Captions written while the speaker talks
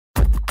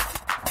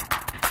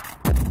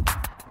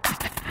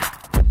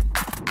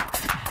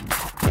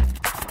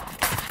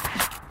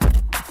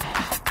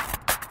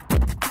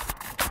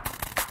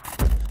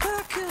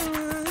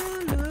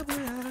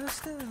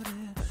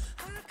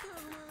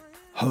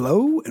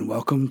and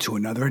welcome to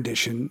another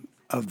edition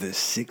of the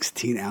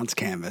 16-ounce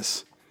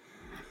canvas,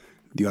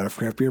 the Art of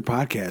Craft Beer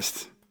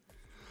podcast.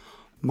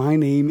 My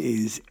name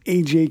is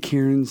AJ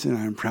Kierans, and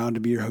I'm proud to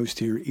be your host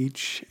here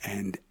each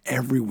and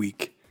every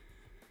week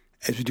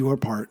as we do our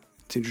part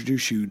to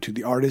introduce you to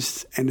the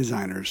artists and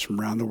designers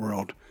from around the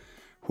world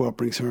who help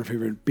bring some of our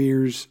favorite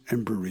beers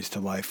and breweries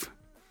to life.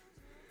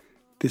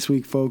 This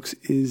week, folks,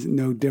 is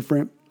no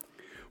different.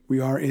 We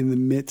are in the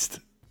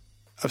midst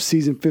of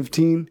season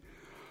 15,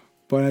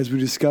 but as we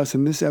discuss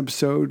in this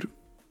episode,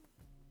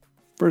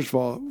 first of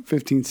all,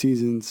 15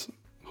 seasons,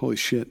 holy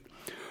shit.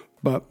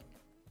 But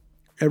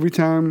every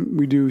time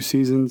we do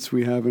seasons,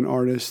 we have an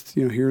artist,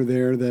 here or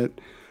there that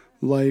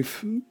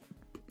life,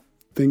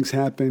 things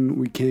happen,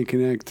 we can't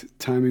connect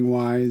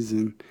timing-wise,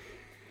 and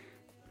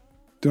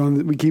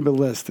we keep a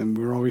list, and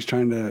we're always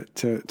trying to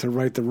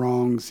right the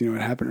wrongs. It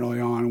happened early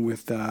on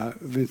with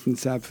Vincent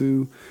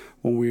Safu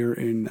when we were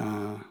in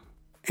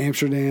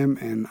Amsterdam,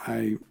 and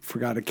I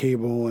forgot a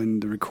cable,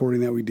 and the recording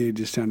that we did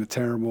just sounded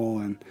terrible.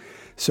 And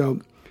so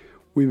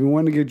we've been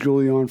wanting to get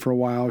Julie on for a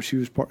while. She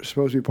was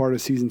supposed to be part of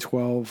season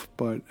 12,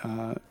 but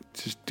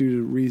just due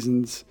to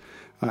reasons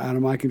out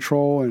of my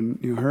control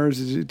and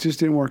hers, it just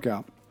didn't work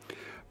out.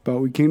 But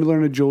we came to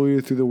learn of Julia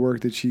through the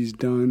work that she's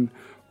done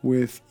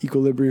with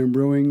Equiibrium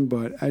Brewing.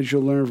 But as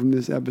you'll learn from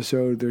this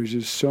episode, there's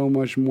just so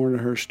much more to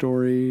her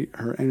story,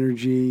 her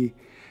energy,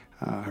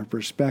 her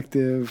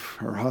perspective,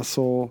 her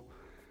hustle,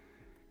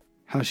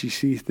 how she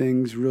sees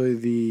things, really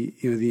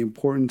the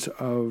importance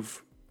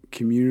of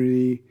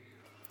community.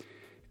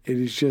 It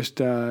is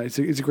just it's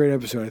a great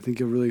episode. I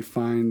think you'll really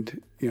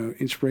find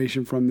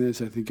inspiration from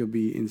this. I think you'll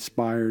be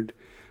inspired.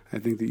 I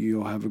think that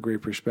you'll have a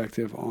great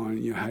perspective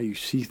on how you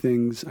see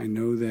things. I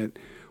know that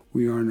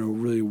we are in a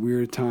really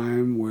weird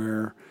time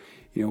where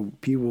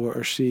people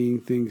are seeing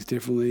things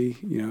differently.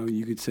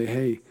 You could say,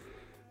 "Hey,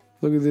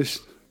 look at this.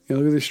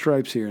 Look at the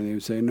stripes here," and they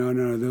would say, "No,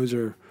 those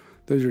are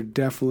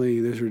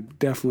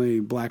definitely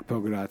black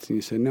polka dots." And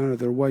you say, "No,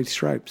 they're white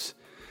stripes."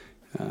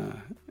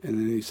 And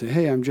then you say,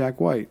 "Hey, I'm Jack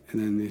White," and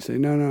then they say,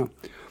 "No."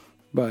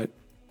 But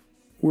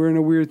we're in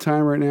a weird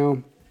time right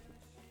now.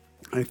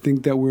 I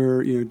think that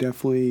we're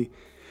definitely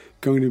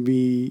going to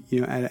be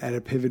at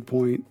a pivot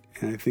point,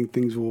 and I think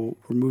we're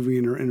moving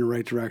in the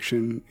right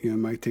direction. It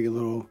might take a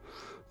little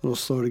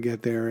slow to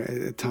get there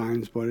at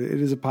times, but it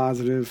is a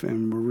positive,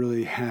 and we're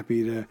really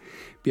happy to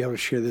be able to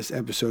share this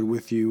episode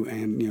with you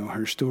and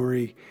her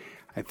story.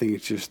 I think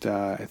it's just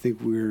I think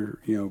we're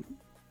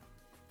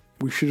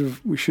we should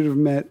have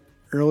met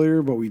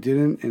earlier, but we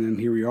didn't, and then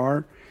here we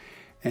are.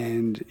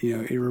 And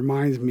it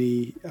reminds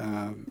me,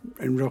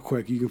 and real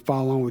quick, you can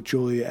follow on with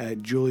Julia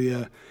at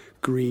Julia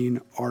Green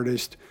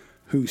Artist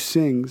Who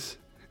Sings,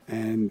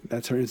 and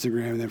that's her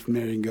Instagram. And then from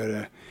there you can go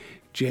to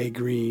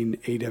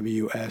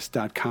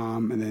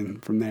jgreenaws.com, and then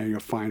from there you'll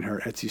find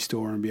her Etsy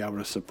store and be able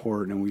to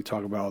support. And we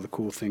talk about all the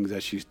cool things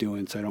that she's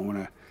doing. So I don't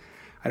want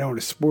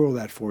to spoil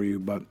that for you,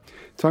 but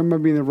talking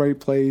about being in the right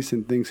place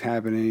and things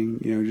happening,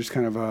 just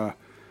kind of a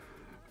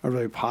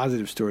really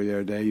positive story the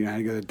other day. I had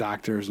to go to the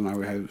doctors, and I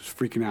was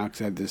freaking out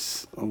because I had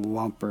this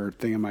lump or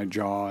thing in my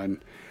jaw, and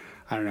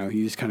I don't know,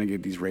 you just kind of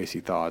get these racy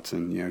thoughts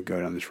and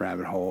go down this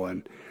rabbit hole,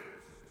 and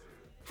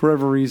for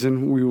whatever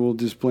reason, we will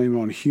just blame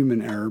it on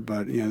human error,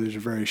 but there's a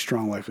very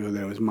strong likelihood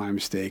that it was my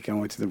mistake. I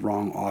went to the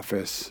wrong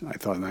office. I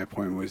thought my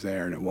appointment was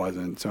there, and it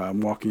wasn't. So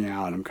I'm walking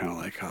out, and I'm kind of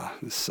like,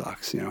 this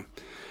sucks,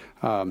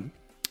 I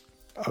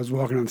was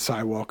walking on the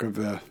sidewalk of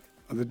the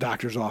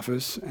doctor's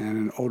office, and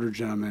an older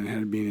gentleman had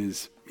to be in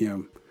his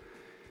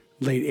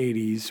late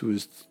 80s,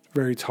 was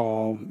very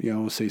tall,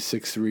 we'll say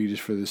 6'3"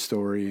 just for the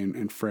story,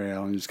 and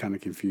frail, and just kind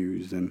of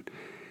confused, and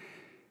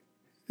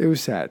it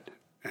was sad.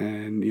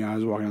 And I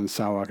was walking on the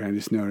sidewalk, and I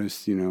just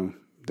noticed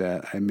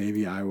that I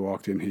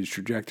walked in his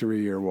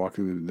trajectory, or walked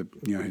in the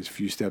his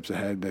few steps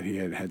ahead that he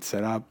had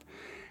set up,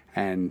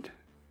 and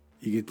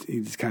he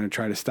just kind of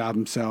tried to stop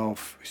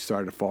himself. He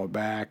started to fall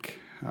back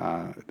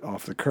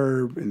off the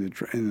curb in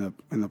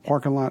the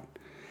parking lot,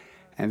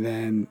 and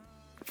then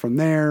from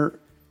there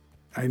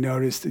I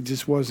noticed it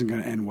just wasn't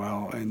going to end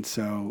well. And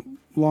so,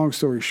 long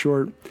story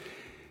short,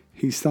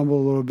 he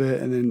stumbled a little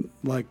bit, and then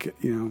like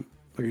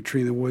a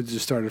tree in the woods,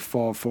 just started to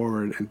fall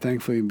forward. And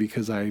thankfully,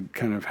 because I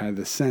kind of had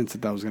the sense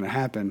that was going to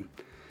happen,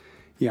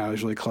 I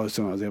was really close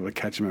to him. I was able to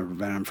catch him and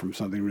prevent him from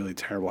something really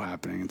terrible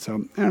happening. And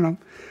so, I don't know.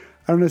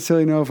 I don't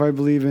necessarily know if I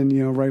believe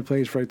in, right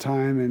place, right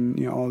time,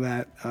 and, all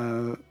that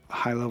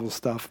high level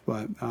stuff.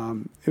 But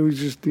it was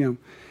just, I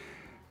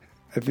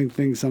think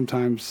things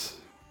sometimes,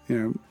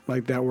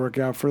 like that work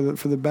out for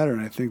the better.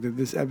 And I think that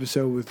this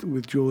episode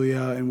with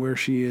Julia and where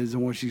she is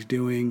and what she's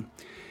doing,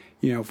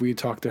 if we had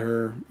talked to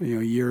her, a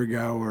year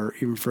ago or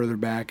even further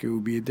back, it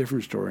would be a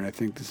different story. And I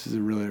think this is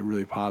a really,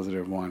 really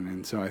positive one.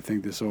 And so I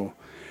think this will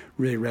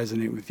really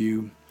resonate with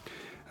you.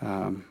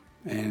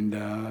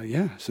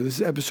 So this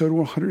is episode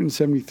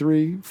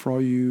 173. For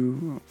all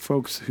you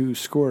folks who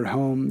score at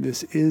home,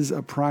 this is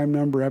a prime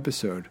number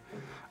episode.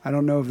 I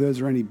don't know if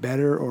those are any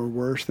better or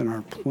worse than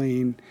our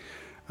plain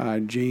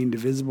Jane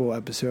Divisible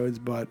episodes,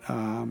 but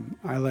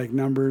I like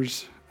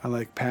numbers. I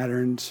like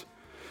patterns.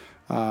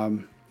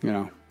 You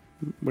know,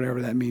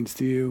 whatever that means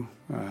to you.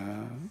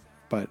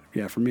 But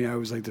yeah, for me, I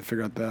always like to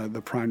figure out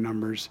the prime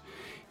numbers,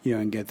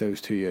 and get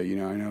those to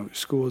you. I know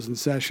school is in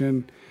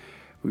session.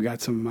 We got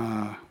some,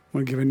 I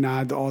want to give a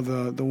nod to all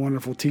the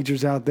wonderful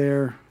teachers out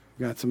there.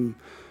 We got some,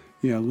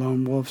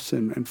 lone wolves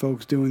and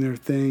folks doing their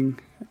thing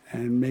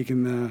and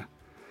making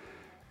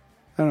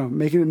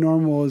it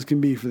normal as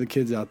can be for the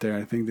kids out there.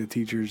 I think the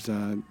teachers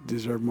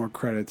deserve more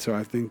credit. So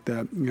I think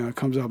that, it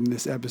comes up in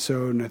this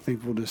episode, and I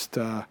think we'll just,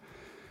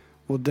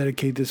 we'll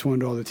dedicate this one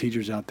to all the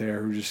teachers out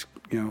there who just,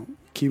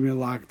 keeping it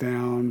locked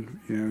down.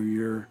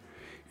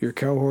 Your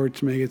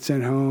cohorts may get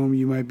sent home.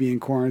 You might be in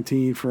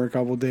quarantine for a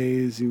couple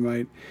days. You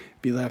might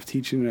be left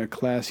teaching a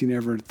class you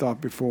never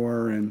thought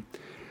before. And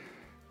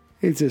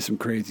it's just some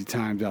crazy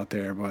times out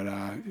there. But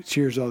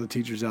cheers to all the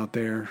teachers out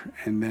there.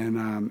 And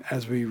then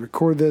as we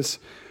record this,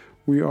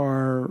 we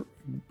are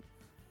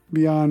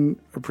beyond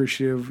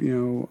appreciative,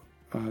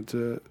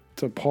 to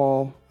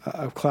Paul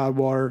of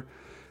Cloudwater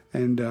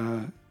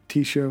and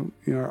Tisha,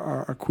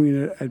 our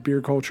queen at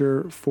Beer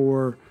Culture,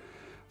 for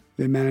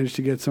they managed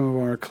to get some of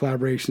our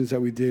collaborations that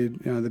we did,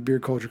 the beer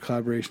culture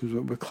collaborations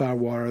with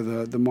Cloudwater,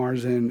 the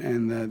Marzen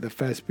and the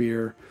Fest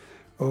beer,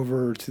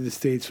 over to the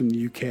States from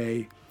the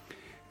UK.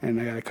 And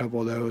I got a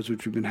couple of those,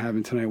 which we've been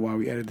having tonight while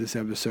we edit this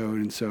episode.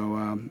 And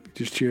so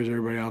just cheers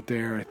everybody out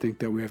there. I think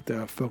that we have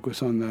to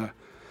focus on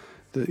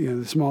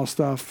the small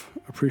stuff,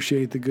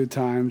 appreciate the good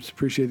times,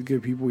 appreciate the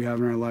good people we have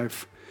in our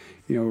life.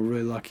 We're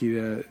really lucky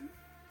to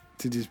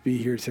just be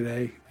here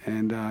today.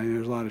 And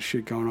there's a lot of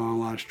shit going on, a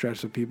lot of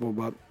stress with people,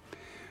 but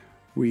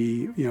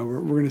we're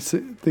going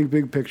to think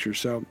big picture.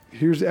 So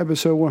here's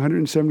episode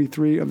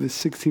 173 of the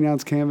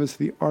 16-ounce canvas,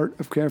 the Art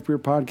of Craft Beer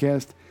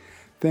podcast.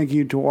 Thank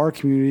you to our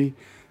community.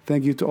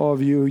 Thank you to all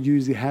of you who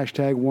use the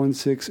hashtag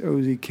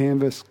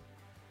 16OZCanvas.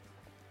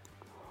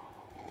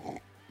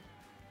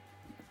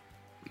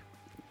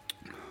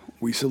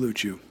 We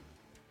salute you.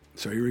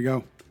 So here we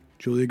go.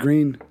 Julia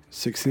Green,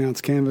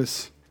 16-ounce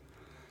canvas.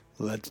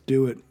 Let's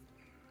do it.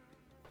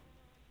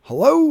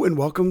 Hello and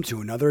welcome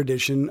to another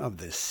edition of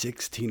the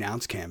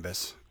 16-ounce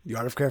canvas, the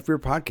Art of Craft Beer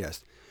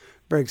podcast.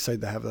 Very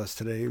excited to have with us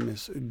today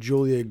Miss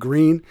Julia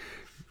Green.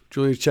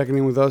 Julia's checking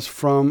in with us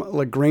from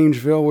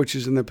LaGrangeville, which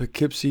is in the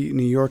Poughkeepsie,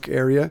 New York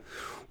area.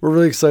 We're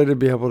really excited to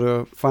be able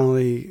to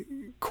finally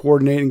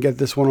coordinate and get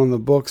this one on the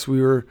books.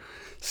 We were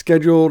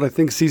scheduled, I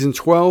think, season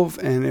 12,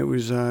 and it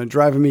was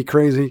driving me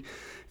crazy.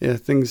 Yeah,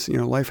 things,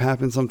 life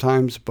happens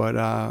sometimes, but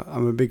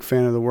I'm a big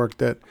fan of the work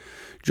that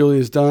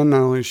Julia's done.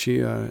 Not only is she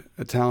a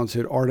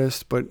talented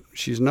artist, but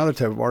she's another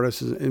type of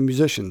artist, a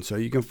musician. So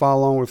you can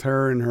follow along with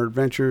her and her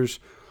adventures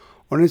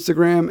on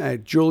Instagram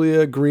at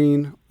Julia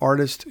Green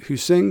Artist Who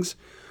Sings.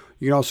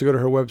 You can also go to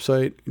her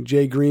website,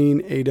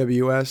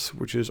 jgreenaws,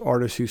 which is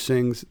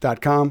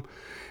artistwhosings.com,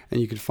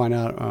 and you can find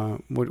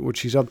out what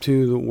she's up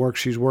to, the work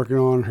she's working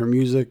on, her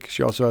music.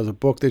 She also has a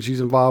book that she's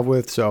involved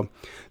with. So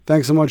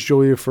thanks so much,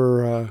 Julia,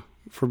 for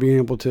being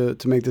able to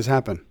make this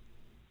happen.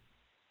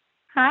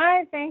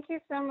 Hi, thank you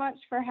so much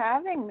for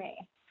having me.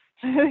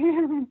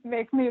 You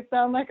make me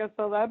sound like a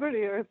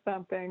celebrity or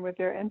something with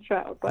your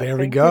intro. But there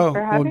we go.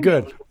 Well,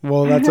 good. Me.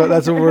 Well,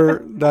 that's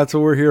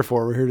what we're here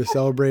for. We're here to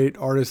celebrate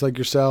artists like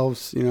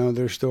yourselves,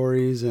 their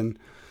stories, and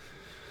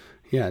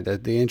yeah,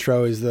 the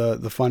intro is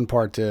the fun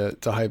part to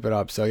hype it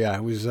up. So yeah,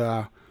 it was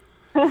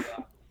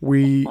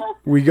we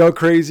go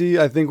crazy.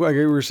 I think like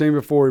we were saying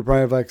before, we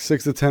probably have like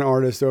 6 to 10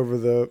 artists over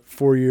the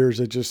 4 years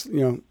that just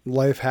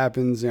life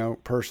happens,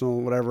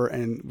 personal, whatever,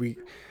 and we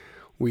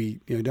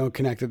don't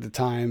connect at the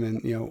time,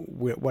 and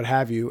what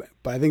have you.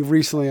 But I think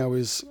recently I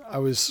was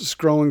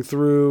scrolling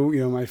through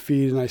my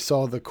feed, and I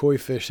saw the koi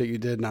fish that you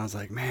did, and I was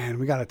like, man,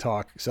 we got to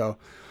talk. So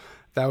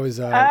that was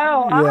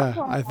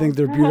awesome. I think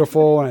they're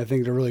beautiful, and I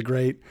think they're really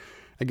great.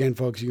 Again,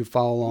 folks, you can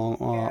follow along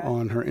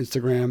on her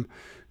Instagram,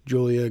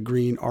 Julia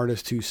Green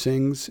Artist Who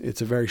Sings.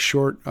 It's a very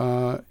short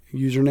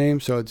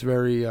username, so it's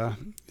very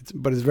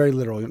but it's very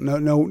literal.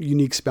 No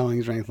unique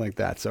spellings or anything like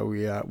that. So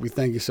we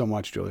thank you so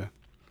much, Julia.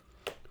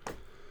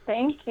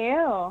 Thank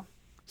you.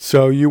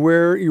 So you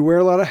wear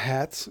a lot of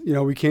hats.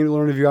 We came to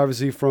learn of you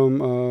obviously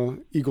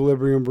from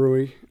Equiibrium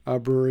Brewery,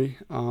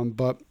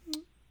 but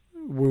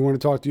we want to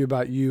talk to you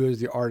about you as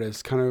the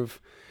artist. Kind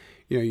of,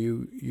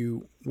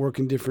 you work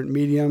in different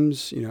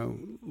mediums.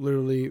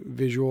 Literally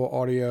visual,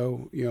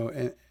 audio,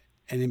 and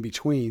in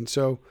between.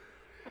 So,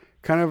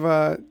 kind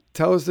of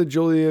tell us the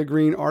Julia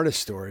Green artist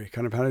story.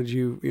 Kind of how did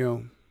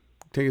you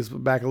take us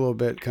back a little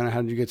bit? Kind of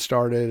how did you get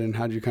started, and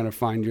how did you kind of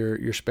find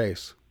your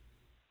space?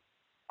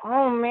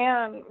 Oh,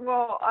 man.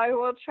 Well, I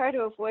will try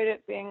to avoid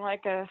it being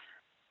like a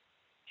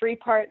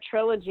 3-part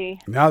trilogy.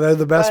 No, they're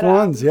the best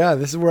ones. Yeah,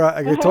 this is where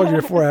I told you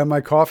before I have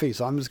my coffee,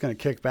 so I'm just going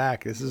to kick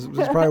back. This is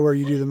probably where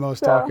you do the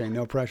most talking.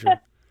 No pressure.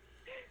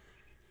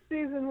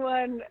 Season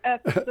 1,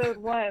 episode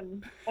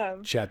 1.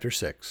 Chapter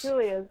 6.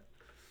 Julia's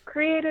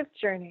creative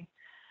journey.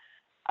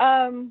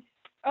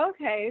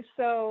 Okay,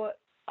 so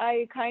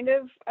I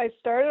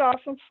started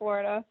off in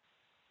Florida,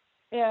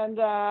 and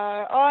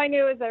all I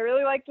knew is I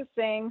really liked to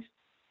sing.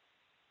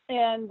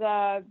 And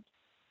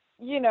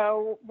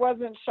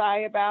wasn't shy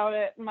about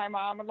it. My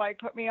mom would like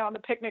put me on the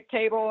picnic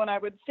table and I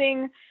would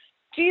sing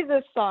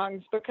Jesus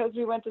songs because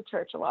we went to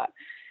church a lot.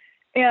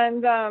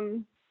 And,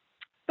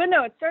 but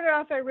no, it started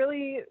off, I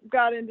really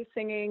got into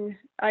singing.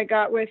 I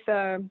got with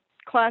a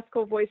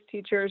classical voice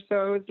teacher. So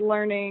I was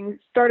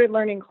started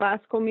learning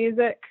classical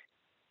music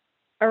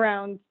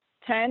around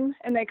 10,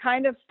 and they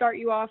kind of start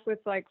you off with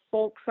like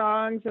folk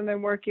songs and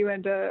then work you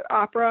into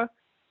opera.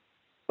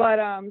 But,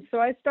 so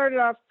I started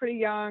off pretty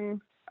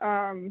young,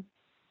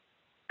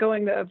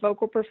 going the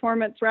vocal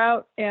performance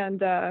route,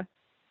 and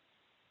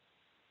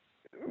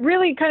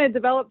really kind of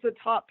developed the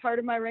top part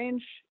of my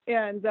range,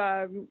 and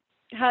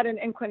had an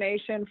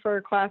inclination for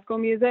classical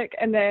music.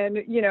 And then,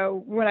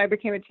 when I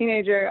became a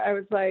teenager, I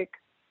was like,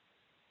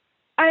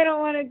 I don't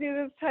want to do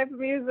this type of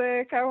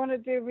music. I want to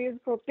do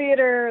musical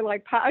theater.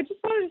 Like, I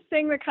just wanted to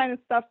sing the kind of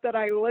stuff that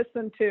I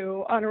listen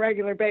to on a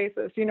regular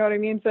basis. You know what I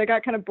mean? So I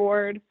got kind of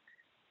bored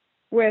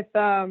with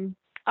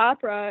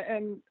opera,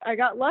 and I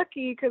got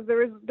lucky because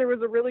there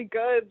was a really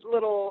good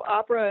little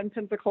opera in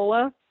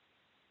Pensacola,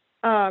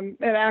 an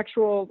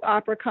actual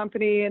opera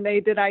company, and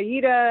they did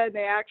Aida.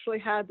 They actually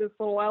had this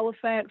little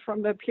elephant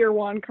from the Pier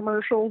 1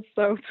 commercials,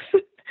 so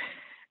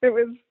that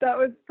was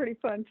a pretty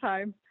fun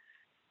time.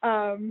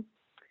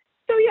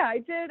 So yeah,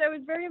 I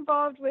was very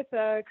involved with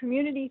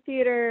community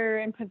theater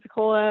in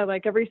Pensacola.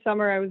 Like every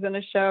summer I was in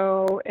a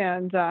show,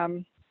 and I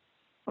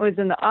was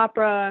in the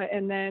opera,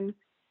 and then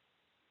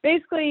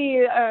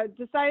basically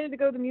decided to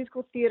go the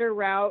musical theater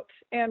route,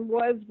 and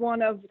was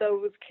one of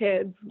those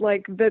kids,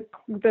 like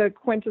the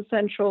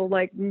quintessential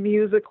like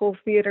musical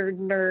theater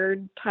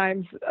nerd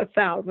times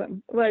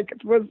 1,000. Like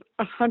it was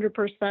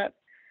 100%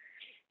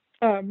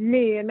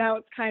 me, and now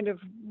it's kind of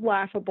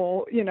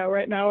laughable.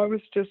 Right now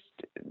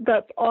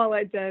that's all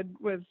I did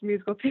was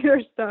musical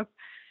theater stuff,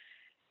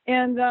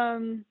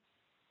 and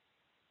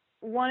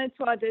wanted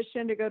to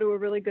audition to go to a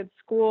really good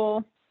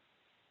school.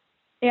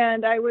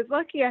 And I was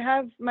lucky.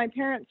 My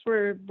parents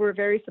were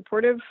very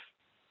supportive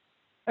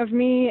of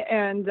me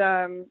and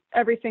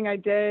everything I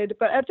did.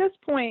 But at this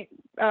point,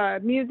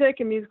 music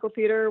and musical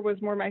theater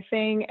was more my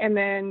thing. And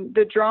then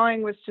the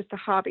drawing was just a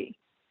hobby,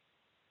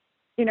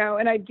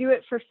 and I do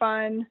it for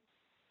fun.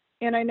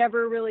 And I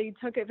never really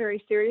took it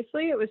very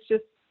seriously. It was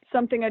just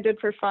something I did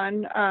for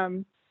fun.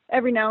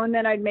 Every now and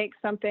then I'd make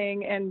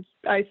something, and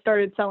I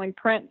started selling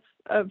prints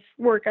of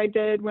work I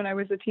did when I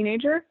was a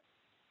teenager.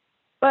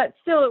 But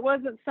still, it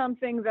wasn't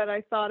something that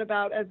I thought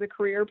about as a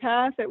career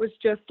path. It was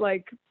just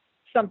like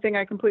something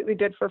I completely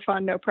did for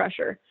fun, no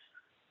pressure.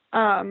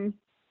 And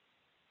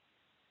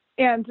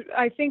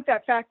I think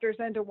that factors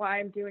into why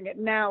I'm doing it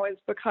now, is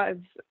because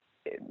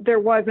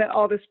there wasn't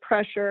all this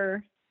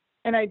pressure,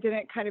 and I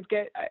didn't kind of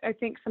I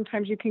think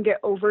sometimes you can get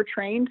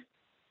overtrained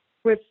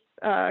with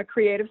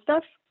creative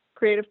stuff,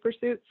 creative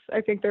pursuits. I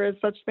think there is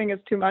such thing as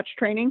too much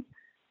training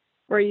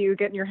where you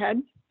get in your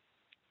head.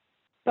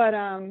 But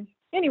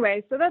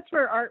anyway, so that's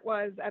where art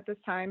was at this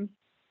time.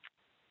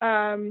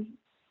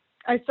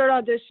 I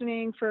started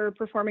auditioning for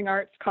performing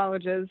arts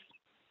colleges,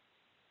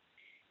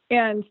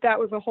 and that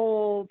was a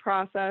whole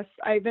process.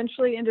 I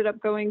eventually ended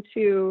up going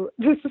to,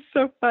 this is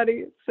so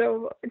funny,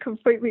 so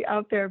completely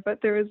out there, but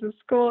there's a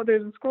school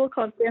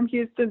called Sam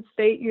Houston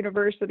State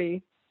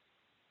University,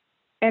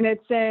 and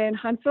it's in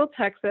Huntsville,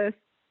 Texas.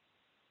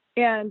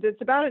 And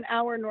it's about an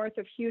hour north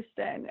of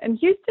Houston. And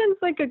Houston's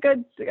like a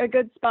good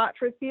spot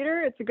for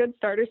theater. It's a good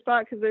starter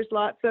spot because there's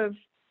lots of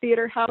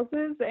theater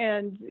houses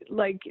and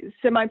like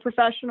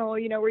semi-professional,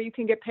 where you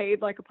can get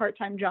paid like a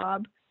part-time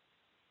job,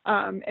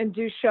 and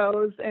do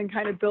shows and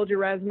kind of build your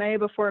resume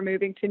before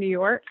moving to New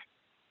York.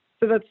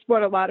 So that's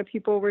what a lot of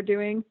people were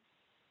doing.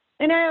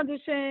 And I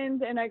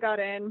auditioned and I got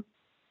in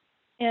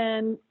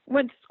and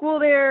went to school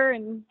there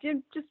and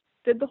just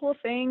did the whole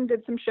thing,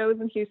 did some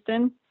shows in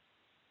Houston.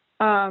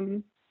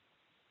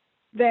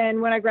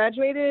 Then when I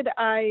graduated,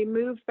 I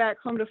moved back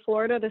home to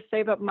Florida to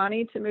save up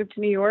money to move to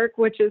New York,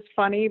 which is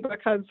funny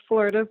because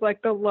Florida is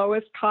like the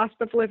lowest cost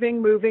of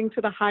living, moving to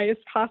the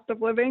highest cost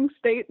of living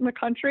state in the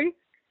country.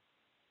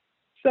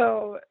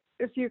 So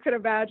if you could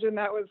imagine,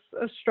 that was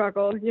a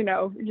struggle.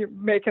 You're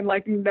making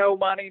like no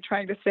money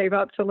trying to save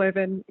up to live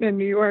in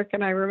New York.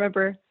 And I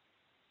remember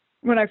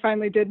when I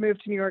finally did move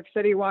to New York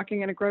City,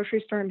 walking in a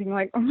grocery store and being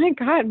like, oh my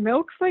God,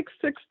 milk's like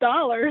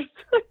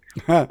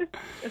 $6.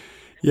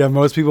 Yeah,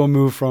 most people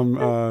move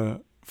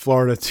from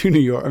Florida to New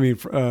York. I mean,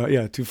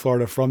 to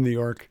Florida from New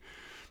York.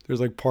 There's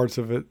like parts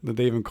of it that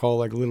they even call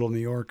like Little New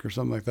York or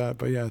something like that.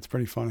 But yeah, it's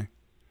pretty funny.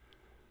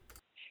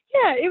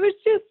 Yeah, it was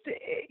just,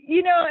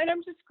 and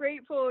I'm just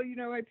grateful,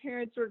 my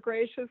parents were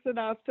gracious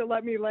enough to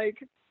let me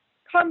like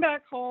come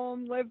back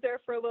home, live there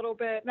for a little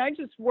bit. And I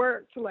just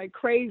worked like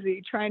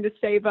crazy trying to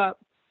save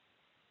up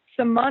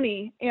some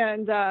money.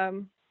 And I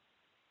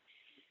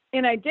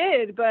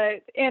did,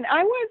 and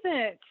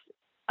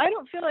I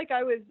don't feel like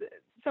I was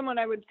someone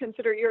I would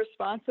consider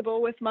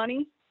irresponsible with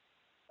money.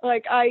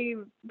 But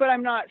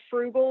I'm not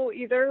frugal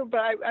either, but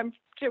I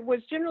was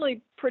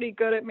generally pretty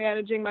good at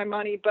managing my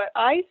money. But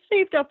I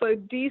saved up a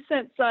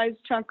decent sized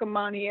chunk of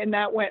money, and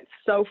that went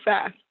so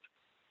fast.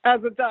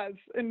 as it does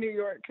in New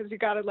York, because you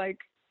got to like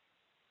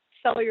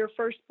sell your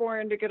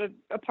firstborn to get an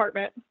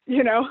apartment,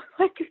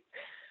 like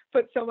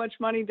put so much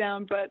money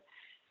down. But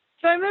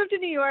so I moved to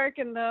New York,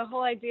 and the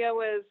whole idea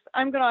was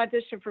I'm going to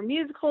audition for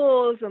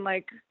musicals and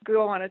like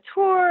go on a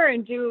tour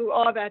and do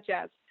all that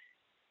jazz.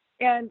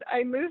 And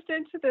I moved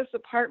into this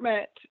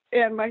apartment,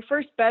 and my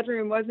first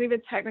bedroom wasn't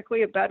even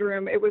technically a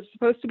bedroom. It was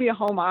supposed to be a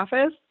home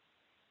office,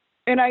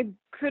 and I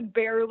could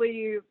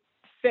barely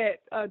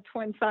fit a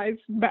twin-size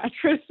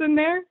mattress in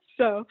there.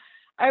 So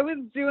I was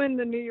doing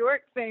the New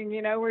York thing,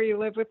 where you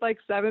live with like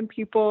 7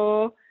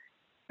 people.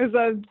 There's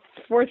a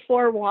 4th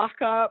floor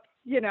walk up,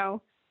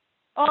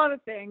 all the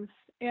things.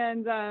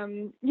 And,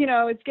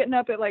 it's getting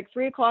up at like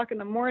 3:00 in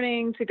the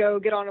morning to go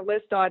get on a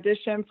list to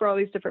audition for all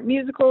these different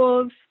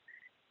musicals.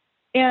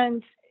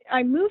 And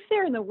I moved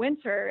there in the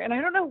winter, and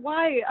I don't know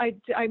why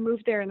I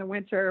moved there in the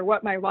winter or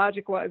what my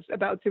logic was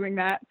about doing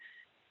that.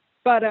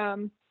 But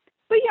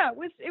yeah,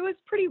 it was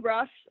pretty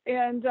rough.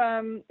 And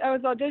I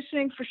was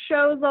auditioning for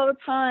shows all the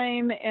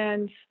time.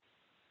 And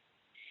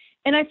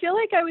I feel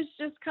like I was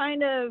just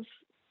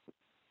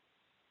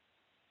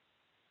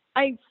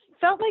I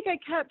felt like I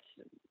kept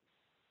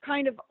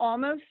kind of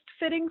almost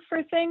fitting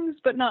for things,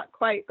 but not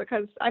quite,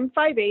 because I'm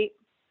 5'8".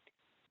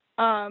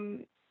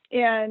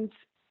 And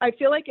I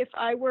feel like if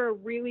I were a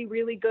really,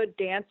 really good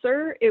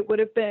dancer, it would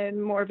have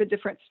been more of a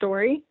different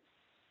story,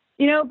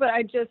 but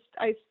I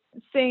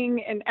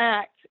sing and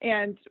act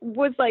and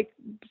was like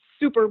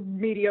super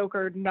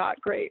mediocre, not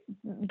great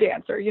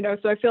dancer,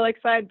 so I feel like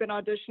if I had been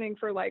auditioning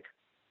for like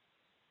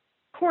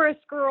chorus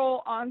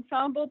girl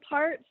ensemble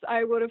parts,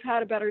 I would have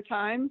had a better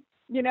time,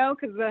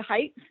 because of the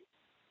height.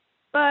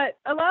 But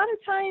a lot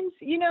of times,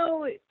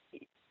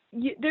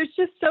 there's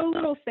just so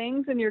little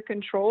things in your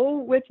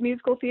control with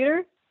musical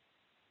theater.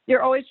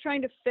 You're always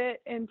trying to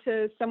fit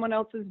into someone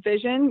else's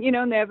vision,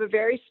 and they have a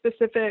very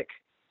specific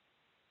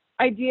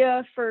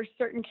idea for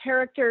certain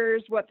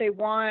characters, what they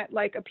want,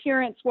 like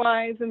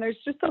appearance-wise, and there's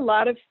just a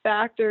lot of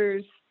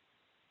factors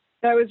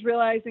that I was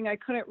realizing I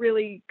couldn't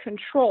really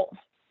control.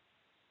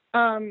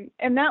 And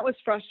that was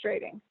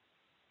frustrating,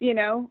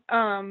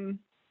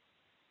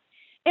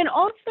 and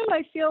also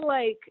I feel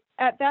like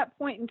at that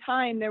point in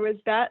time, there was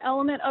that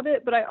element of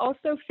it, but I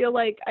also feel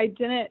like I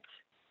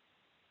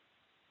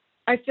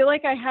feel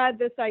like I had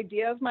this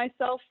idea of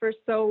myself for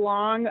so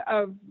long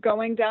of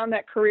going down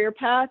that career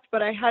path,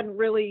 but I hadn't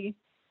really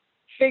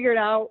figured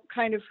out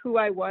kind of who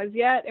I was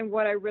yet and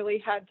what I really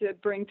had to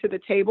bring to the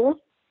table.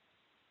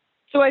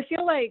 So I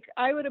feel like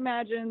I would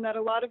imagine that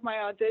a lot of my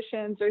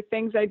auditions or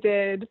things I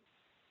didn't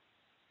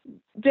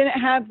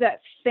have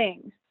that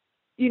thing,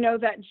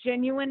 that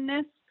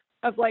genuineness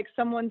of like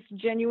someone's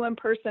genuine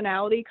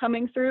personality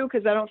coming through,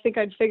 because I don't think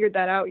I'd figured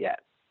that out yet.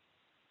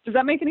 Does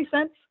that make any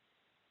sense?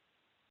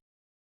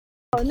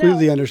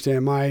 Completely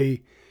understand.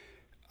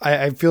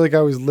 I feel like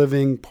I was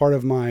living part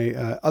of my,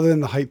 other than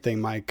the height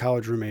thing, my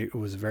college roommate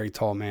was a very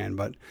tall man,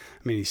 but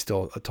I mean, he's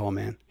still a tall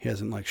man. He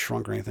hasn't like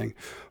shrunk or anything,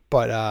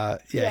 but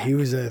yeah, he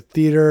was a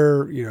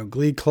theater,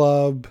 Glee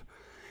club.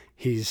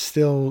 He's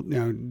still,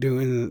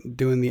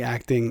 doing the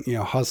acting,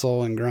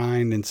 hustle and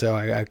grind. And so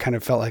I kind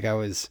of felt like I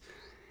was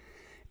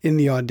in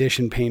the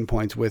audition pain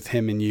points with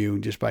him and you,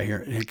 just by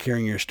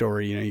hearing your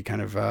story. You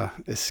kind of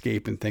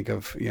escape and think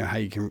of how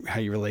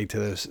you relate to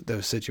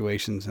those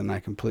situations, and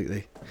I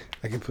completely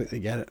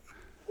get it.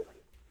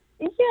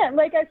 Yeah,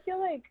 like I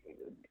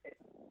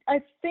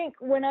think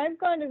when I've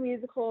gone to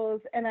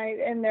musicals and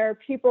there are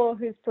people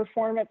whose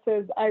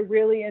performances I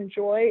really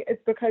enjoy,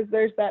 it's because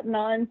there's that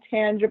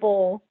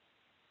non-tangible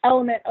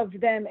element of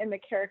them in the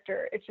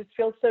character. It just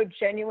feels so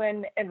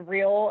genuine and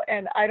real,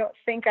 and I don't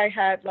think I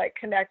had like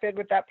connected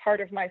with that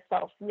part of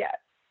myself yet.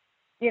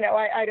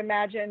 I'd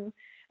imagine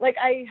like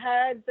I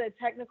had the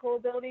technical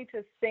ability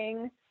to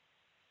sing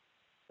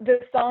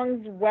the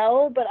songs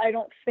well, but I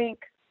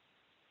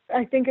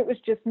think it was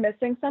just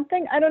missing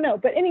something. I don't know.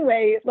 But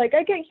anyway, like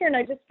I get here and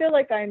I just feel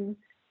like I'm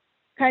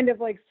kind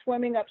of like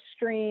swimming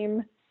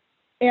upstream,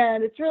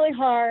 and it's really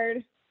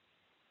hard.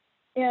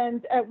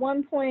 And at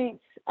one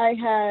point I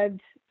had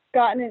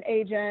gotten an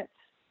agent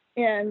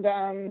and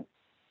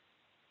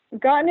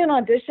gotten an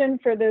audition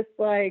for this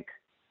like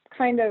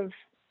kind of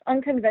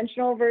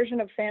unconventional version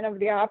of Phantom of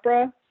the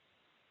Opera.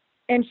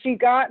 And she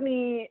got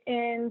me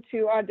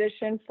into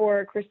audition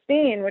for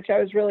Christine, which I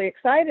was really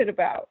excited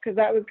about because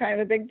that was kind of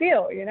a big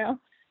deal,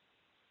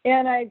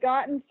 And I'd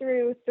gotten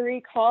through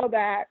 3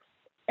 callbacks,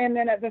 and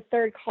then at the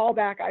 3rd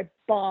callback, I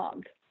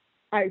bombed.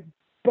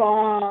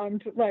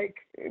 Like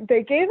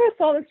they gave us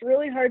all this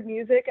really hard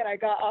music, and I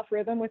got off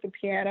rhythm with the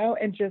piano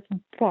and just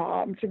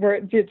bombed where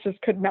it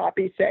just could not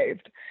be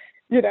saved,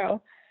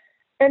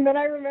 And then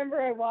I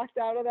remember I walked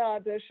out of the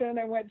audition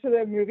and went to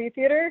the movie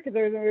theater because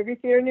there was a movie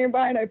theater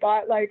nearby, and I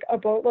bought like a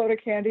boatload of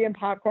candy and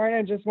popcorn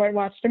and just went and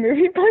watched a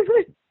movie by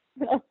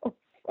myself.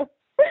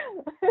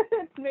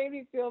 It made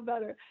me feel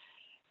better.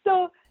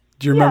 So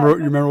do you remember?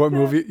 You remember what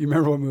movie? You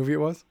remember what movie it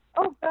was?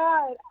 Oh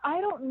God,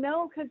 I don't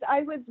know, because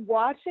I was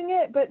watching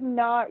it, but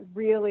not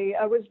really.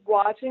 I was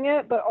watching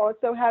it, but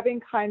also having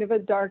kind of a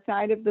dark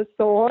night of the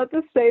soul at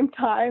the same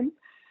time.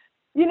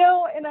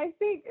 And I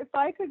think if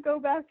I could go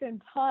back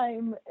in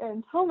time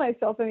and tell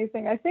myself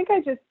anything, I think I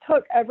just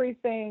took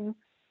everything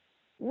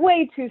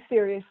way too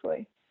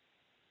seriously.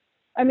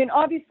 I mean,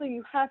 obviously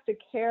you have to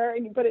care,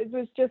 but it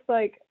was just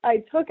like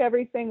I took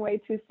everything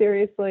way too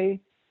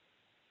seriously.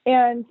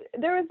 And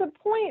there was a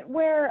point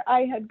where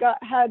I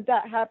had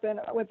that happen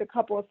with a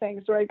couple of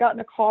things where I'd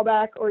gotten a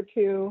callback or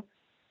two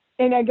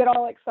and I get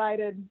all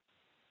excited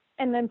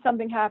and then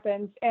something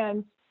happens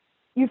and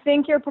you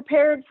think you're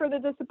prepared for the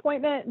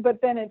disappointment,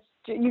 but then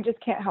you just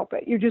can't help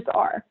it. You just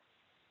are,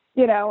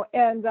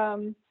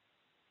 and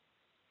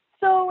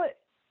so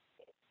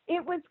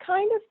it was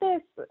kind of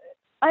this,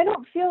 I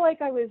don't feel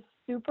like I was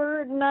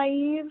super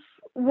naive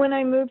when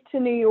I moved to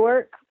New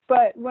York,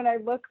 but when I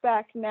look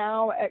back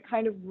now at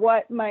kind of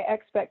what my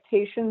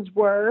expectations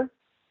were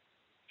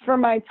for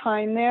my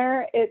time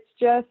there, it's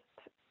just,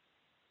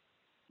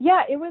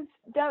 it was,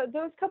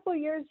 those couple of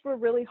years were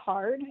really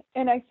hard.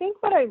 And I think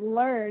what I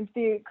learned,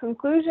 the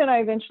conclusion I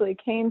eventually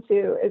came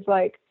to is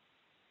like,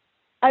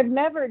 I've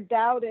never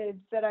doubted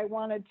that I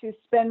wanted to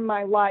spend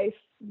my life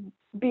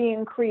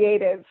being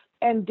creative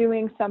and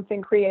doing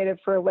something creative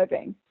for a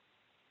living.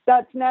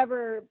 That's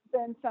never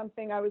been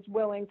something I was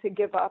willing to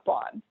give up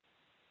on.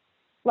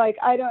 Like,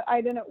 I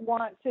didn't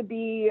want to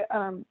be,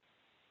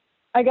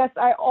 I guess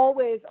I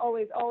always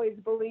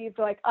believed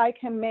like I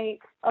can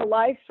make a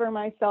life for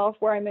myself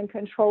where I'm in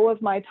control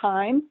of my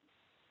time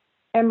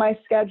and my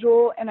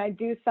schedule and I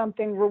do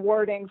something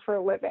rewarding for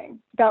a living.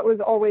 That was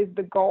always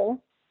the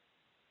goal.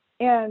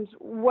 And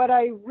what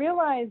I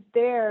realized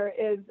there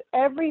is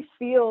every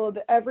field,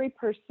 every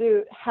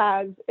pursuit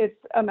has its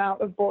amount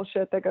of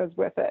bullshit that goes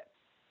with it,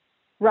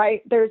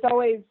 right? There's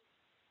always,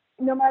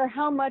 no matter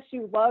how much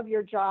you love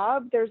your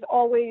job, there's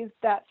always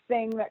that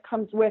thing that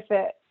comes with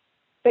it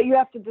that you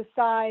have to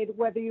decide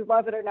whether you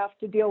love it enough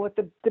to deal with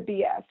the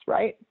BS,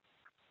 right?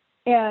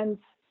 And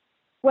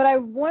what I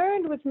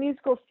learned with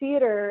musical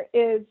theater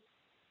is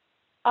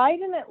I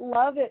didn't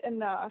love it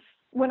enough.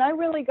 When I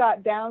really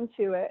got down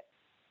to it,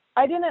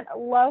 I didn't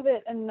love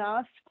it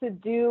enough to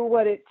do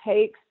what it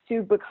takes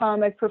to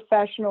become a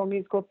professional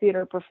musical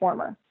theater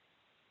performer.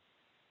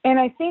 And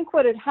I think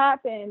what had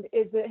happened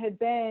is it had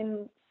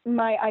been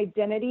my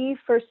identity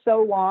for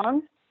so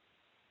long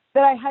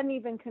that I hadn't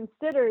even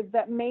considered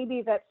that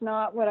maybe that's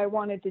not what I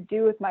wanted to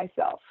do with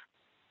myself.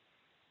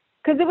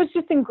 Because it was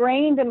just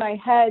ingrained in my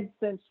head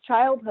since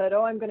childhood,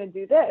 I'm going to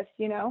do this,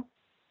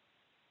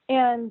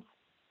 And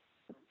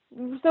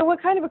so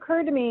what kind of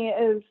occurred to me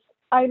is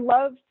I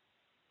love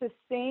to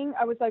sing.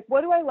 I was like,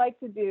 what do I like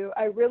to do?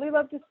 I really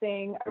love to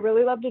sing. I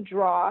really love to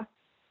draw.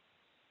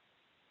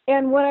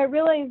 And what I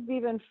realized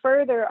even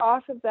further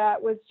off of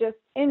that was just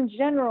in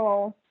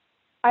general,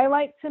 I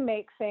like to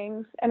make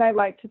things and I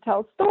like to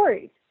tell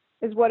stories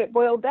is what it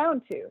boiled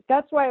down to.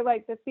 That's why I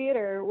liked the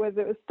theater, it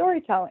was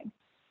storytelling.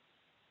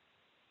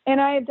 And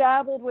I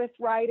dabbled with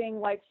writing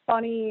like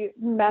funny,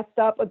 messed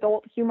up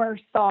adult humor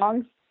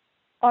songs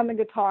on the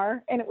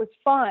guitar, and it was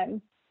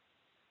fun.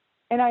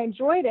 And I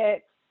enjoyed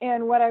it.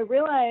 And what I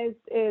realized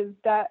is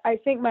that I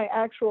think my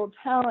actual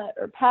talent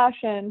or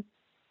passion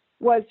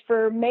was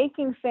for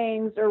making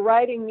things or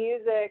writing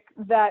music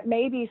that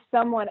maybe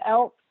someone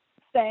else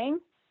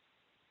sang,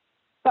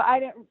 but I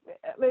didn't.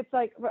 It's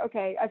like,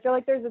 okay, I feel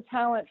like there's a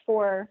talent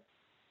for,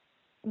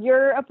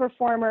 you're a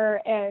performer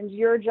and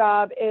your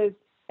job is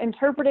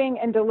interpreting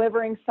and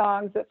delivering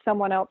songs that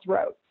someone else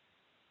wrote.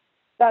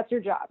 That's your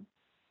job,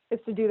 is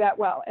to do that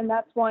well. And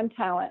that's one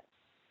talent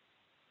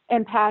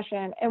and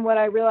passion. And what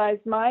I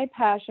realized my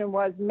passion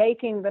was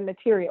making the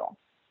material.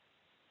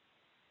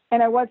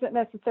 And I wasn't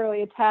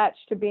necessarily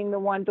attached to being the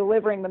one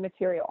delivering the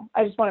material.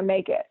 I just want to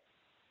make it.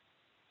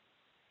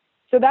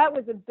 So that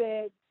was a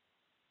big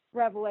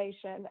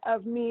revelation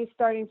of me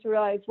starting to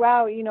realize,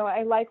 wow,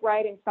 I like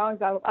writing songs.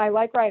 I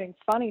like writing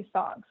funny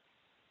songs,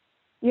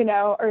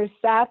 or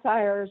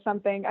satire or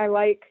something. I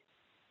like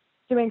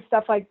doing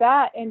stuff like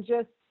that, and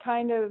just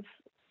kind of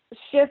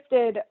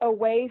shifted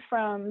away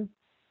from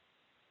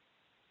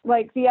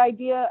like the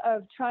idea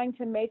of trying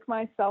to make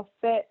myself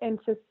fit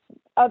into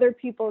other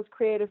people's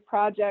creative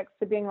projects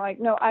to being like,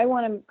 no, I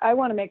want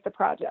to make the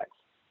projects.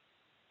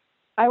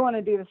 I want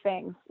to do the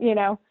things,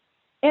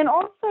 And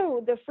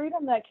also the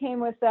freedom that came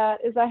with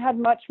that is I had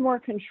much more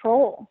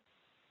control,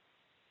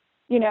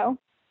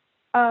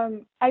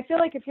 I feel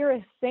like if you're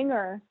a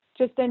singer,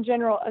 just in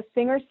general, a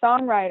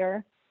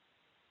singer-songwriter,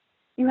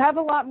 you have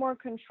a lot more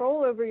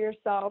control over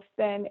yourself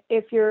than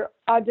if you're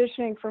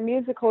auditioning for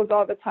musicals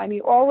all the time.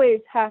 You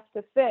always have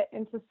to fit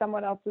into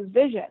someone else's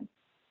vision.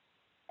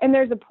 And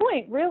there's a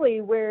point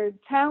really where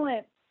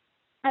talent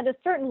at a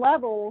certain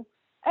level,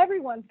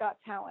 everyone's got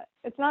talent.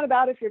 It's not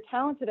about if you're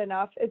talented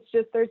enough. It's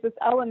just there's this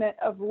element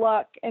of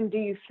luck and do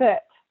you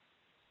fit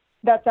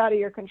that's out of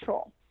your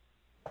control,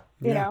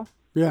 you know?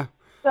 Yeah.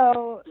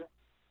 So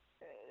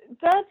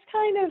that's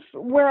kind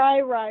of where I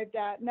arrived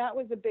at, and that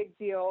was a big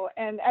deal.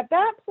 And at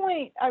that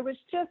point, I was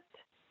just,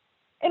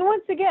 and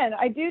once again,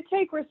 I do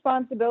take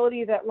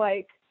responsibility that,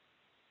 like,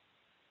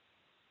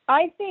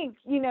 I think,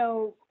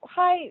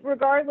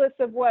 regardless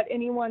of what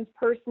anyone's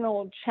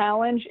personal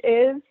challenge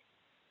is,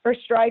 or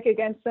strike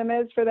against them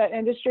is for that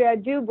industry. I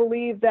do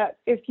believe that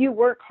if you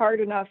work hard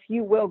enough,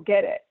 you will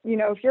get it. You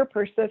know, if you're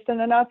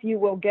persistent enough, you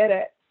will get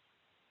it.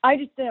 I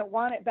just didn't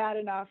want it bad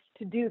enough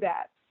to do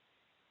that,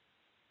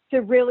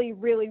 to really,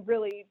 really,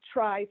 really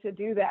try to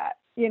do that,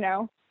 you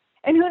know?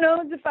 And who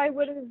knows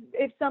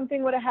if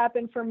something would have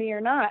happened for me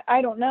or not.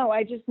 I don't know.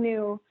 I just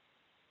knew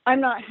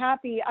I'm not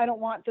happy. I don't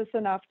want this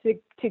enough to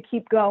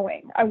keep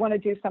going. I want to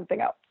do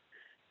something else.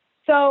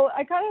 So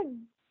I kind of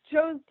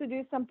chose to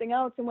do something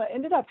else. And what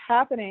ended up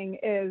happening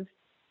is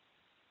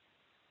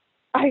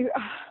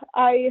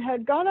I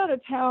had gone out of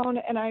town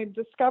and I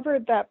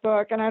discovered that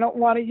book, and I don't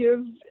want to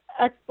use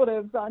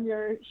expletives on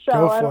your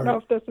show. I don't know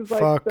if this is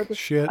like fuck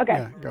shit. Okay.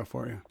 Yeah, go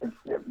for you.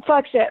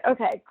 Fuck shit.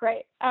 Okay,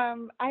 great.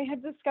 I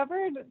had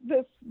discovered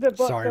the book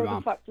Sorry, Go Mom.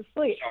 the Fuck to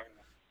Sleep.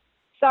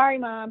 Sorry,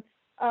 Mom.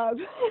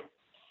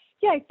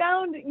 Yeah, I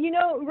found,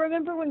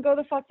 remember when Go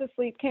the Fuck to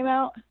Sleep came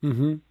out?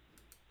 Mm-hmm.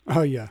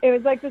 Oh yeah. It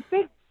was like this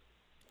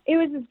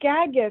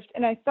gag gift,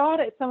 and I saw it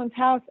at someone's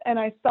house, and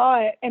I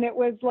saw it, and it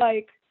was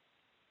like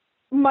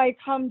my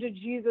come to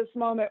Jesus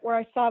moment where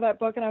I saw that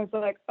book and I was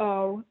like,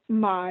 oh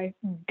my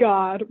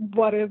God,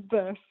 what is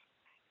this?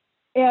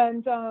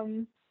 And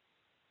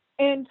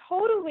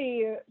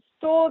totally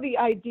stole the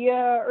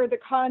idea or the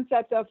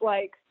concept of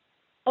like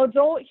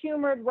adult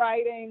humored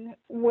writing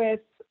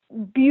with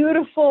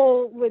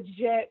beautiful,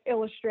 legit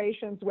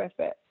illustrations with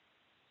it.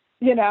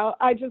 You know,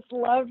 I just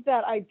loved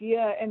that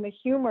idea and the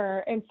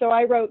humor. And so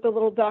I wrote the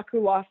little duck who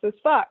lost his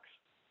fucks,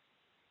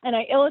 and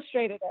I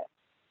illustrated it.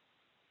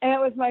 And it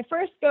was my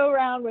first go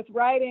around with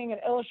writing and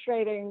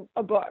illustrating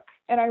a book.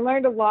 And I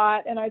learned a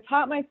lot, and I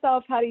taught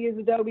myself how to use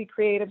Adobe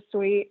Creative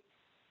Suite.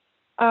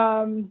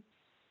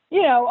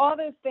 All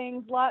those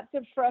things, lots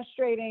of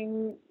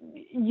frustrating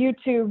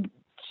YouTube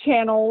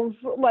channels,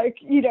 like,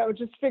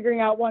 just figuring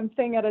out one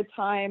thing at a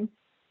time.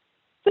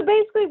 So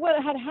basically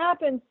what had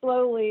happened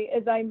slowly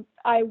is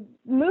I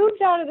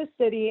moved out of the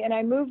city and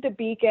I moved to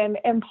Beacon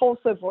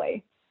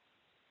impulsively.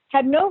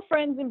 Had no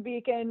friends in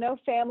Beacon, no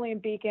family in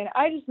Beacon.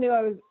 I just knew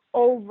I was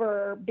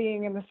over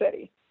being in the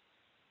city.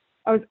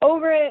 I was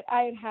over it.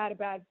 I had had a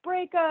bad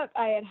breakup.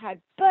 I had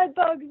had bed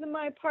bugs in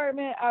my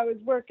apartment. I was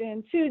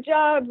working 2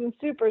 jobs and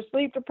super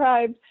sleep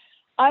deprived.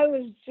 I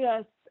was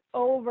just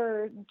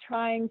over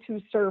trying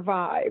to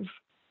survive,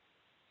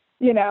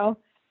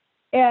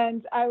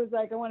 And I was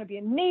like, I want to be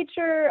in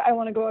nature. I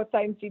want to go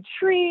outside and see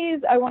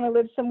trees. I want to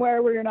live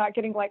somewhere where you're not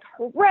getting like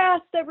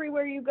harassed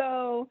everywhere you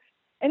go.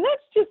 And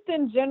that's just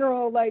in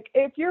general, like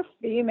if you're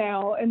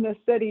female in the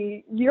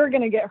city, you're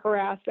going to get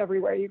harassed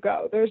everywhere you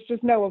go. There's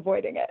just no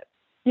avoiding it.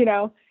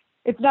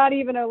 It's not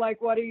even a like,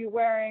 what are you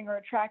wearing or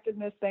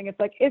attractiveness thing. It's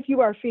like, if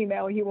you are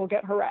female, you will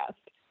get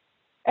harassed.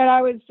 And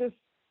I was just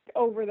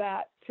over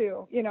that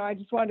too. I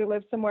just wanted to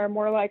live somewhere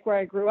more like where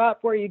I grew up,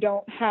 where you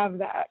don't have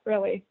that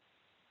really.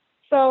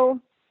 So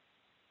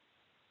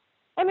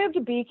I moved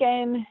to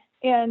Beacon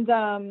and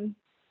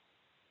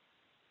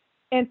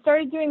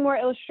started doing more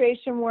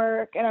illustration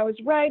work, and I was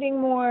writing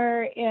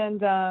more,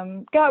 and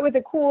got with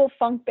a cool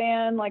funk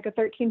band, like a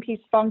 13-piece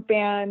funk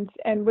band,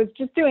 and was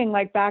just doing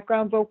like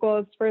background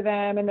vocals for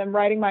them, and then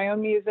writing my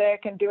own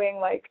music and doing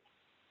like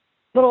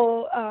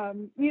little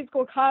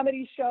musical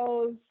comedy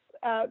shows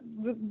at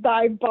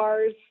dive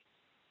bars,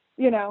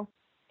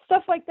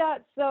 stuff like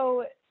that.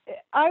 So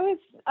I was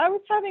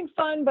having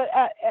fun, but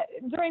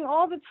during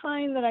all the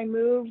time that I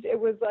moved, it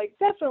was like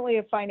definitely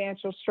a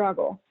financial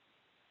struggle.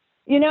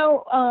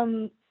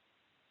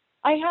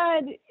 I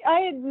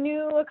had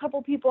knew a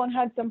couple people and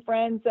had some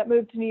friends that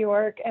moved to New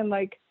York, and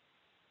like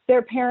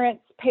their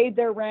parents paid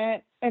their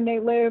rent and they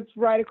lived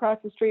right across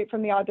the street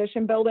from the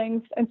audition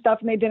buildings and stuff,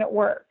 and they didn't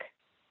work,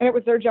 and it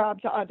was their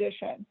job to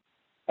audition.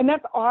 And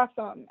that's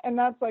awesome. And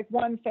that's like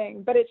one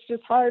thing, but it's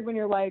just hard when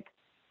you're like,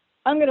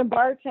 I'm going to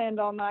bartend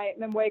all night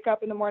and then wake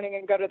up in the morning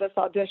and go to this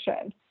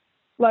audition.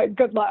 Like,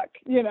 good luck,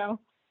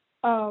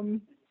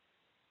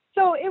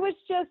 So it was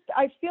just,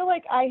 I feel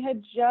like I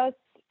had just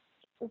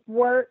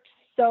worked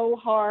so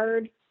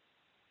hard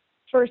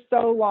for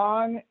so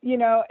long,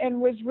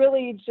 and was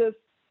really just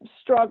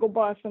struggle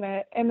busting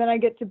it. And then I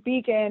get to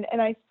Beacon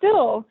and I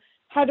still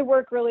had to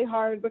work really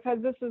hard because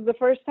this is the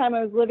first time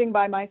I was living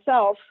by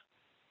myself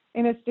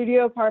in a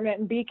studio apartment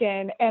in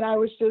Beacon. And I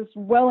was just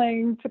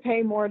willing to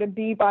pay more to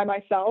be by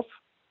myself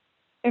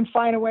and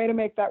find a way to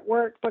make that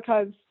work,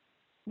 because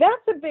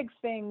that's a big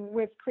thing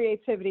with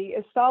creativity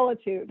is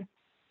solitude,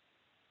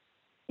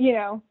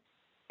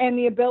 and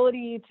the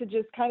ability to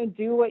just kind of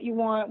do what you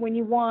want when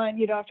you want.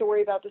 You don't have to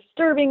worry about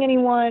disturbing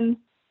anyone.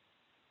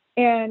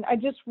 And I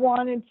just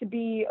wanted to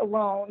be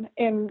alone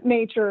in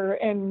nature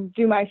and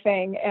do my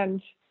thing.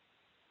 And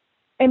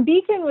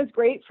Beacon was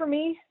great for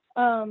me.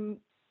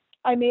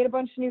 I made a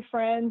bunch of new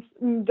friends.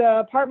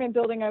 The apartment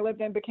building I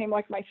lived in became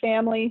like my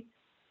family,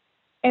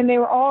 and they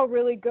were all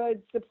really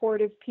good,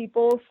 supportive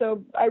people.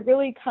 So I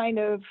really kind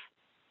of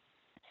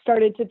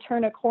started to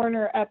turn a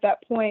corner at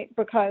that point,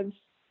 because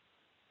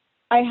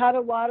I had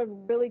a lot of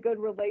really good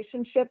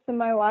relationships in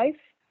my life,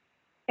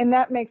 and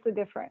that makes a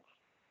difference.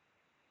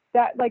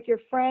 That, like, your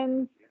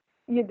friends,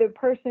 the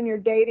person you're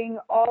dating,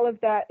 all of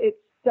that,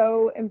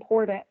 so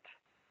important,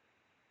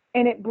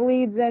 and it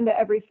bleeds into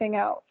everything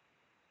else,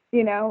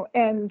 you know.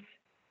 And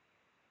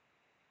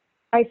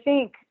I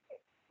think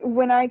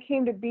when I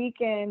came to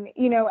Beacon,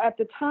 you know, at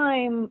the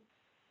time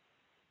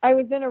I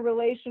was in a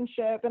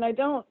relationship, and I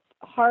don't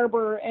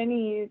harbor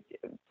any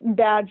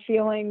bad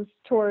feelings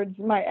towards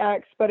my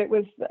ex, but it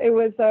was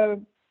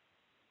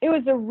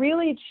a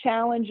really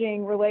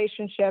challenging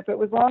relationship. It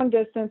was long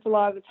distance a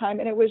lot of the time,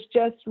 and it was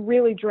just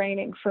really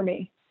draining for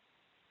me.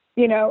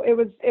 You know, it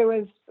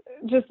was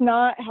just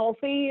not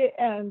healthy,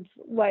 and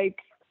like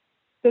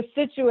the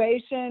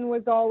situation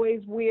was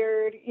always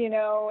weird, you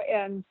know,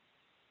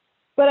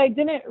 but I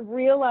didn't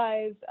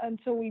realize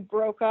until we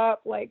broke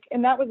up, like,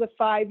 and that was a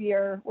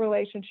 5-year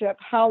relationship,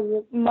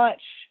 how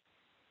much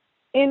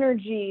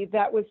energy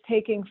that was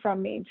taking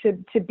from me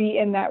to be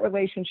in that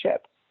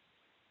relationship,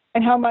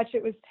 and how much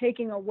it was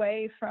taking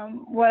away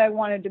from what I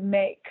wanted to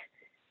make.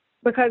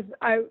 Because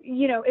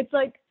you know, it's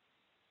like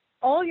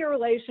all your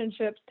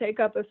relationships take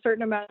up a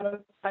certain amount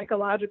of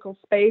psychological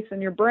space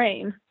in your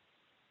brain.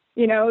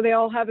 You know, they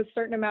all have a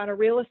certain amount of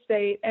real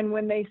estate, and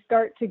when they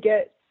start to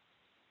get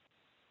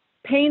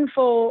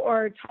painful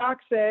or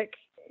toxic,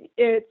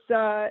 it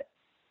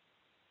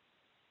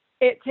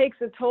takes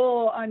a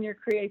toll on your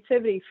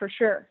creativity for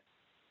sure.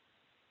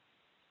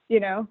 You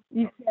know,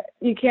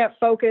 you can't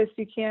focus,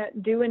 you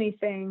can't do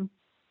anything.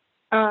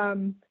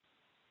 You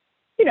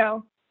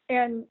know,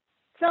 and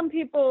some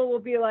people will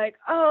be like,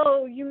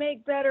 oh, you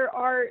make better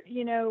art,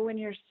 you know, when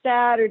you're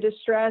sad or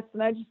distressed.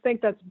 And I just think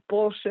that's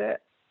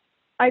bullshit.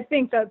 I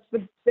think that's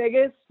the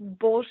biggest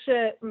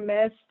bullshit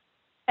myth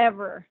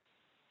ever,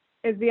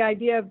 is the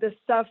idea of the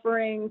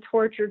suffering,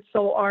 tortured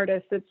soul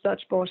artist. It's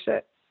such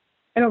bullshit.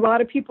 And a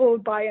lot of people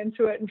would buy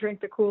into it and drink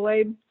the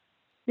Kool-Aid,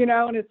 you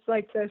know, and it's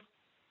like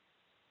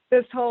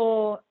this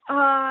whole,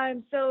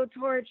 I'm so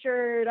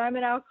tortured, I'm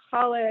an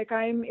alcoholic,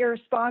 I'm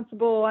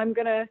irresponsible, I'm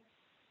going to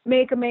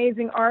make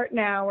amazing art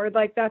now, or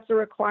like that's a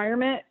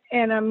requirement.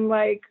 And I'm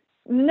like,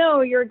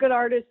 no, you're a good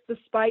artist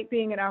despite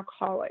being an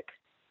alcoholic.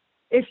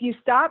 If you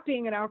stop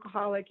being an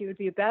alcoholic, you would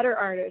be a better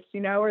artist,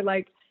 you know, or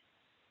like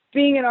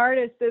being an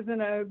artist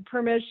isn't a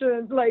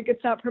permission, like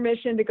it's not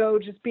permission to go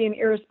just be an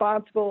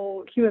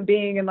irresponsible human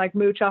being and like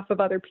mooch off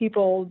of other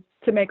people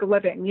to make a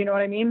living. You know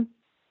what I mean?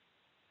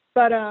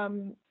 But,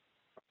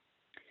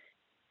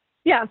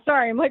 yeah,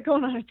 sorry, I'm like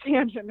going on a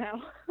tangent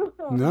now.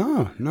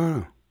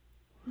 No.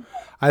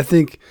 I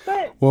think,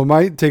 well,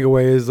 my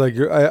takeaway is like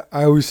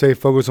I always say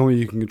focus on what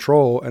you can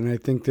control, and I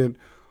think that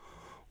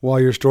while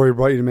your story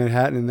brought you to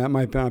Manhattan, and that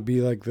might not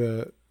be like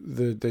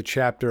the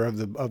chapter of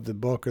the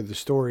book or the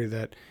story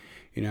that,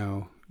 you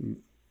know,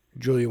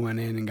 Julia went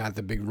in and got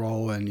the big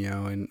role and, you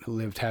know, and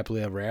lived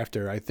happily ever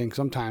after. I think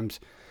sometimes,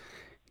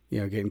 you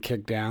know, getting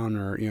kicked down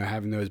or, you know,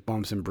 having those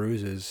bumps and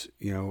bruises,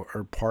 you know,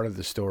 are part of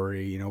the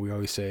story. You know, we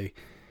always say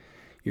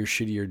your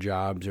shittier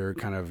jobs or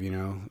kind of, you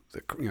know,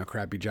 the, you know,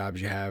 crappy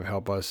jobs you have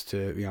help us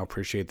to, you know,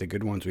 appreciate the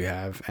good ones we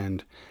have.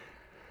 And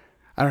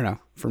I don't know,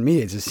 for me,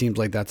 it just seems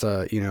like that's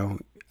a, you know,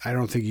 I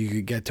don't think you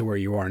could get to where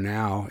you are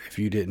now if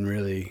you didn't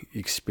really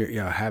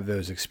have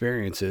those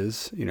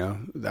experiences, you know,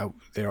 that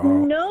they're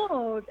all.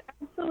 No,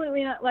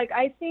 absolutely not. Like,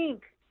 I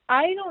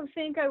don't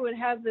think I would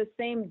have the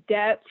same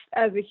depth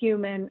as a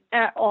human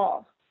at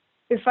all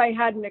if I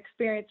hadn't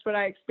experienced what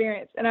I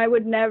experienced. And I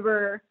would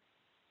never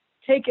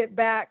take it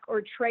back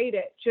or trade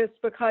it just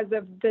because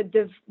of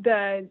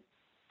the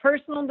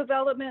personal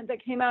development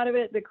that came out of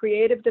it, the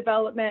creative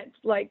development,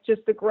 like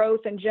just the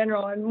growth in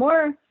general. And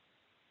more,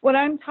 what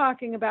I'm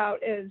talking about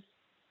is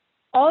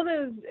all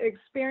those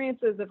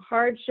experiences of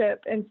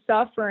hardship and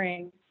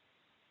suffering.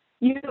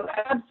 You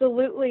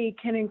absolutely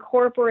can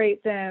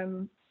incorporate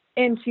them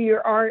into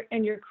your art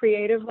and your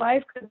creative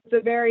life because it's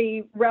a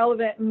very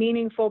relevant,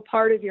 meaningful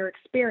part of your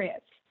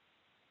experience.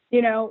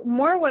 You know,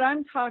 more what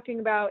I'm talking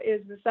about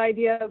is this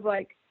idea of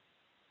like,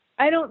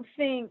 I don't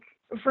think,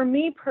 for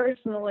me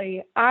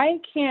personally, I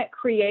can't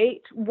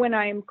create when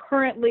I'm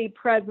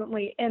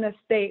presently in a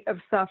state of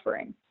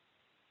suffering.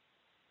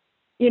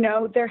 You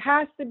know, there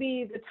has to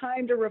be the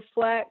time to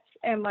reflect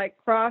and like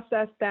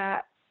process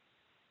that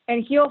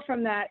and heal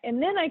from that.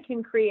 And then I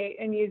can create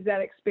and use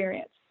that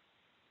experience,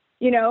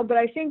 you know, but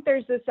I think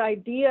there's this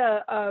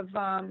idea of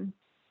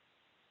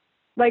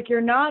like,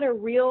 you're not a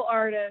real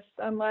artist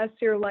unless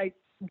you're like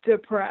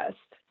depressed,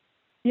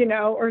 you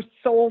know, or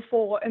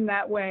soulful in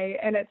that way.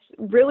 And it's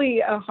really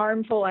a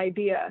harmful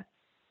idea.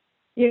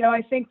 You know,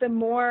 I think the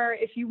more,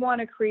 if you want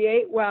to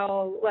create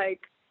well,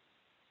 like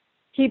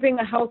keeping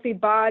a healthy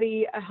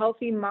body, a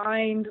healthy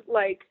mind,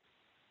 like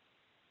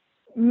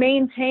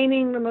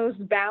maintaining the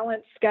most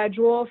balanced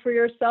schedule for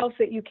yourself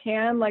that you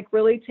can, like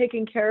really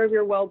taking care of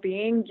your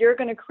well-being, you're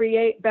going to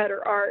create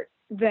better art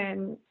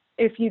than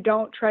if you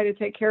don't try to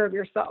take care of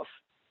yourself,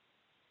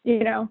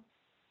 you know?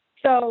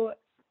 So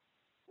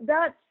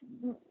that's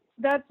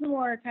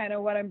more kind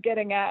of what I'm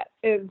getting at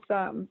is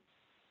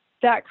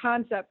that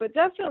concept. But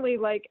definitely,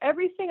 like,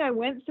 everything I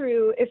went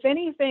through, if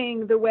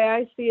anything, the way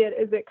I see it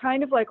is it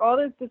kind of like all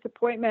those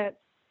disappointments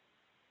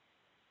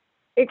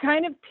it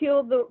kind of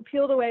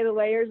peeled away the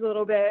layers a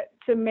little bit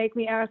to make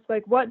me ask,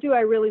 like, what do I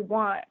really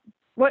want?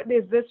 What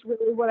is this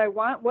really what I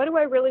want? What do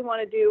I really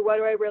want to do? What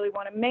do I really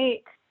want to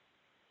make?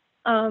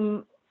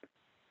 And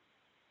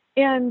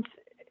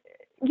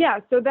yeah,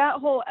 so that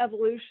whole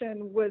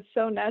evolution was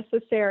so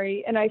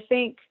necessary. And I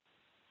think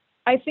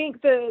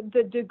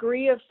the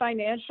degree of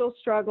financial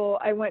struggle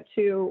I went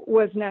to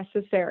was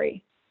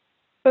necessary,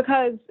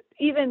 because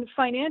even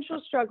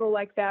financial struggle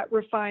like that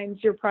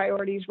refines your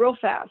priorities real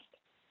fast.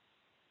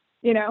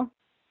 You know,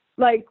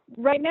 like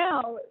right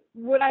now,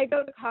 would I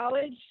go to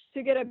college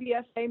to get a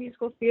BSA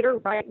musical theater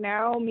right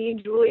now, me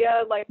and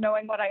Julia, like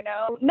knowing what I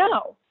know?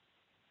 No.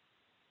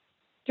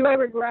 Do I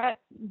regret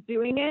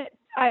doing it?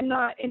 I'm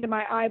not into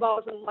my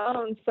eyeballs and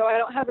loans, so I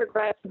don't have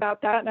regrets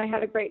about that. And I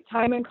had a great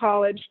time in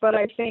college. But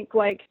I think,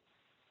 like,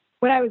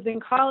 when I was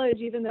in college,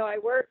 even though I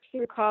worked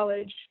through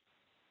college,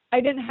 I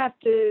didn't have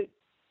to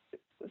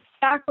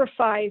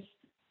sacrifice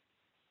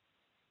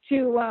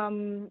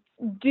to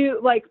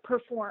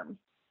perform.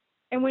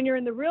 And when you're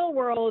in the real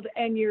world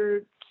and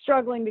you're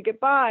struggling to get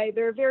by,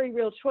 there are very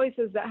real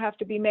choices that have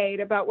to be made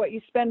about what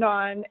you spend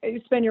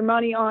your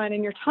money on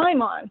and your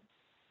time on.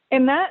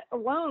 And that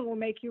alone will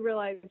make you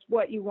realize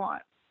what you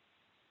want.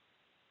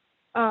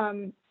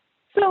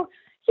 So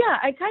yeah,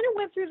 I kind of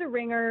went through the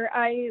ringer.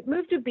 I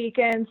moved to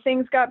Beacon.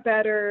 Things got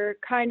better,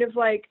 kind of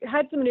like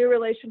had some new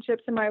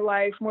relationships in my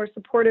life, more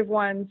supportive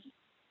ones.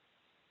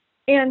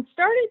 And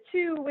started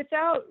to,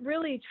 without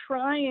really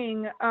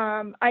trying,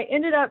 I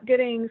ended up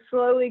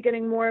slowly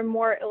getting more and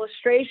more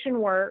illustration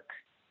work.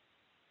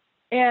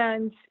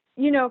 And,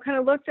 kind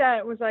of looked at it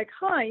and was like,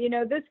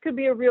 this could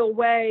be a real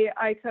way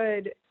I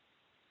could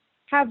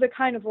have the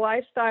kind of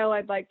lifestyle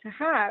I'd like to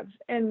have.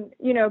 And,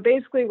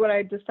 basically what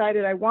I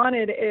decided I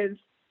wanted is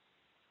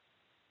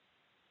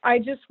I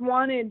just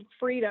wanted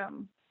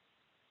freedom.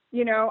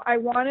 I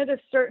wanted a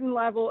certain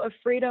level of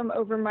freedom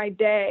over my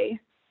day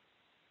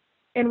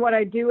and what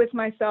I do with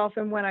myself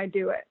and when I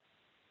do it,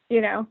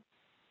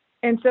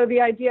 And so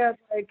the idea of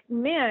like,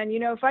 man,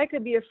 if I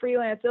could be a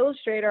freelance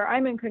illustrator,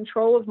 I'm in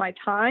control of my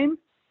time.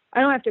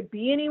 I don't have to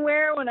be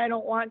anywhere when I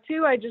don't want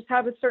to. I just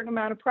have a certain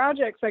amount of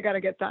projects I got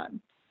to get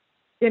done,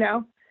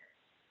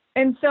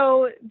 And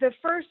so the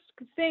first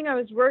thing I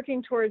was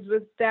working towards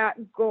was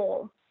that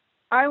goal.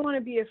 I want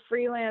to be a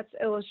freelance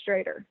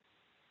illustrator.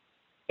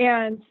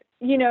 And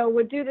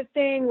would do the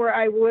thing where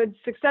I would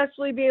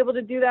successfully be able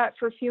to do that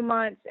for a few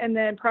months, and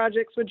then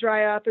projects would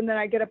dry up, and then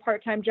I get a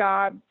part-time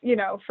job,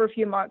 for a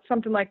few months,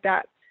 something like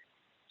that.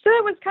 So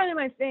that was kind of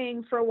my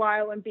thing for a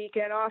while in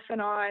Beacon, off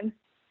and on,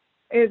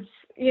 is,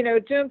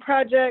 doing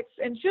projects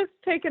and just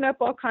taking up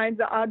all kinds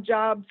of odd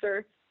jobs.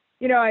 Or,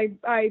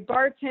 I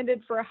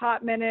bartended for a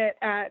hot minute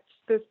at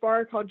this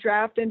bar called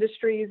Draft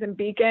Industries in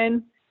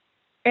Beacon.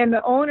 And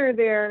the owner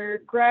there,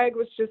 Greg,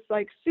 was just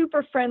like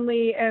super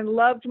friendly and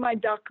loved my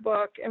duck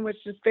book and was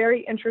just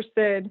very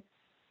interested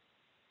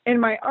in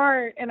my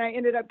art. And I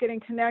ended up getting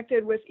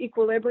connected with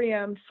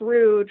Equiibrium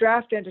through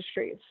Draft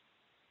Industries.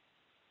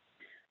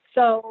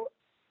 So,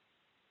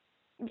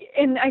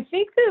 and I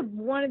think that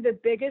one of the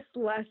biggest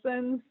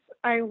lessons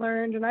I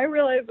learned, and I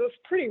realized this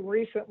pretty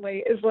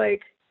recently, is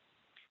like,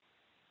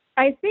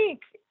 I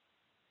think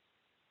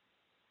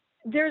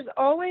there's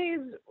always,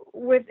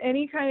 with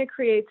any kind of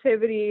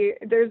creativity,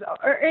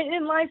 or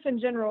in life in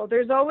general,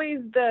 there's always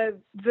the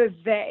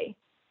they.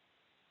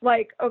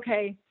 Like,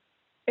 okay,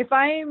 if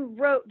I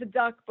wrote the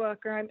duck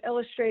book or I'm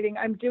illustrating,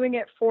 I'm doing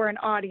it for an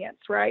audience,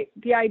 right?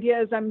 The idea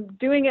is I'm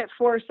doing it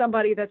for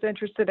somebody that's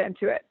interested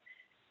into it.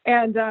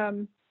 And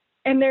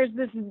there's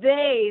this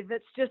they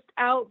that's just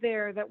out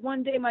there that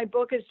one day my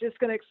book is just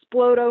going to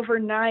explode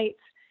overnight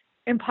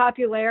in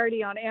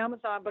popularity on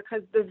Amazon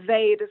because the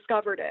they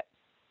discovered it.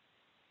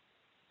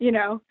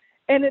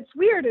 And it's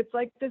weird. It's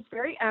like this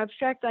very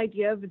abstract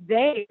idea of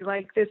they,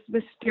 like this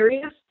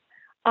mysterious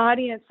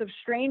audience of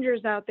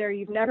strangers out there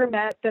you've never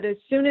met, that as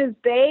soon as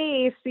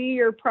they see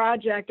your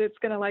project, it's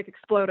going to like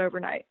explode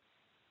overnight.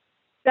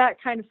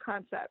 That kind of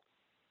concept.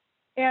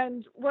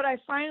 And what I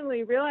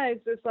finally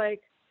realized is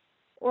like,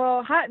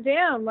 well, hot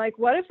damn, like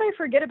what if I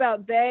forget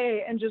about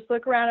they and just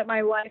look around at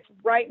my life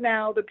right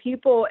now, the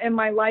people in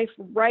my life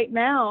right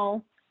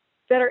now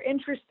that are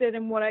interested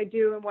in what I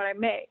do and what I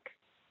make?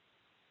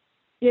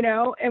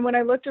 And when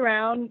I looked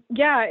around,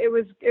 yeah, it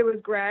was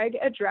Greg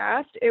at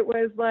Draft. It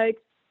was like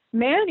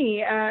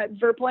Manny at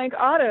Verplank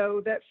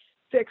Auto that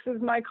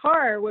fixes my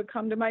car, would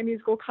come to my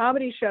musical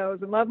comedy shows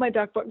and love my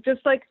duck book.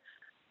 Just like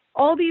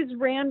all these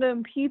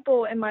random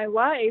people in my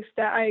life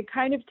that I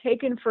kind of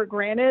taken for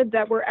granted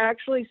that were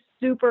actually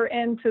super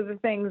into the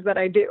things that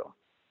I do.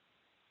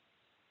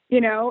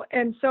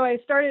 And so I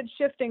started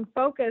shifting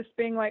focus,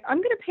 being like, I'm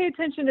going to pay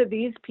attention to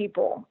these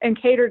people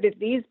and cater to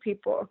these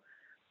people.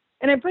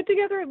 And I put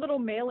together a little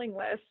mailing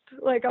list,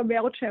 like a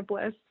MailChimp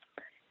list,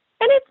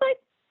 and it's like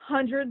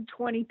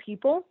 120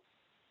 people.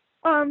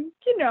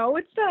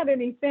 It's not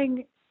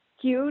anything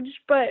huge,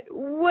 but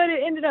what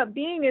it ended up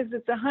being is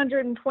it's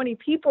 120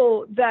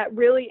 people that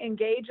really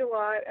engage a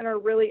lot and are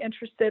really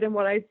interested in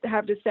what I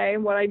have to say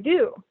and what I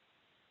do.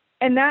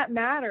 And that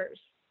matters.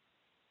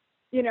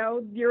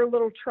 your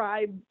little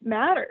tribe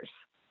matters.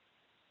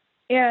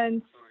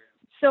 And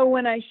so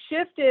when I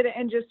shifted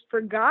and just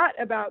forgot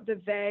about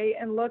the they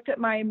and looked at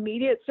my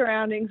immediate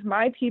surroundings,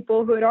 my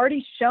people who had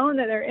already shown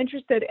that they're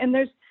interested, and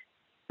there's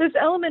this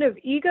element of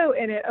ego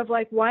in it of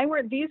like, why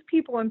weren't these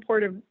people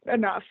important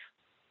enough?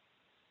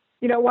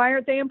 Why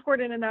aren't they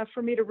important enough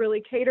for me to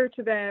really cater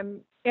to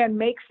them and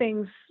make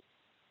things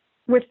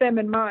with them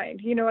in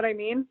mind? You know what I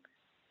mean?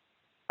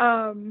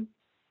 So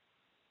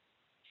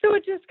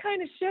it just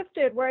kind of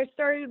shifted where I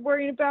started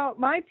worrying about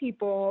my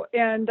people,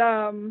 and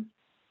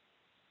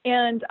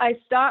I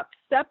stopped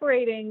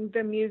separating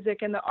the music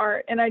and the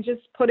art, and I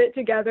just put it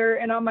together.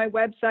 And on my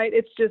website,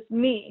 it's just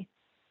me.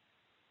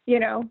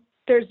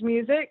 There's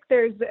music,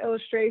 there's the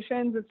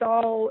illustrations, it's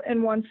all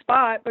in one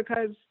spot,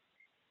 because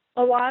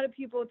a lot of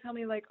people tell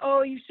me like,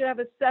 oh, you should have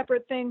a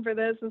separate thing for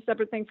this and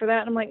separate thing for that.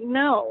 And I'm like,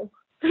 no,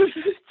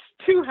 it's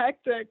too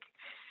hectic.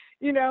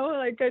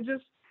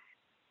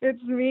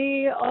 It's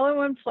me all in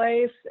one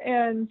place.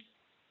 And,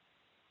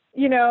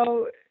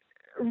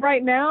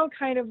 right now,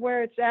 kind of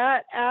where it's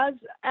at as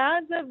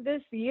of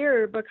this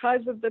year,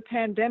 because of the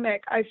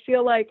pandemic, I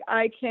feel like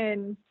I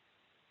can,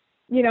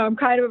 I'm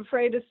kind of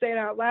afraid to say it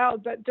out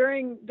loud, but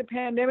during the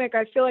pandemic,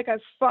 I feel like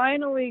I've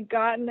finally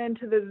gotten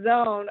into the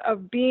zone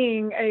of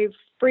being a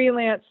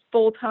freelance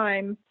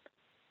full-time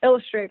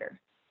illustrator,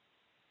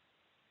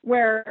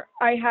 where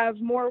I have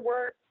more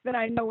work than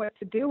I know what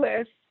to do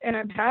with, and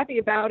I'm happy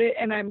about it,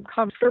 and I'm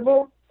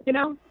comfortable,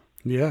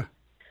 Yeah,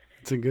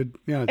 it's it's and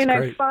great.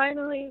 I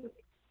finally,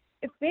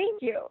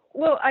 thank you.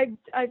 Well, I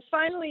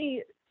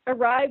finally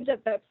arrived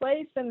at that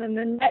place, and then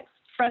the next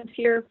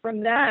frontier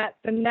from that,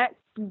 the next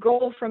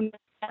goal from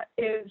that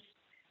is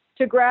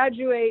to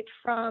graduate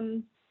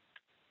from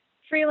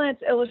freelance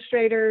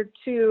illustrator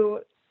to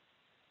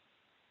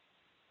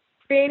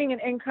creating an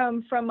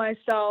income for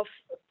myself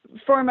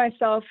from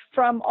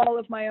all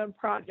of my own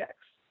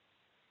projects.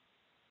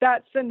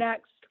 That's the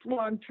next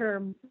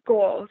long-term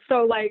goal.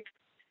 So like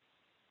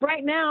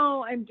right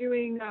now I'm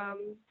doing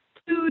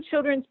 2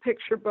 children's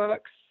picture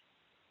books,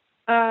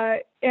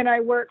 and I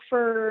work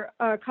for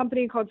a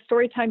company called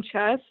Storytime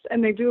Chess,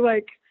 and they do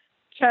like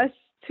chess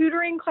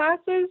tutoring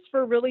classes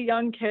for really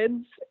young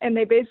kids, and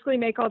they basically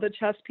make all the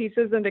chess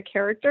pieces into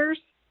characters.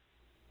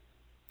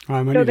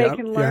 I might need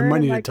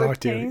to talk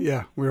to you.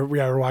 Yeah,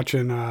 we're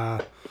watching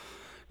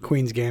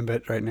Queen's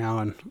Gambit right now,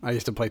 and I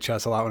used to play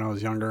chess a lot when I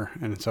was younger,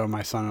 and so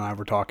my son and I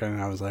were talking, and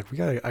I was like,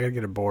 I gotta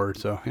get a board.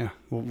 So yeah,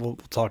 we'll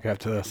talk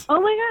after this. Oh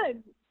my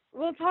God,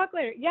 we'll talk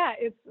later. Yeah,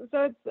 it's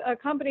a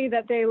company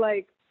that they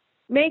like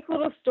make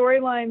little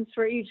storylines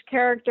for each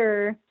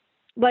character.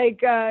 Like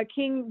the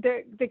king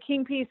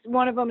piece,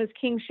 one of them is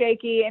King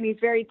Shaky, and he's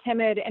very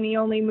timid, and he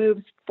only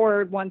moves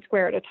forward 1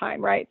 square at a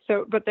time, right?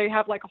 So, but they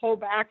have like a whole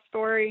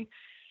backstory.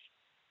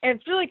 And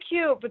it's really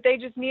cute, but they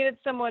just needed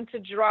someone to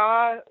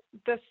draw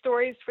the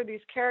stories for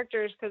these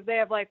characters, because they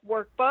have like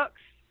workbooks.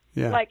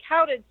 Yeah. Like,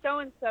 how did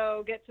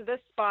so-and-so get to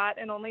this spot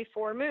in only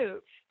 4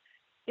 moves?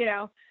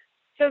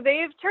 So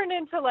they've turned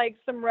into like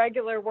some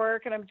regular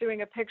work, and I'm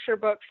doing a picture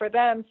book for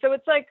them. So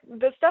it's like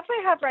the stuff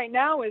I have right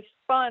now is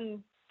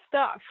fun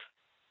stuff,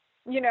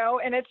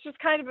 and it's just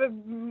kind of a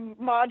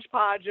modge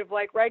podge of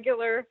like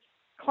regular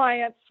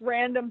clients,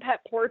 random pet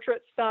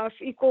portrait stuff,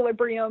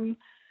 Equiibrium.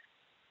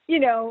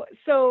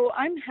 So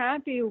I'm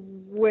happy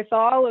with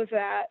all of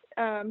that.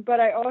 But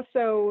I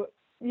also,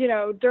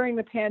 during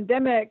the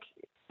pandemic,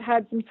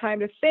 had some time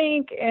to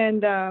think,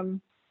 and, I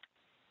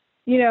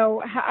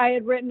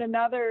had written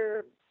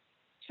another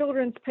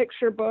children's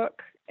picture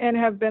book and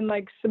have been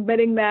like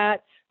submitting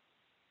that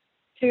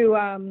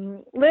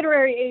to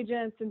literary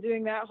agents and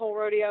doing that whole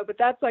rodeo. But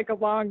that's like a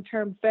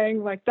long-term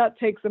thing. Like that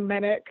takes a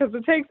minute, because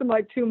it takes them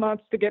like 2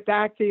 months to get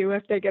back to you,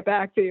 if they get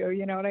back to you.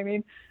 You know what I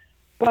mean?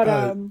 But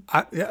I'm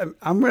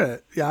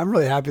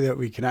really happy that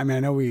we can. I mean, I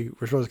know we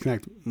were supposed to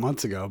connect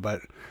months ago,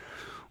 but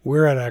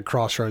we're at a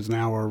crossroads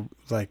now where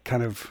like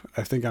kind of,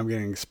 I think I'm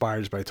getting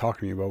inspired by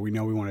talking to you, but we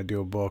know we want to do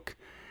a book.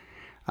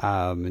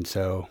 And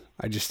so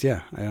I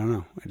don't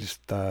know.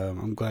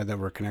 I'm glad that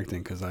we're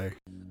connecting, because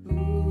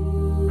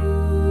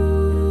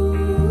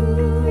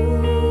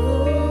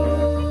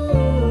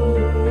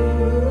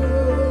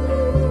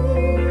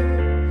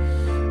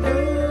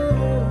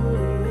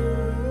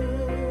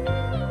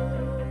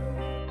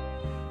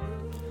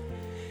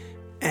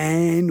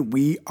And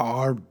we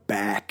are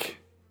back.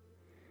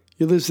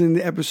 You're listening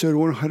to episode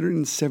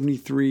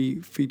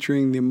 173,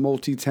 featuring the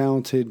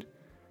multi-talented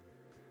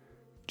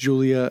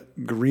Julia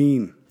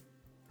Green,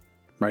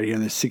 right here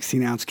on the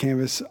 16-ounce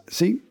canvas.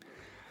 See,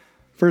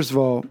 first of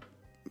all,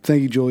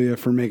 thank you, Julia,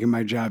 for making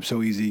my job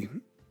so easy.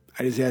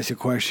 I just asked you a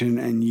question,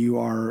 and you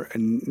are a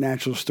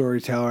natural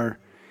storyteller.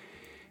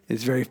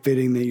 It's very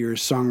fitting that you're a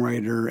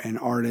songwriter and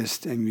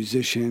artist and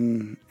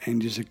musician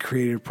and just a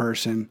creative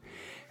person.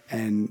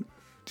 And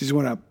just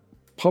want to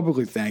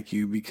publicly thank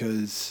you,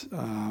 because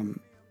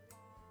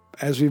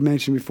as we've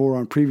mentioned before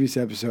on previous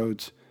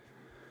episodes,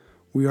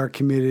 we are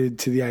committed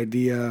to the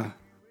idea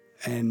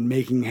and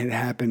making it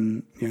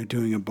happen,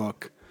 doing a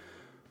book.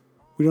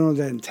 we don't know what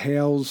that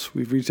entails.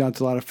 We've reached out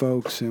to a lot of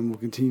folks, and we'll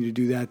continue to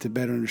do that to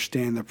better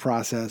understand the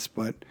process.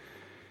 But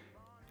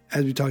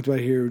as we talked about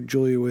here,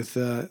 Julia, with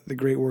the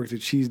great work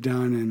that she's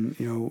done, and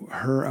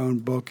her own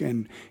book,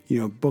 and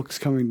books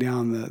coming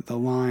down the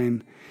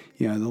line,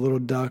 the little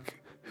duck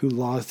who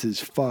lost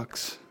his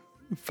fucks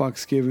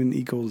given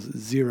equals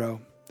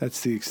 0.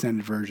 That's the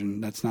extended version.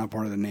 That's not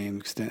part of the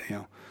name,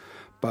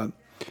 but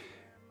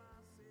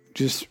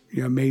just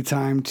made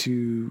time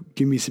to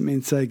give me some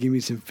insight, give me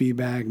some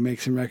feedback, make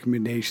some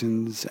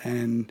recommendations,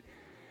 and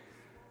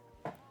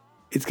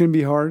it's going to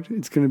be hard.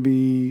 It's going to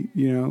be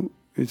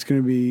it's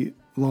going to be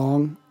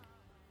long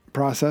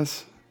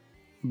process,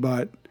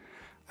 but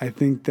I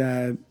think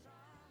that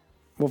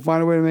we'll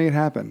find a way to make it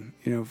happen.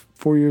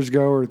 4 years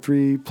ago, or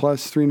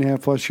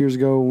 3.5+ years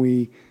ago, when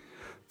we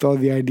thought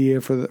of the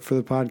idea for the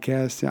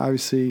podcast,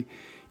 obviously,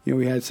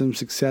 we had some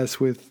success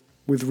with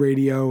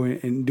radio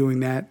and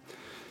doing that,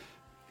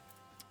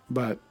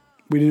 but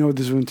we didn't know what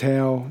this would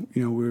entail.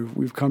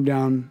 We've come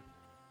down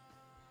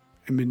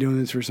and been doing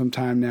this for some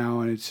time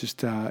now, and it's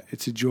just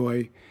it's a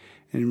joy,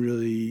 and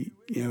really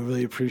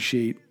really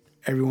appreciate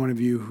every one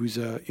of you who's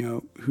a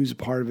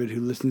part of it,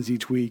 who listens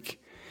each week.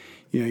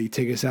 You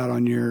take us out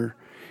on your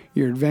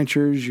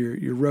adventures,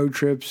 your road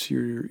trips,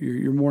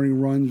 your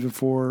morning runs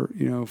before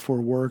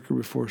for work or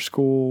before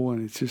school,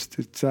 and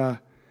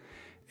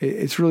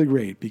it's really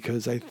great,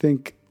 because I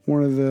think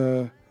one of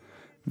the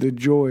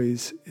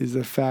joys is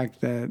the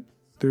fact that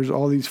there's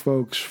all these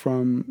folks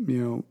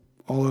from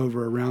all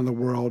over around the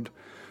world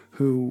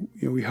who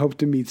we hope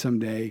to meet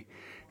someday.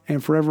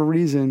 And for whatever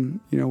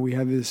reason, we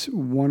have this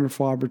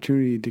wonderful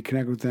opportunity to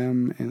connect with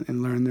them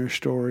and learn their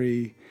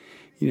story,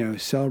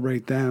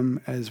 celebrate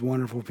them as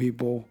wonderful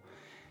people.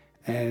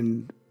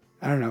 And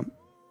I don't know,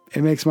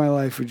 it makes my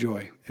life a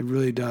joy. It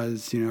really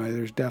does.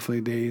 There's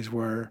definitely days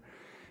where,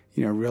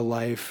 real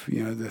life,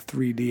 the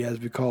 3D, as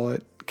we call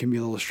it, can be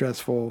a little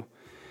stressful.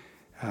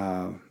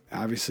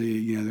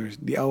 Obviously, there's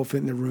the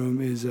elephant in the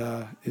room is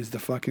the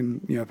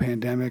fucking,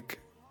 pandemic.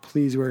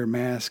 Please wear a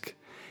mask.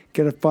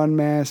 Get a fun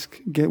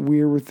mask. Get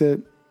weird with it.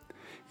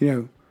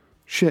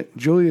 Shit,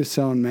 Julia's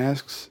selling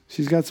masks.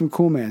 She's got some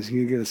cool masks.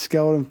 You can get a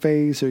skeleton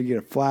face, or you get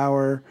a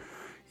flower,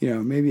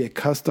 maybe a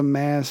custom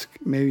mask.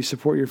 Maybe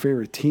support your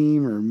favorite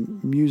team or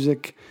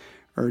music,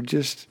 or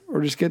just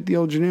get the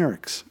old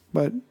generics.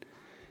 But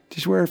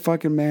just wear a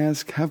fucking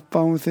mask. Have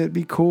fun with it.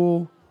 Be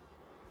cool.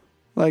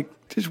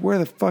 Just wear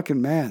the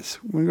fucking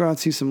mask. I want to go out and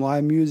see some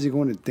live music. I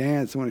want to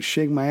dance. I want to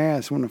shake my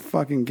ass. I want to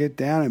fucking get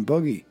down and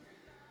boogie.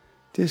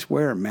 Just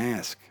wear a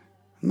mask.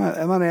 I'm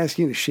not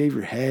asking you to shave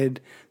your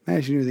head. I'm not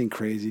asking you to do anything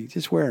crazy.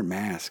 Just wear a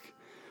mask.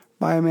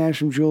 Buy a mask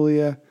from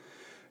Julia.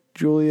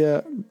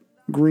 Julia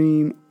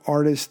Green,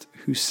 artist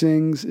who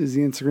sings, is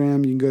the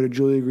Instagram. You can go to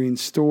Julia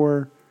Green's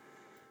store.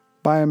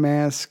 Buy a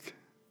mask.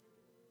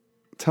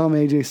 Tell them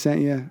AJ sent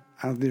you.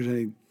 I don't think there's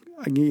any.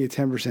 I can get you a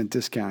 10%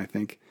 discount, I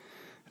think.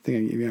 I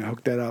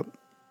hooked that up.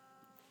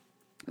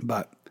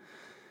 But,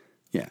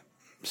 yeah.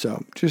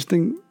 So, just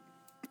think,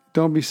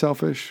 don't be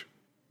selfish.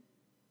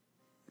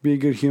 Be a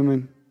good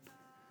human.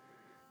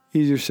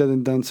 Easier said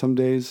than done some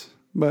days.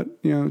 But,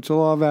 it's a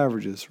law of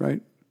averages,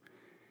 right?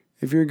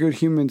 If you're a good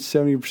human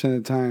 70%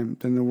 of the time,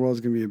 then the world's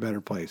going to be a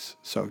better place.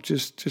 So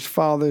just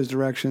follow those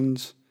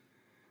directions.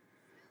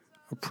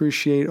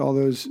 Appreciate all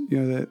those,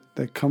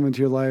 that come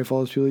into your life, all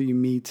those people that you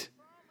meet.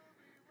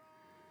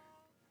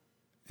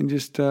 And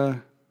just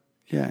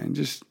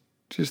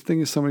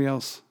think of somebody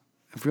else.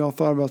 If we all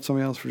thought about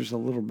somebody else for just a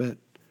little bit,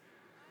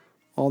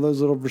 all those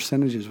little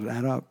percentages would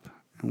add up,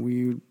 and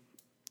we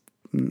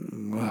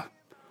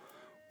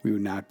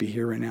would not be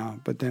here right now.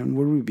 But then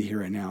would we be here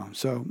right now?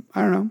 So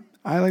I don't know.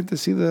 I like to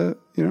see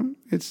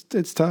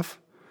it's tough,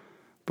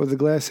 but the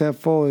glass half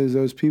full is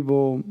those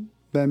people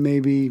that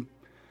maybe,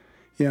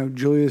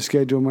 Julia's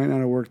schedule might not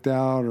have worked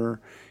out, or,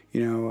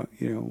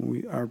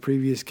 our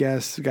previous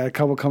guests got a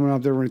couple coming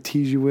up that we're going to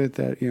tease you with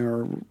that,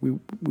 we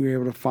were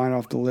able to find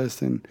off the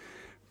list and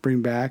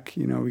bring back.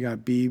 We got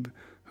Beeb,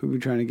 who we've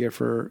been trying to get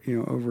for,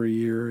 over a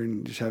year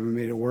and just haven't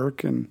made it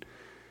work. And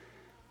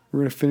we're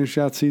going to finish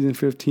out season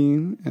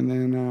 15, and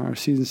then our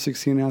season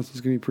 16 announcement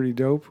is going to be pretty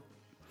dope.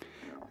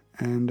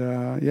 And,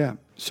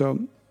 so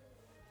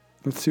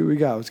let's see what we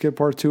got. Let's get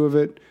part 2 of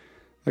it.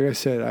 Like I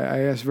said, I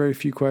asked very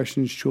few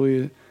questions.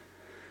 Julia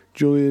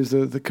is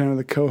the kind of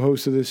the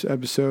co-host of this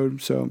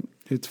episode, so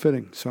it's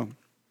fitting. So,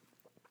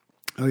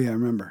 oh yeah,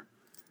 remember,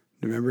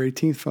 November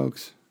 18th,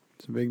 folks.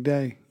 It's a big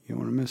day. You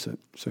don't want to miss it.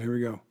 So here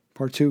we go.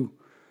 Part 2,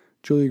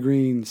 Julia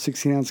Green,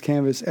 16-ounce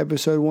canvas,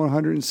 episode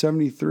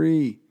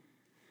 173.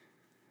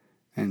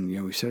 And,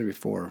 we said it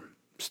before,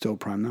 still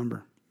prime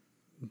number.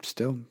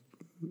 Still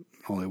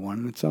only one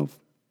in itself.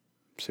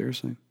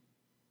 Seriously.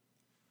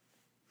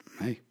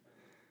 Hey,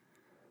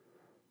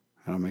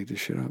 I don't make this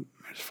shit up.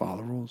 I just follow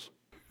the rules.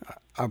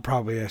 I'll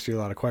probably ask you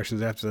a lot of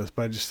questions after this,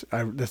 but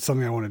that's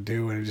something I want to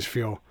do, and I just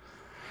feel,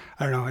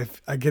 I don't know,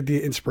 I get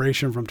the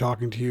inspiration from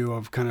talking to you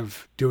of kind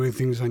of doing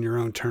things on your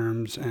own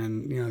terms,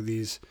 and,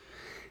 these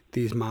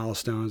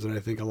milestones that I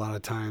think a lot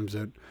of times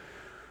that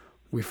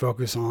we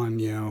focus on,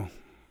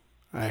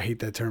 I hate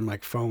that term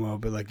like FOMO,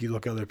 but like you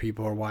look at other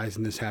people or why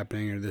isn't this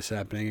happening or this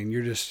happening? And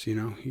you're just,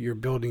 you're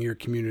building your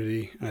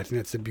community. And I think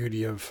that's the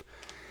beauty of,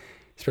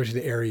 especially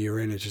the area you're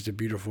in. It's just a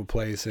beautiful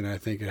place. And I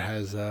think it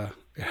has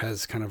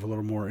kind of a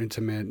little more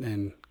intimate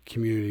and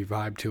community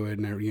vibe to it.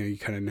 And, you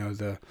kind of know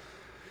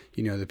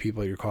the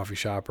people at your coffee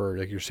shop or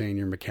like you're saying,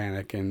 your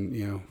mechanic.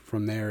 And,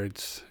 from there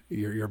it's,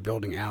 you're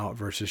building out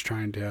versus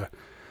trying to,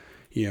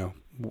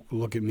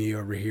 look at me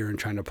over here and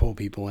trying to pull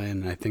people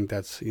in. I think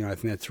that's,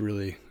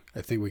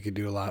 I think we could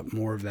do a lot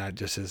more of that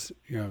just as,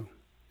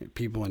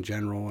 people in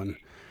general. And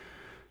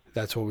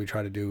that's what we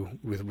try to do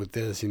with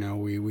this.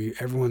 We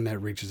everyone that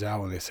reaches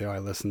out when they say, oh, I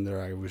listened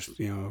there, I was,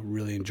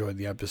 really enjoyed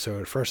the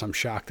episode. At first I'm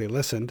shocked they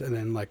listened. And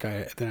then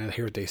I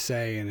hear what they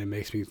say and it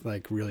makes me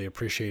like really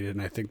appreciate it.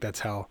 And I think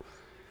that's how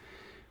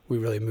we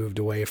really moved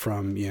away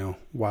from,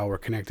 while we're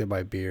connected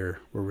by beer,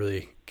 we're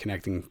really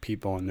connecting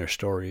people and their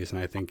stories.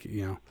 And I think,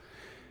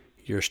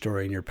 your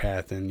story and your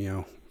path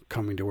and,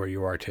 coming to where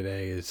you are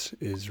today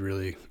is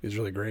really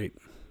great.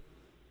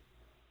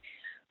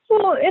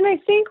 Well, and I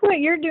think what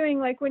you're doing,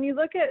 like when you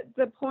look at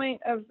the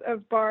point of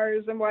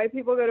bars and why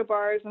people go to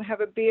bars and have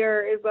a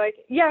beer is like,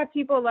 yeah,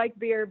 people like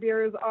beer.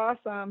 Beer is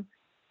awesome.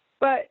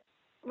 But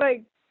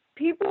like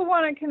people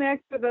want to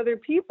connect with other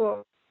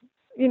people.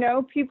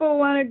 People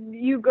want to,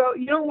 you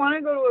don't want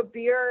to go to a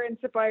beer and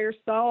sit by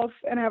yourself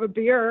and have a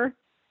beer.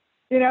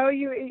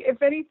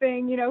 If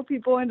anything,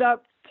 people end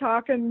up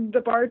talking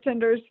the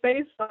bartender's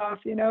face off.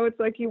 It's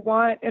like you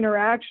want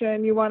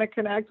interaction, you want to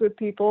connect with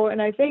people.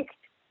 And I think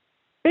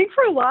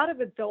for a lot of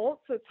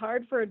adults, it's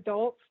hard for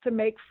adults to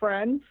make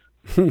friends.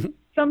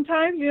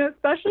 Sometimes,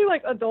 especially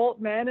like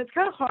adult men, it's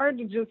kind of hard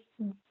to just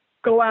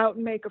go out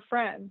and make a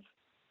friend.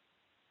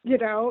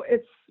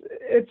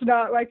 It's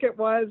not like it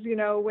was,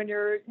 when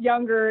you're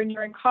younger and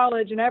you're in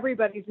college and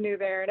everybody's new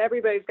there and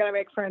everybody's got to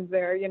make friends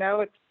there.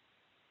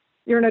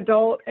 You're an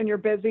adult and you're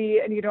busy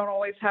and you don't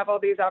always have all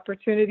these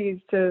opportunities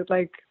to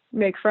like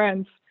make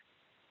friends.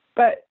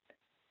 But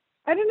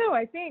I don't know.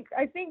 I think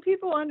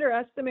people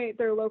underestimate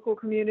their local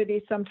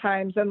community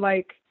sometimes and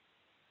like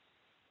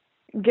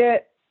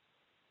get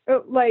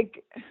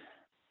like,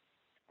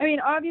 I mean,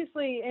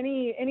 obviously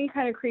any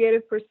kind of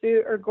creative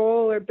pursuit or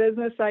goal or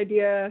business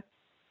idea,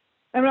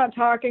 I'm not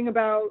talking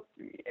about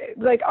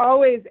like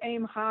always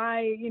aim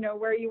high,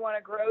 where you want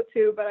to grow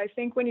to. But I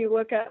think when you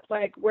look at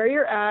like where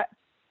you're at,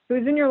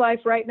 who's in your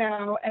life right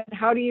now, and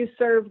how do you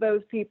serve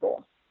those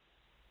people?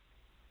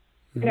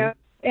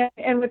 Mm-hmm.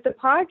 And with the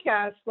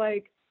podcast,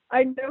 like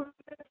I know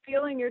the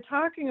feeling you're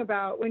talking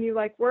about when you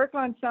like work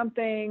on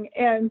something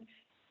and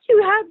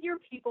you have your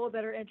people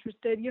that are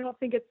interested. You don't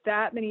think it's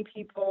that many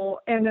people.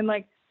 And then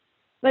like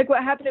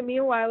what happened to me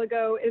a while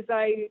ago is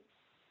I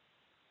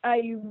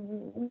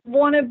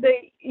one of the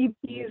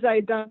EPs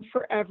I'd done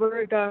forever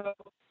ago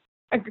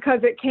because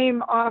it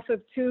came off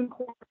of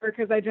TuneCore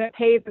because I didn't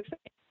pay the thing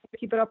to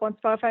keep it up on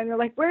Spotify, and they're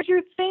like, where'd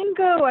your thing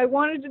go? I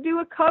wanted to do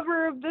a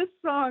cover of this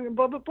song and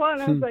blah blah blah.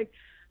 And I was like,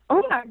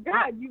 oh my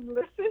God, you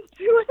listened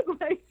to it?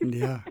 Like,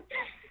 yeah.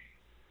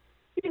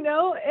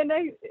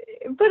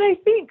 But I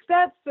think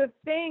that's the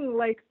thing,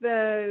 like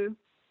the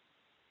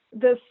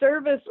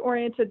service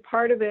oriented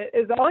part of it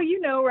is all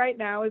right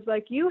now is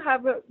like you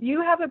have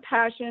a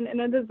passion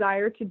and a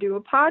desire to do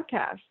a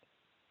podcast,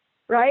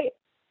 right?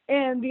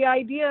 And the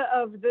idea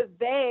of the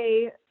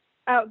they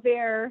out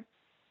there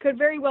could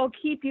very well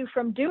keep you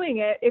from doing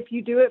it if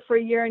you do it for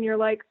a year and you're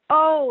like,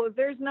 oh,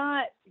 there's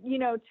not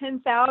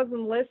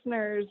 10,000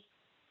 listeners,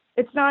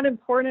 it's not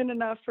important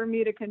enough for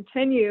me to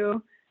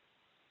continue.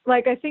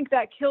 Like I think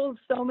that kills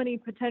so many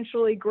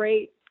potentially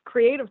great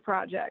creative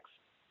projects.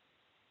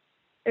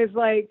 Is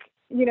like,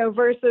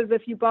 versus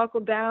if you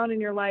buckle down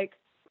and you're like,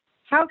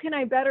 how can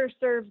I better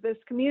serve this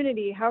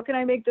community? How can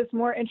I make this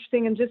more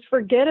interesting and just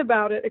forget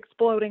about it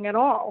exploding at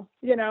all,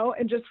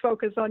 and just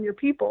focus on your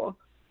people?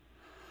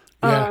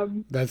 Yeah,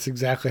 that's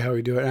exactly how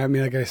we do it. I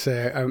mean, like I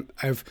say,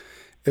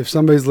 if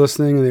somebody's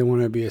listening and they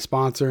want to be a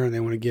sponsor and they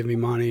want to give me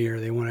money or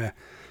they want to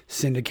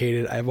syndicate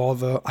it, I have all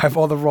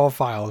the raw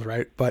files,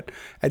 right? But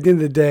at the end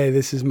of the day,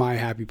 this is my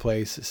happy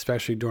place,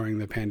 especially during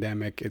the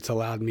pandemic. It's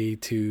allowed me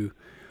to,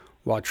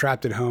 while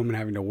trapped at home and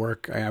having to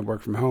work, I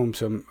work from home.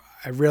 So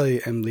I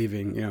really am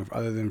leaving,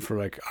 other than for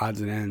like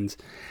odds and ends.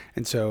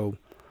 And so,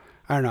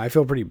 I don't know, I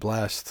feel pretty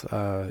blessed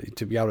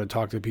to be able to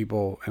talk to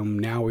people. And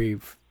now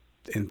we've,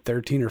 in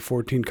 13 or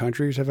 14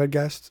 countries have had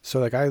guests. So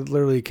like I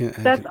literally can.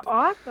 That's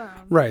awesome.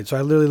 Right. So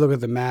I literally look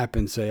at the map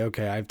and say,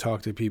 okay, I've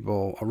talked to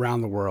people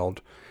around the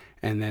world.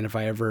 And then if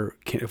we ever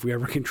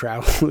can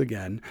travel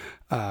again,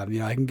 I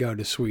can go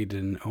to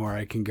Sweden or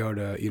I can go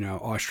to,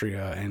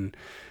 Austria and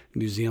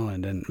New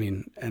Zealand.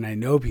 And I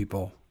know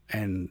people,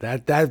 and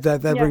that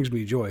brings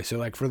me joy. So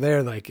like for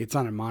there, like it's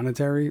not a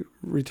monetary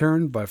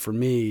return, but for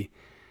me,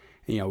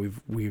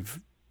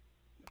 we've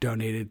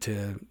donated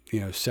to,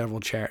 several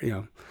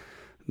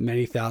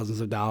many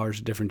thousands of dollars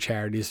to different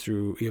charities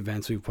through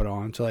events we've put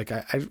on. So like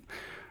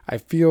I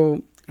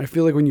feel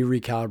like when you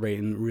recalibrate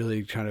and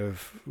really kind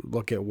of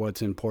look at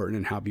what's important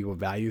and how people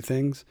value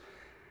things,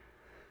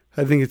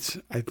 I think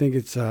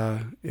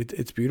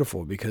it's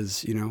beautiful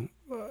because,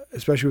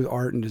 especially with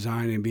art and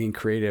design and being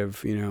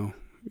creative,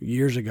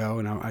 years ago,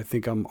 and I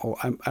think I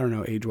don't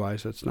know age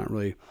wise, that's not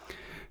really,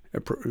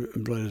 it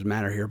really doesn't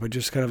matter here, but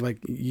just kind of like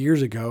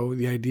years ago,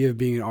 the idea of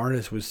being an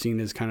artist was seen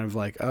as kind of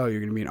like, oh, you're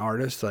going to be an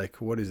artist? Like,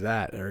 what is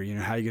that? Or,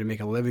 how are you going to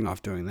make a living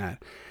off doing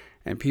that?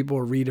 And people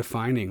are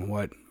redefining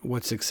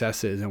what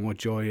success is and what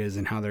joy is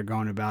and how they're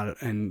going about it.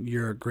 And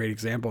you're a great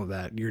example of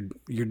that.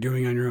 You're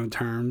doing it on your own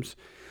terms.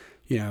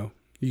 You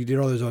did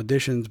all those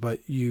auditions, but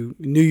you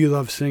knew you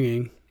loved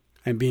singing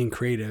and being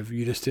creative.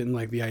 You just didn't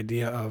like the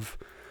idea of,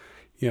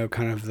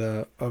 kind of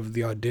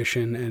the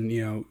audition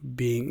and,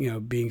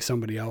 being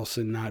somebody else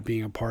and not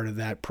being a part of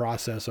that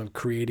process of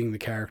creating the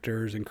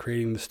characters and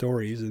creating the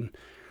stories. And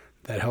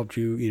that helped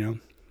you,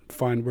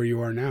 find where you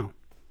are now.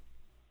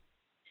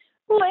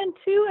 Well, and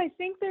two, I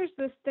think there's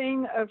this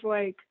thing of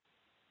like,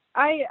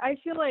 I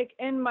feel like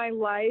in my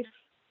life,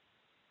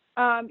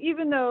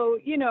 even though,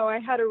 I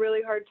had a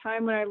really hard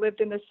time when I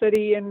lived in the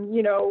city and,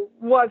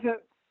 wasn't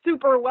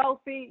super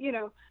wealthy,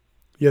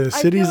 Yeah, the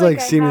city's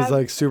like seen as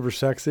like super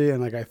sexy,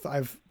 and like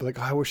I've like,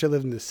 oh, I wish I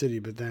lived in the city,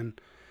 but then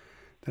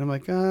I'm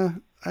like, I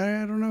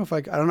don't know if I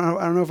don't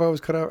know if I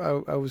was cut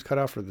out. I was cut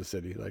out for the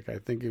city. Like, I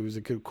think it was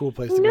a cool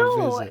place to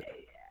go visit.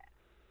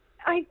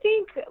 I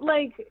think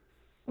like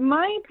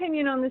my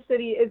opinion on the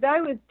city is I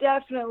was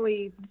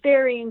definitely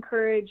very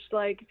encouraged.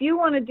 Like, if you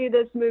want to do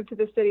this, move to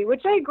the city,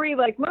 which I agree.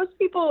 Like most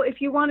people,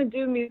 if you want to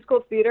do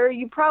musical theater,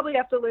 you probably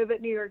have to live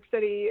at New York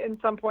City in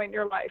some point in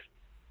your life,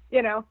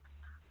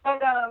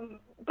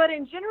 But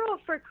in general,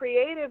 for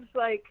creatives,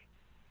 like,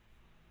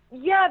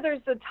 yeah,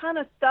 there's a ton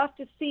of stuff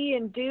to see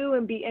and do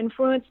and be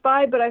influenced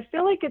by, but I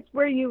feel like it's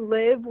where you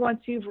live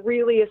once you've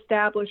really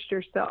established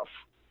yourself.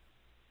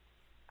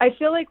 I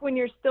feel like when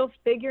you're still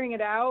figuring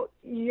it out,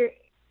 you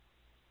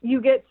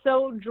get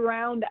so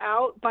drowned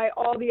out by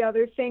all the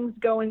other things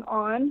going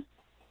on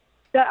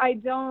that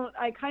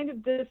I kind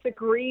of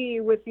disagree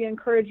with the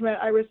encouragement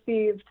I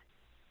received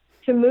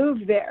to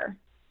move there.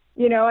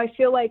 I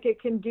feel like it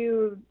can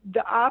do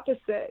the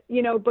opposite,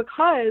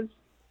 because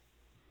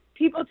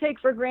people take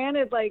for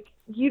granted, like,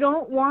 you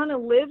don't want to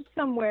live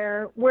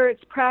somewhere where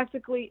it's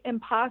practically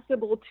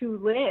impossible to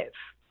live.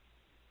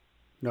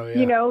 Oh,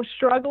 yeah.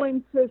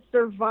 Struggling to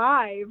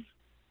survive,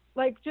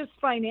 like just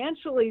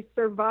financially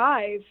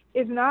survive,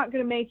 is not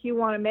going to make you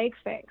want to make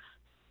things,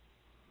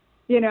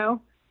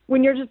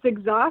 when you're just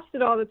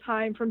exhausted all the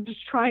time from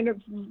just trying to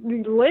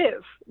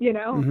live,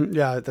 Mm-hmm.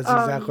 Yeah, that's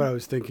exactly what I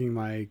was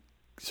thinking.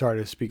 Sorry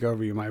to speak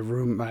over you. My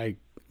roommate,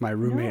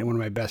 no. One of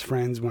my best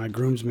friends, my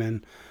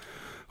groomsmen,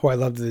 who I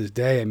love to this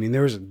day. I mean,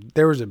 there was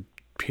a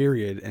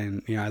period,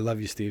 and I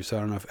love you, Steve. So I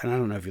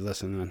don't know if you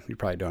listen. You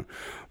probably don't,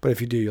 but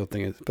if you do, you'll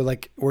think it. But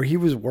like, where he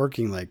was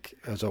working like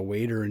as a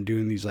waiter and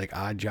doing these like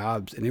odd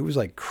jobs, and it was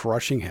like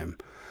crushing him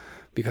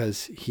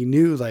because he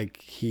knew like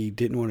he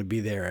didn't want to be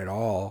there at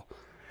all,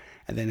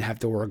 and then have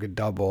to work a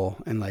double,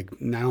 and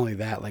like not only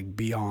that, like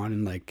be on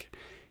and like.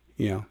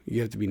 You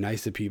have to be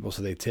nice to people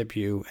so they tip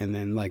you, and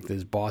then like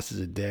this boss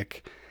is a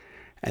dick,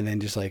 and then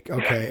just like,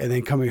 okay, and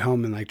then coming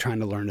home and like trying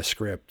to learn a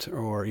script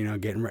or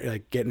getting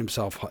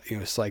himself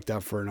psyched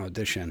up for an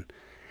audition.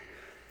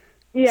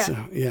 Yeah. So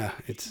yeah,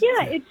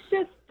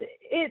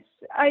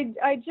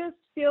 I just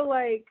feel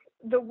like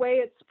the way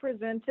it's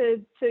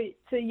presented to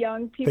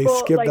young people, they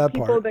skip like that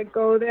people part. that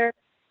go there.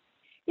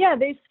 Yeah,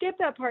 they skip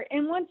that part.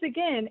 And once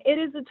again, it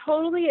is a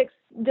totally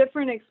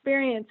different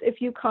experience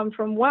if you come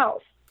from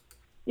wealth.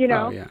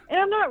 Oh, yeah. And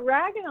I'm not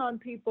ragging on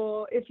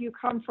people if you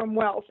come from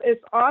wealth.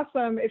 It's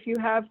awesome if you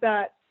have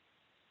that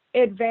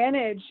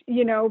advantage,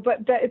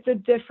 but that it's a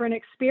different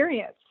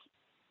experience,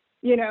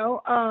 So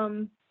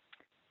I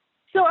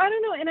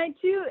don't know.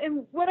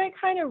 And what I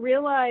kind of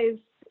realized,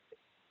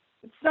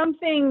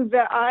 something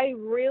that I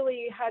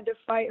really had to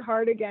fight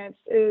hard against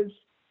is,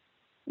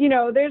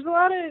 there's a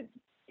lot of,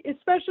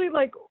 especially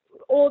like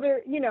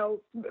older,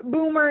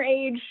 boomer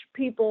age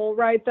people,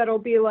 right? That'll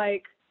be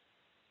like,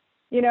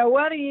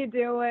 what are you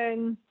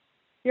doing?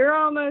 You're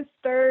almost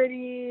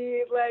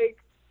 30. Like,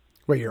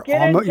 wait, you're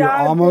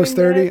almost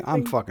 30?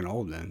 I'm fucking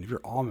old then. If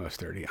you're almost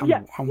 30, but you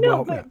know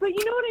what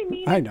I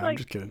mean? I know, like, I'm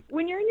just kidding.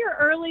 When you're in your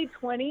early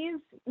 20s,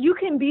 you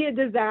can be a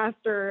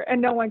disaster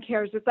and no one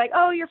cares. It's like,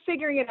 oh, you're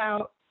figuring it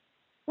out.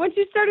 Once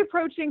you start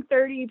approaching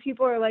 30,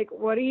 people are like,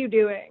 what are you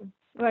doing?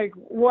 Like,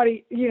 what do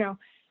you,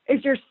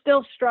 if you're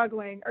still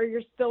struggling or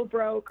you're still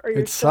broke or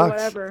you're still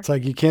whatever. It's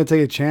like you can't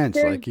take a chance.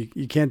 Like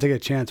you can't take a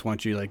chance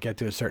once you like get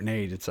to a certain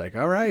age. It's like,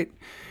 all right,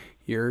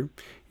 you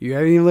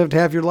haven't even lived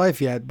half your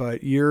life yet,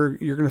 but you're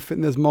gonna fit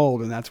in this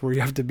mold, and that's where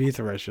you have to be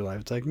the rest of your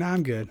life. It's like, nah,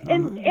 I'm good.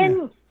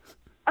 And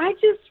I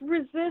just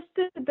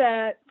resisted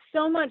that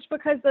so much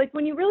because, like,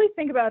 when you really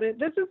think about it,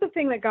 this is the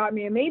thing that got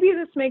me. And maybe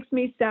this makes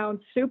me sound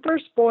super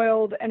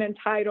spoiled and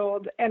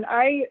entitled, and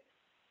I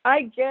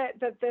get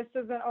that this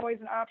isn't always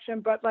an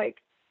option, but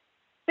like,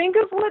 think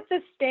of what the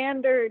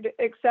standard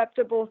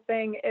acceptable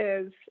thing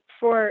is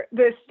for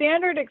the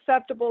standard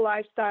acceptable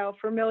lifestyle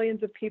for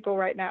millions of people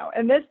right now.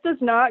 And this does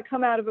not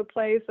come out of a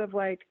place of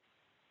like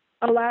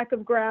a lack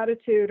of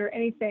gratitude or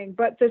anything,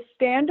 but the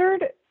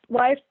standard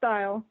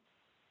lifestyle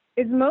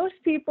is most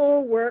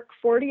people work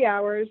 40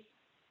 hours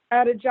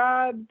at a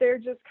job they're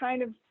just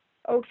kind of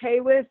okay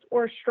with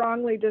or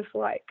strongly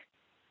dislike,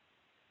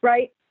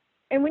 right?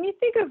 And when you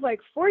think of like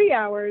 40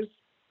 hours,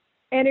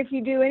 and if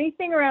you do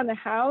anything around the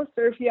house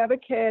or if you have a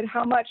kid,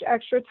 how much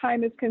extra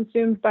time is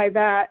consumed by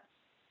that?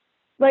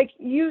 Like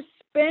you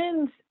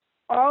spend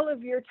all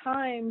of your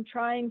time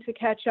trying to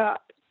catch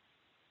up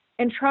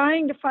and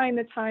trying to find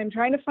the time,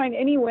 trying to find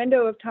any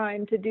window of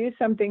time to do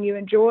something you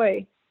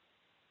enjoy.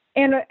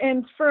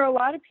 And for a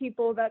lot of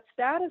people, that's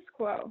status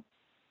quo.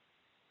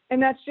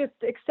 And that's just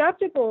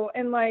acceptable.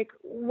 And like,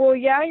 well,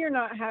 yeah, you're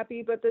not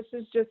happy, but this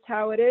is just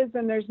how it is.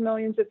 And there's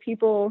millions of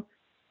people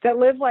that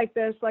live like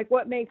this. Like,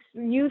 what makes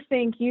you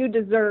think you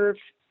deserve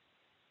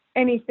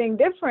anything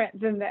different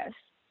than this?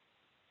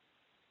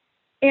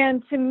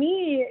 And to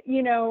me,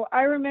 you know,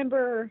 I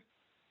remember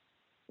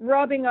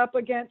rubbing up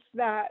against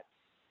that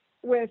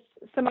with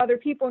some other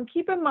people. And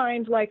keep in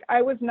mind, like,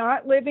 I was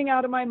not living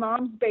out of my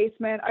mom's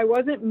basement. I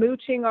wasn't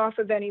mooching off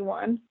of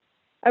anyone.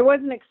 I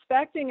wasn't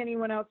expecting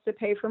anyone else to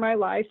pay for my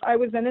life. I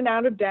was in and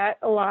out of debt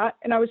a lot,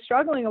 and I was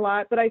struggling a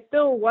lot, but I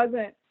still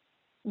wasn't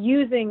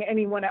using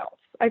anyone else.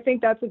 I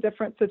think that's a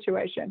different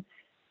situation.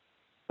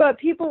 But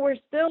people were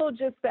still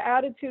just, the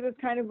attitude is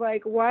kind of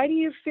like, why do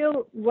you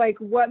feel like,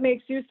 what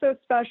makes you so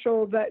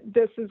special that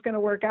this is going to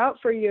work out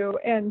for you?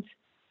 And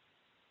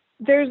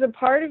there's a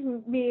part of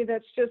me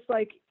that's just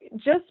like,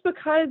 just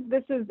because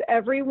this is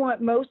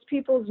most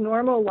people's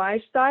normal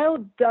lifestyle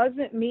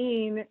doesn't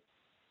mean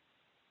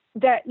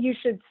that you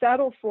should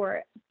settle for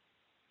it.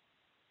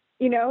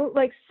 You know,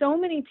 like so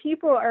many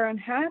people are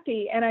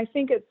unhappy. And I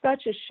think it's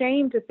such a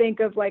shame to think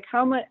of like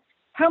how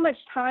much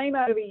time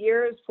out of a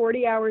year is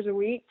 40 hours a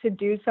week to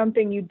do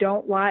something you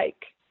don't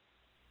like,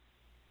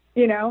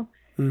 you know?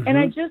 Mm-hmm. And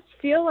I just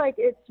feel like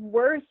it's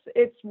worth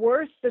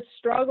the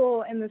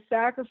struggle and the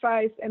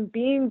sacrifice and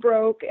being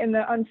broke and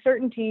the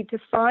uncertainty to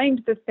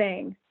find the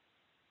thing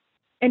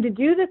and to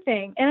do the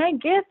thing. And I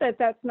get that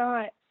that's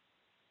not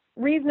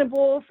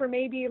reasonable for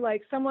maybe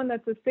like someone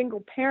that's a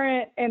single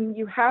parent and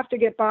you have to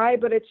get by,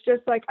 but it's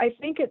just like, I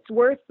think it's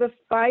worth the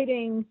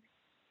fighting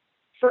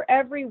for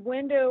every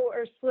window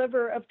or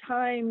sliver of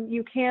time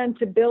you can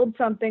to build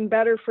something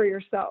better for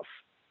yourself,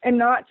 and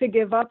not to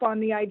give up on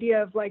the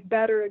idea of like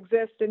better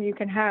exists and you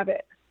can have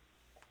it.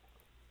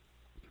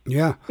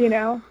 Yeah. You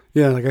know?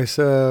 Yeah. Like I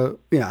said,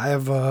 yeah, I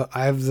have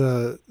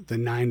the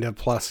 9 to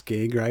plus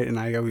gig, right?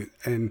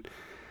 And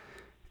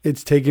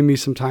it's taken me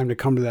some time to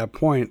come to that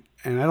point,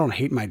 and I don't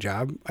hate my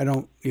job. I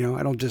don't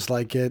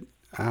dislike it.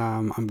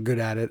 I'm good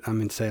at it. I'm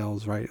in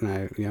sales, right?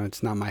 And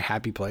it's not my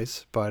happy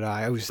place, but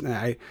I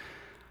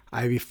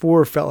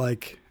before felt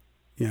like,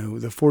 the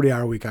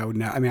 40-hour week, I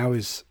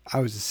was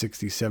a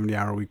 60,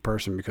 70-hour week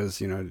person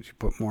because, you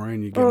put more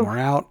in, you get more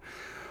out.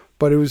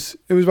 But it was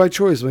by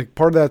choice. Like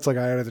part of that's like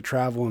I had to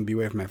travel and be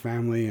away from my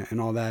family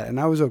and all that. And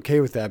I was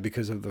okay with that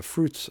because of the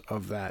fruits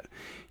of that.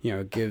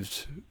 It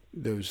gives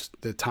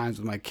the times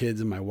with my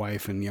kids and my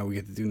wife, and, we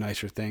get to do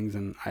nicer things.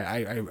 And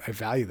I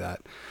value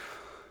that.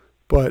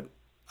 But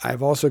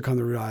I've also come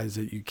to realize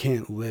that you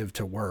can't live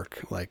to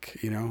work. Like,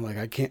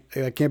 I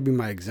can't be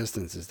my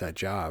existence is that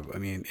job. I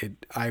mean,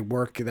 I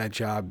work that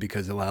job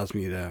because it allows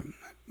me to,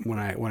 when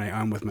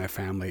I'm with my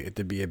family, it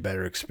to be a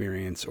better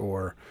experience.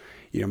 Or,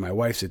 my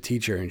wife's a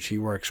teacher and she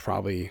works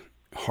probably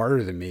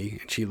harder than me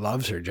and she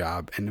loves her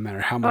job. And no matter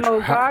how much,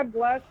 God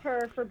bless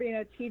her for being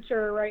a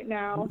teacher right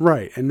now.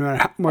 Right. And no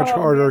matter how much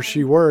harder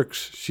she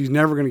works, she's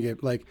never going to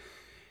get like,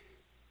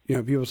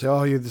 people say,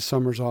 oh, the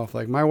summer's off.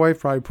 Like my wife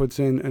probably puts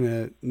in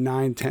a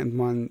 9-10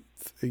 month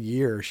a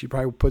year. She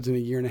probably puts in a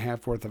year and a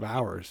half worth of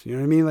hours. You know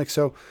what I mean? Like,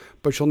 so,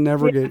 but she'll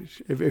never get,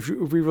 if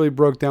we really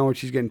broke down what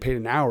she's getting paid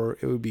an hour,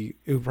 it would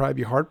probably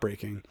be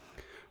heartbreaking.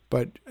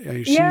 But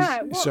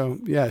so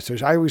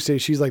I always say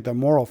she's like the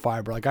moral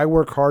fiber. Like I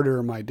work harder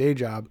in my day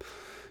job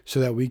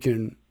so we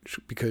can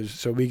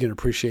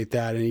appreciate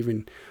that and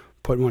even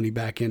put money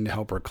back in to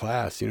help her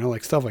class,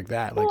 like stuff like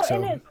that. Like,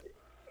 and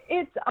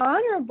it's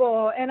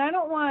honorable, and I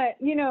don't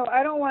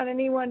want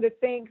anyone to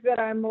think that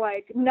I'm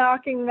like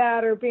knocking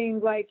that or being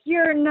like,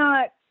 you're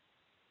not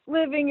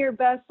living your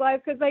best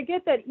life. Because I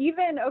get that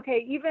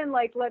even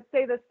like, let's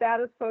say the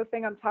status quo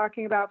thing I'm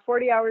talking about,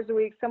 40 hours a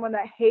week, someone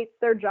that hates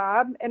their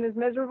job and is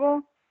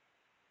miserable,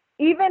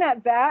 even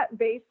at that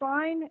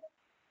baseline,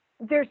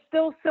 there's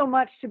still so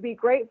much to be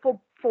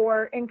grateful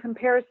for in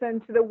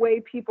comparison to the way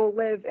people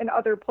live in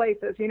other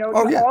places. It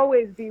can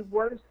always be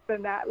worse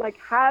than that. Like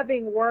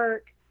having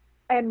work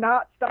and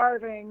not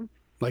starving.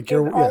 Like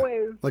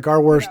like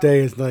our worst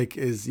day is like,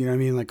 you know what I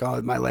mean? Like,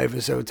 oh, my life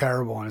is so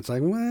terrible. And it's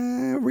like,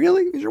 well,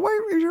 really? Is your wife?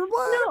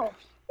 No.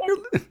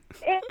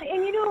 And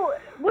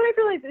what I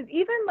realize is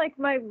even like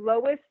my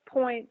lowest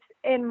points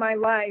in my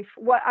life,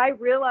 what I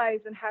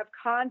realize and have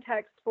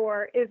context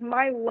for is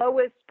my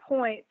lowest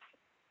points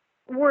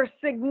were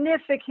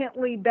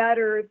significantly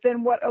better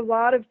than what a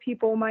lot of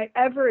people might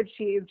ever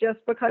achieve just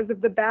because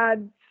of the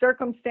bad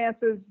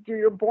circumstances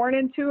you're born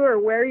into or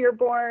where you're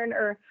born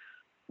or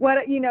what,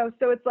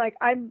 so it's like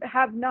I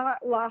have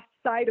not lost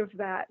sight of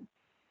that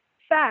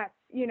fact,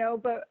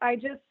 but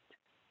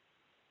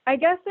I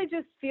guess I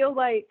just feel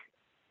like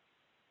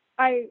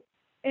and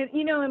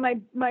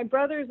my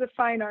brother's a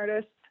fine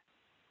artist,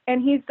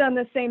 and he's done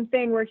the same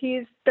thing where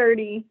he's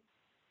 30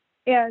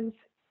 and,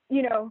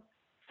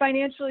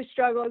 financially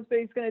struggles, but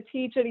he's going to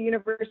teach at a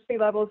university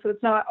level. So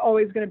it's not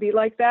always going to be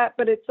like that.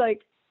 But it's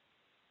like,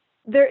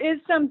 there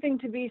is something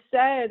to be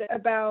said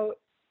about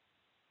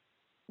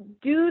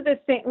do the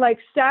thing, like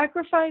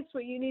sacrifice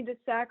what you need to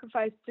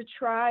sacrifice to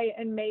try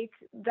and make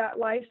that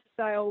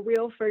lifestyle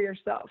real for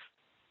yourself.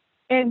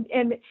 And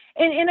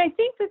I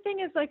think the thing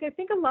is, like, I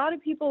think a lot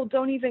of people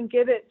don't even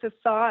give it the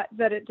thought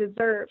that it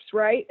deserves,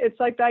 right? It's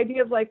like the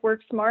idea of like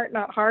work smart,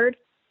 not hard.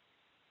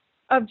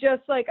 Of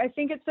just like, I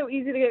think it's so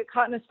easy to get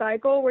caught in a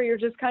cycle where you're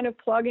just kind of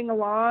plugging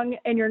along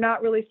and you're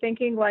not really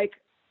thinking like,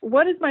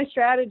 what is my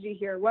strategy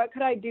here? What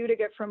could I do to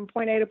get from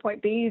point A to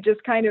point B? You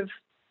just kind of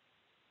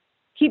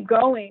keep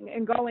going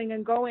and going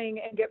and going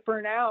and get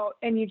burnt out,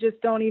 and you just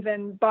don't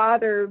even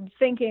bother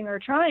thinking or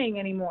trying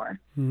anymore.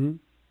 Mm-hmm.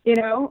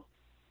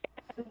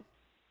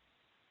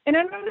 And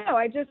I don't know,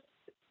 I feel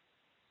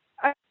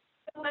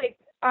like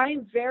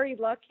I'm very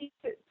lucky,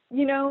 and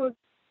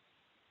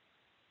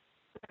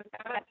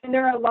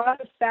there are a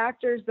lot of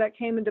factors that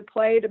came into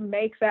play to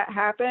make that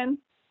happen.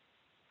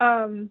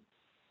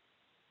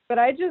 But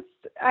I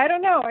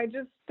don't know. I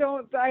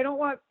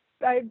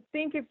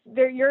think if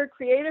you're a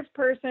creative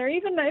person, or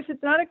even if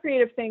it's not a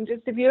creative thing,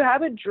 just if you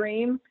have a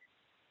dream,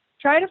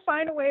 try to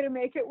find a way to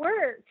make it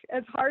work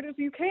as hard as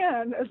you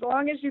can, as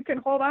long as you can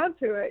hold on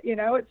to it.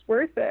 It's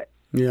worth it.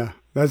 Yeah,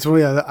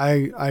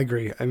 I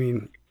agree. I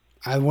mean,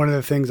 one of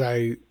the things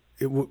I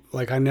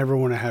never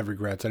want to have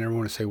regrets. I never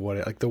want to say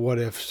the what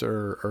ifs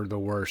are the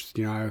worst.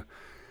 I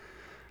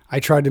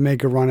tried to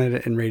make a run at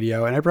it in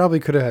radio, and I probably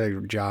could have had a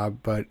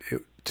job, but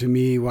to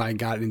me, when I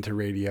got into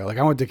radio, like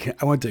I went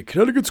to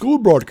Connecticut School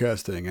of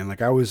Broadcasting, and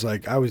I was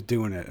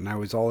doing it, and I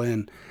was all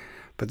in.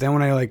 But then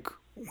when I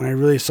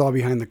really saw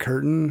behind the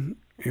curtain,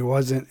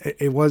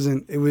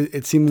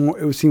 it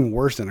seemed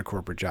worse than a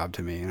corporate job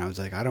to me, and I was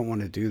like, I don't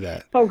want to do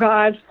that. Oh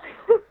God.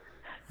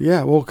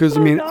 Yeah, well, because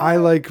I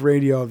like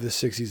radio of the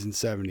 60s and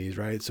 70s,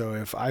 right? So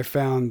if I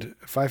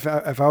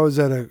was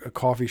at a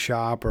coffee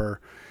shop,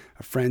 or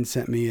a friend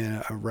sent me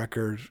a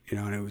record,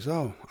 and it was,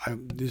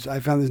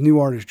 I found this new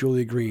artist,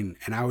 Julia Green,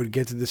 and I would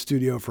get to the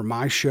studio for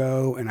my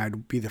show, and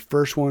I'd be the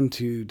first one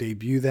to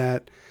debut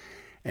that,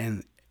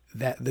 and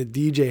that the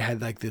DJ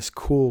had like this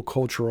cool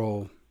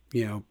cultural,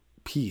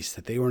 piece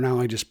that they were not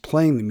only just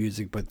playing the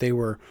music, but they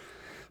were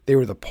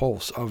the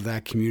pulse of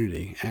that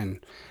community.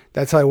 And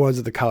that's how I was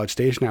at the college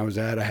station I was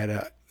at. I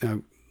had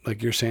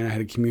like you're saying, I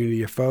had a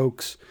community of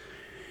folks.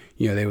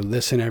 They would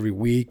listen every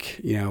week.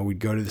 We'd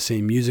go to the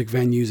same music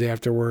venues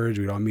afterwards.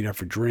 We'd all meet up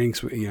for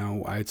drinks.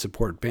 I'd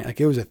support band.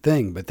 Like, it was a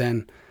thing. But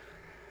then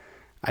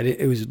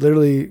it was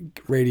literally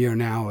radio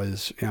now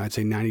is, I'd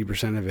say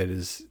 90% of it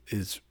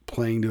is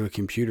playing to a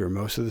computer.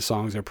 Most of the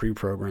songs are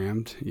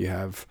pre-programmed. You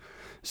have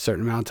a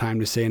certain amount of time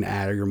to say an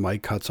ad, or your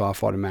mic cuts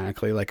off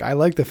automatically. Like, I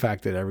like the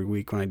fact that every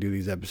week when I do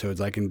these episodes,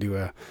 I can do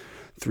a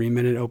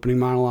 3-minute opening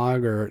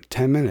monologue or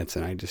 10 minutes.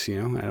 And I just,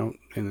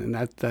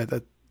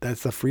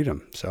 that's the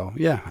freedom. So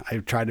yeah,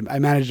 I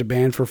managed a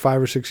band for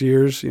 5 or 6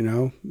 years,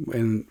 and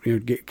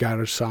got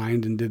her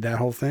signed and did that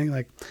whole thing.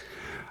 Like,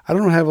 I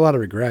don't have a lot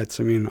of regrets.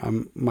 I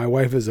mean, my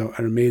wife is an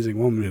amazing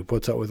woman who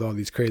puts up with all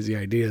these crazy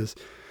ideas.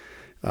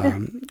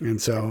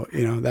 And so,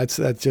 that's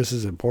just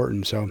as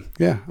important. So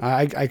yeah,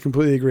 I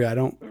completely agree.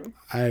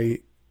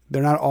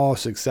 They're not all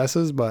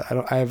successes, but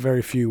I have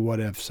very few what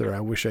ifs, or I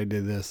wish I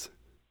did this.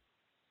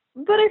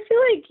 But I feel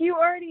like you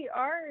already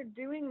are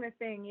doing the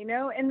thing,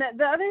 and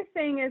the other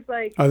thing is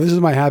like, oh, this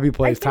is my happy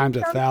place times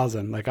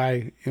 1,000. Like,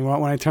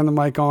 when I turn the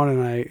mic on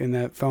and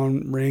that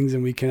phone rings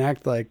and we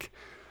connect, like,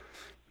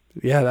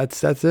 yeah,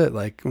 that's it.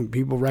 Like, when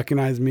people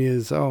recognize me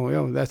as,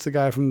 that's the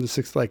guy from the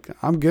sixth, like,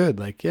 I'm good.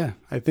 Like, yeah,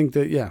 I think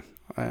that, yeah.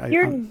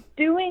 You're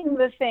doing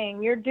the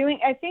thing.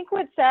 I think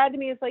what's sad to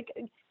me is, like,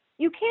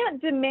 you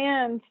can't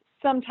demand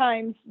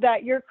sometimes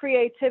that your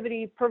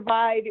creativity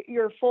provide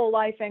your full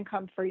life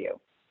income for you.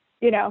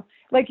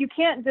 Like, you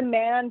can't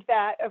demand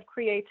that of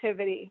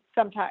creativity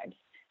sometimes.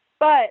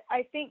 But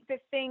I think the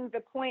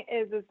point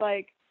is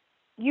like,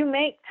 you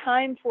make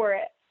time for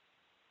it.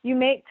 You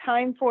make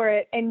time for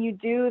it, and you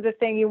do the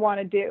thing you want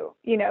to do.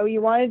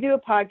 You want to do a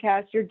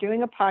podcast, you're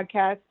doing a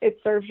podcast, it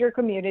serves your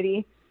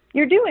community,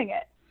 you're doing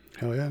it.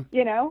 Hell yeah.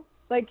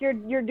 Like,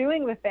 you're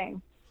doing the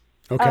thing.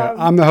 Okay,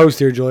 I'm the host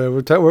here, Julia.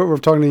 We're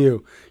talking to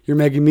you. You're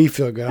making me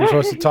feel good. I'm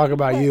supposed to talk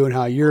about you and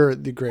how you're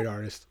the great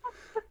artist.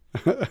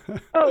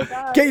 Oh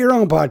God! Get your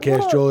own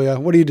podcast, Julia.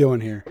 What are you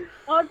doing here?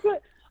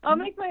 I'll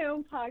make my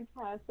own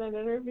podcast and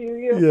interview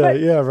you.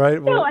 Yeah,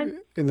 right. Well,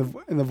 in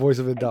the voice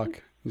of a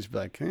duck, just be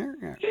like,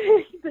 the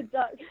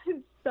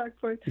duck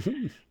voice.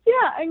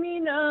 Yeah, I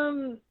mean,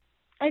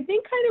 I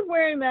think kind of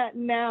where I'm at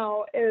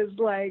now is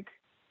like,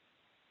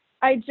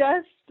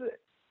 this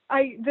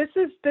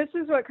is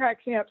what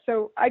cracks me up.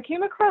 So I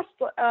came across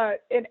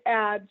an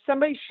ad.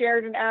 Somebody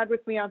shared an ad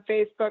with me on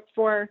Facebook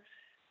for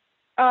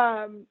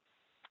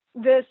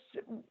this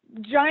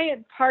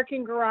giant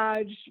parking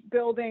garage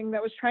building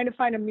that was trying to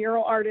find a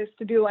mural artist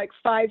to do like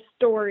 5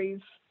 stories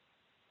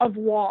of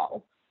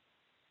wall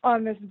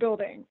on this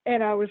building.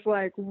 And I was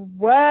like,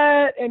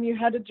 what? And you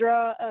had to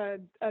draw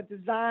a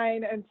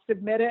design and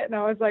submit it. And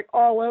I was like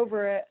all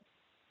over it.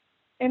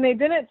 And they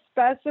didn't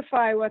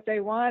specify what they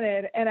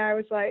wanted. And I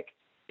was like,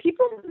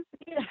 people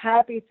need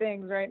happy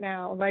things right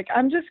now. Like,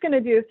 I'm just going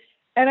to do,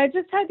 and I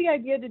just had the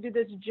idea to do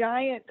this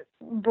giant,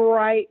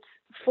 bright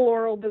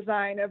floral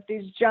design of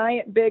these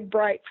giant, big,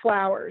 bright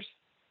flowers.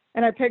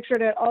 And I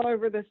pictured it all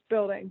over this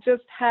building,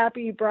 just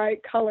happy,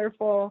 bright,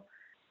 colorful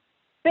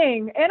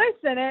thing. And I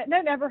sent it, and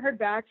I never heard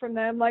back from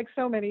them, like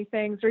so many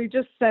things, or you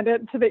just send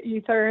it to the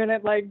ether and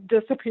it like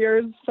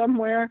disappears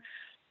somewhere.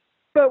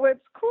 But what's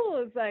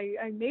cool is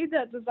I made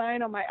that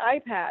design on my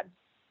iPad,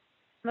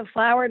 the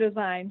flower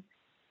design.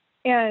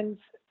 And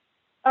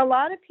a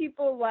lot of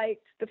people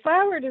liked the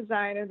flower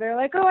design, and they're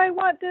like, oh, I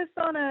want this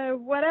on a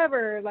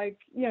whatever, like,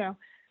 you know.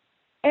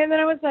 And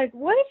then I was like,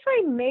 what if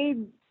I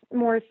made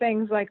more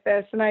things like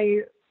this? And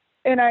I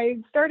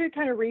started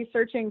kind of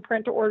researching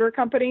print to order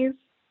companies,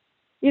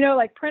 you know,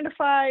 like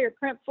Printify or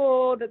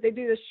Printful, that they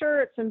do the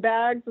shirts and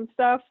bags and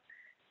stuff.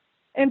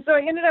 And so I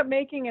ended up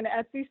making an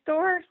Etsy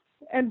store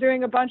and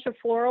doing a bunch of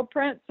floral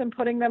prints and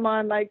putting them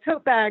on like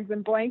tote bags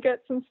and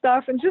blankets and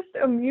stuff, and just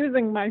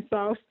amusing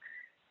myself,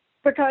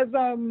 because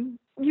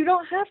you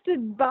don't have to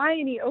buy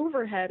any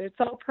overhead. It's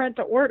all print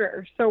to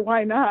order. So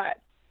why not?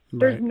 Right.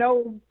 There's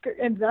no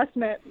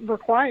investment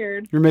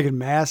required. You're making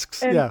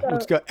masks. And yeah. so,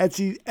 Let's go.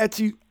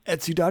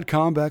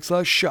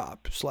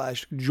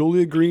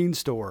 Etsy.com/shop/Julia Green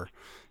store.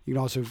 You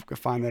can also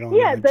find that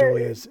on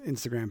Julia's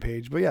Instagram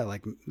page. But yeah,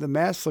 like the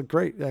masks look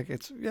great. Like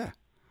it's, yeah.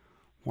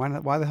 Why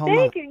not? Why the hell not?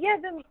 Thank you. Yeah.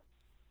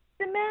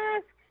 The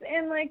masks,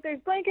 and like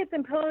there's blankets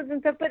and pillows and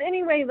stuff. But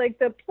anyway, like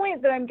the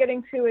point that I'm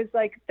getting to is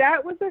like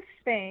that was a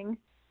thing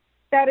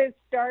that is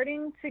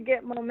starting to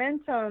get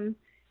momentum.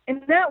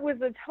 And that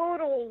was a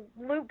total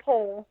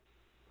loophole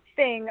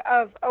thing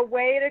of a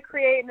way to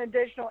create an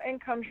additional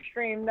income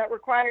stream that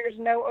requires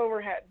no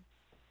overhead,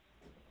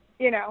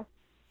 you know.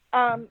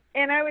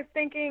 And I was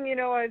thinking, you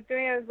know, I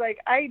was like,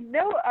 I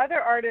know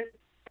other artists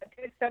that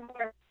do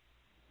similar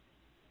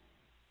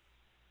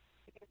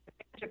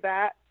to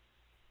that,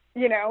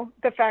 you know,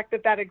 the fact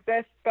that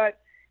exists. But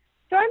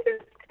so I'm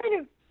just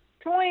kind of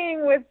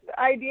toying with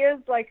ideas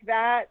like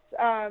that,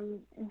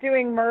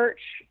 doing merch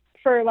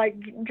for like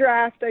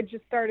Draft. I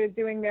just started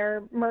doing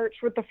their merch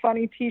with the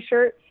funny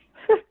t-shirts.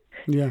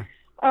 Yeah.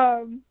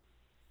 And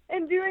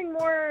doing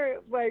more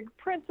like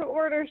print to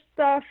order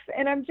stuff.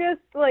 And I'm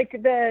just like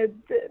this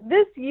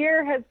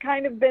year has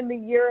kind of been the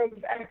year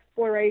of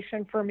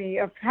exploration for me,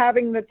 of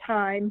having the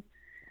time,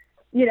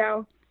 you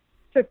know,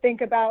 to think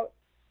about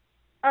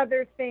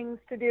other things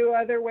to do,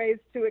 other ways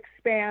to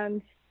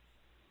expand.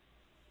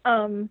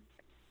 And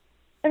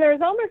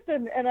there's almost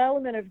an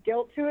element of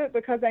guilt to it,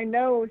 because I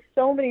know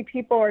so many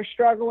people are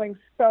struggling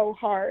so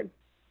hard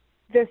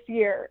this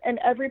year, and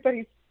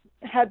everybody's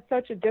had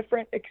such a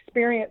different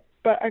experience.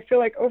 But I feel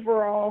like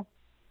overall,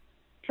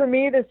 for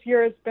me, this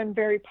year has been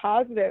very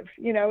positive.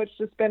 You know, it's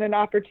just been an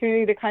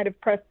opportunity to kind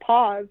of press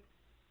pause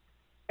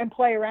and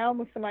play around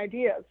with some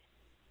ideas,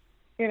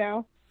 you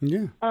know?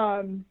 Yeah.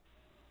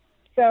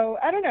 So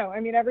I don't know. I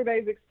mean,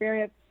 everybody's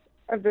experience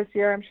of this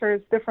year, I'm sure,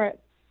 is different.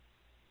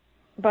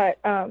 But,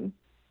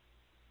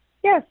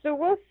 yeah, so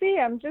we'll see.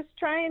 I'm just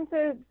trying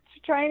to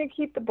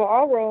keep the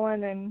ball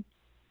rolling and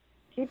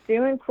keep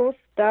doing cool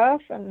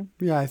stuff. And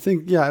I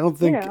think a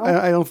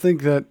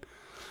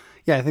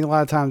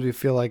lot of times we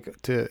feel like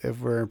if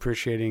we're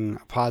appreciating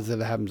a positive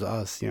that happens to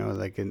us, you know,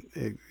 like it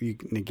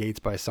negates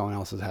by someone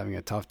else is having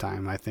a tough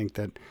time. I think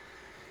that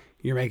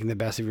you're making the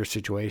best of your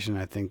situation.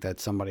 I think that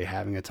somebody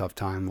having a tough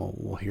time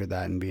will hear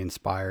that and be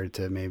inspired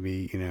to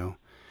maybe, you know,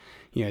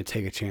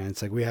 take a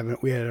chance. Like we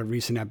had a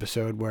recent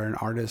episode where an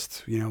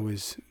artist, you know,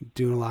 was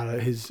doing a lot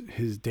of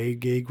his day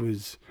gig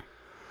was,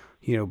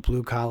 you know,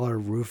 blue collar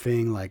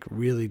roofing, like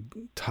really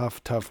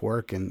tough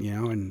work. And, you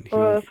know, and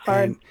it's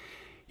hard.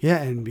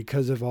 And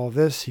because of all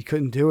this, he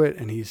couldn't do it.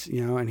 And he's,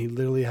 you know, and he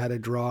literally had to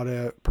draw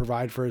to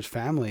provide for his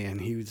family.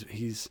 And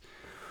he's,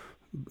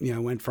 you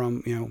know, went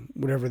from, you know,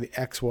 whatever the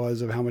X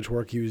was of how much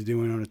work he was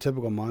doing on a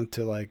typical month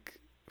to like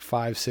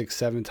 5, 6,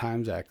 7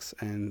 times X.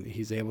 And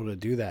he's able to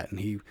do that. And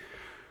he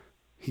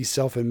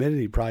self-admitted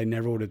he probably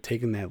never would have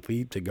taken that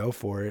leap to go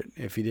for it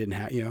if he didn't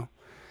have, you know,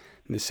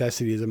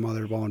 necessity is a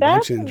mother of all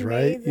inventions,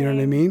 right? You know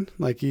what I mean?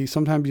 Like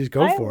sometimes you just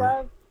go for it. I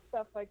love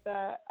stuff like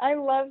that. I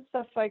love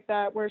stuff like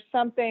that where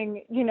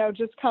something, you know,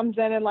 just comes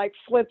in and like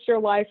flips your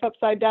life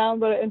upside down,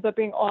 but it ends up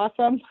being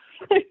awesome.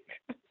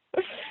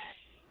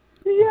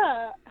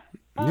 Yeah.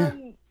 Yeah,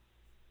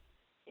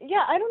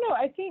 I don't know.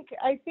 I think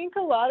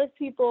a lot of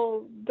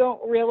people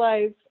don't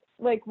realize,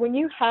 like, when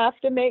you have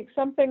to make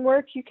something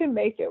work, you can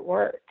make it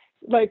work.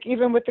 Like,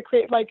 even with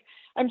like,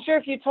 I'm sure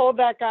if you told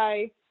that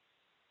guy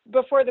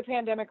before the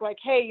pandemic, like,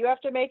 hey, you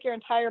have to make your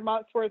entire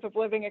month's worth of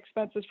living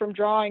expenses from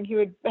drawing, he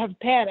would have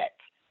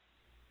panicked.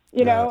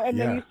 you know, and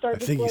then Yeah, you I start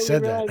to think he slowly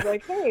said realize that.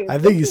 like, hey, I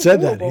think he this is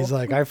said that. doable. He's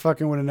like, I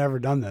fucking would have never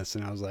done this.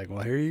 And I was like,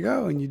 well, here you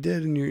go. And you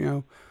did. And you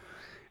know,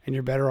 and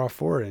you're better off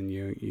for it. And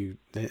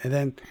and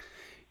then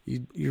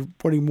you're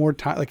putting more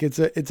time. Like it's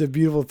a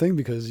beautiful thing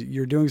because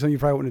you're doing something you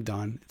probably wouldn't have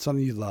done. It's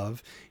something you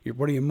love. You're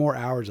putting in more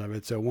hours of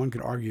it. So one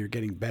could argue you're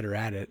getting better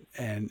at it.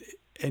 And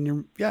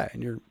you're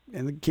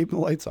keeping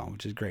the lights on,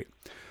 which is great.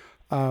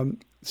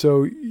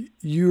 So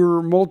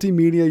you're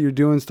multimedia, you're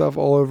doing stuff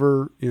all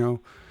over, you know,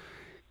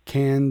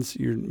 cans,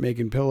 you're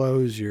making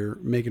pillows, you're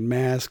making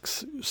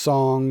masks,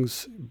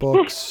 songs,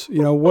 books,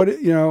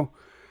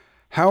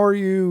 how are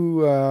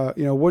you,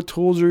 what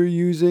tools are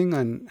you using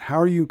and how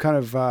are you kind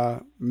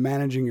of,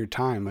 managing your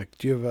time? Like,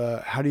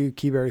 how do you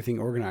keep everything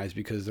organized?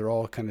 Because they're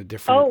all kind of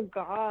different. Oh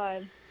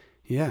God.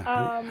 Yeah.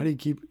 How do you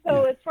keep,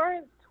 So as far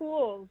as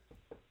tools,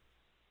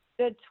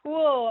 the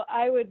tool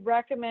I would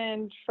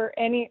recommend for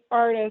any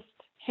artist,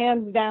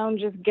 hands down,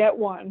 just get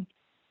one,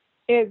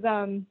 is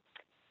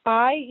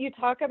you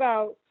talk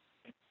about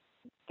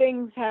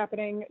things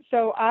happening.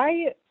 So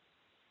I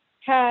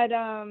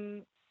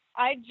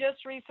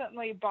just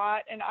recently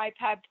bought an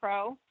iPad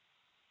Pro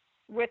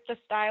with the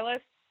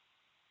stylus,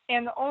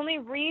 and the only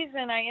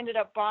reason I ended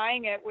up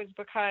buying it was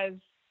because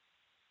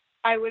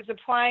I was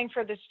applying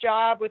for this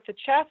job with the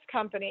chess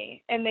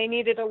company, and they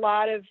needed a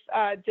lot of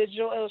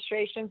digital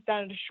illustrations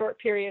done in a short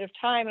period of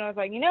time. And I was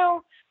like,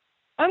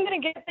 I'm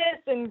going to get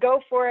this and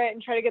go for it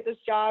and try to get this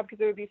job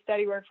because it would be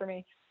steady work for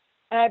me.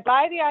 And I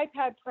buy the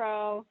iPad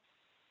Pro,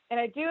 and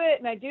I do it,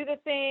 and I do the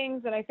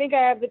things, and I think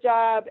I have the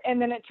job.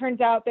 And then it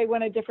turns out they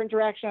went a different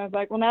direction. I was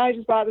like, well, now I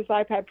just bought this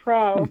iPad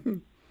Pro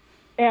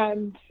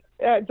and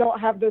don't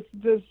have this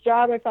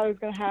job I thought I was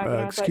going to have. And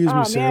I was excuse like,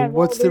 me, oh, sir. man,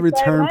 What's the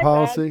return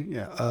policy?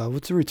 Yeah.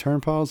 What's the return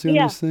policy on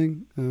this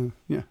thing?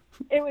 Yeah.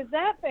 It was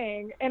that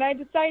thing. And I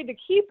decided to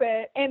keep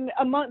it. And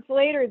a month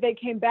later, they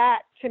came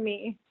back to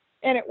me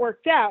and it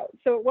worked out.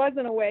 So it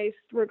wasn't a waste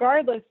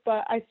regardless,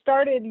 but I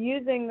started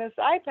using this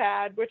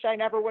iPad, which I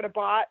never would have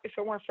bought if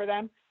it weren't for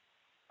them.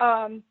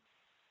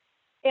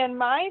 And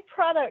my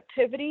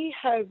productivity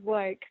has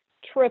like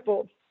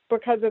tripled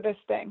because of this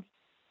thing.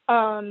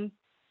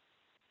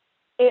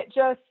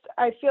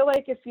 I feel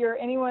like if you're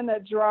anyone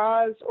that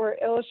draws or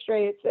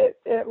illustrates, it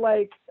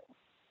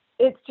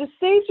just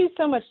saves you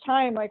so much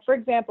time. Like, for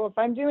example, if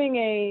I'm doing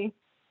a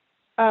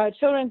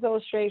children's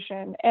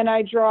illustration and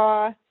I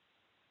draw,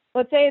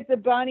 let's say it's a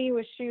bunny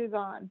with shoes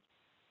on,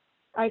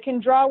 I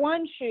can draw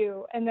one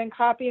shoe and then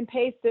copy and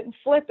paste it and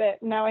flip it.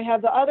 And now I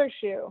have the other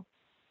shoe.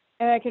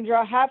 And I can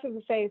draw half of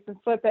the face and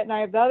flip it, and I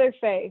have the other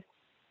face.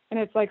 And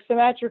it's like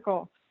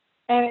symmetrical.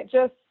 And it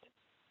just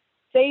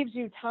saves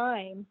you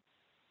time.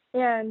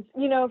 And,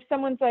 if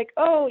someone's like,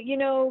 oh,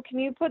 can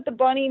you put the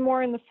bunny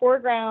more in the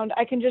foreground?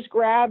 I can just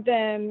grab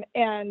them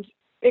and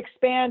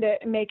expand it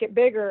and make it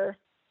bigger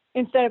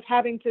instead of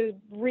having to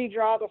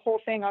redraw the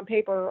whole thing on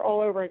paper all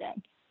over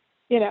again,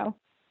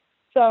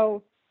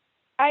 So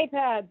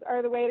iPads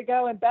are the way to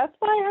go. And Best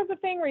Buy has a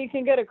thing where you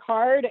can get a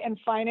card and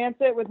finance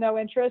it with no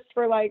interest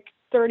for like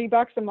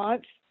 $30 a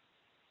month,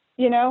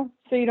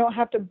 so you don't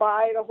have to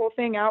buy the whole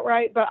thing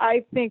outright. But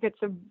I think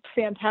it's a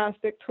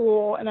fantastic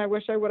tool, and I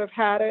wish I would have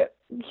had it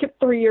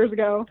 3 years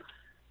ago.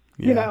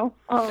 Yeah.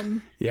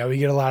 Yeah, we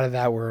get a lot of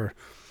that where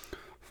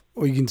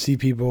you can see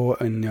people,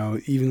 and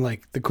even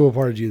like the cool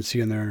part is you can see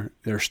in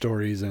their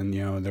stories and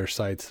their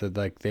sites that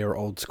like they were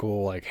old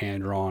school, like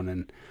hand drawn,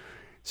 and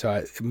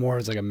so more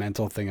as like a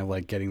mental thing of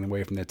like getting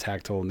away from the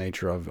tactile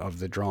nature of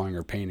the drawing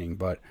or painting.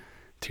 But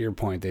to your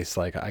point, it's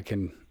like I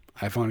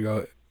want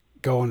to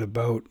go on a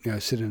boat,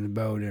 sit in a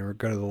boat or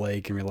go to the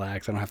lake and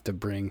relax. I don't have to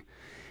bring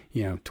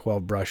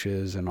 12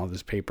 brushes and all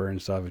this paper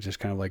and stuff. It's just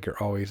kind of like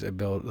you're always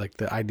like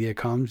the idea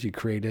comes, you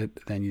create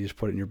it, then you just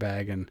put it in your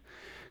bag and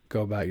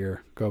go about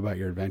your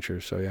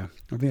adventures. So yeah,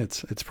 I think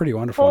it's pretty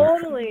wonderful.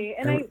 Totally.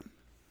 And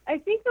I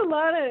think a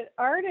lot of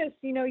artists,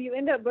 you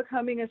end up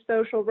becoming a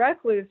social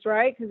recluse,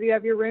 right? Because you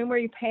have your room where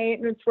you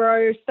paint and it's where all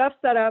your stuff's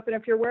set up. And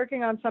if you're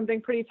working on something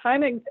pretty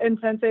time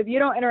intensive, you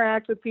don't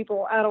interact with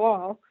people at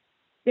all,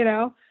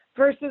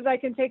 versus I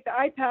can take the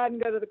iPad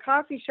and go to the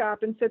coffee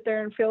shop and sit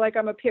there and feel like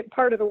I'm a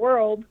part of the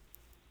world,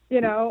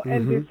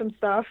 and do some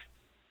stuff.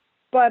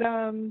 But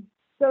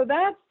so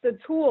that's the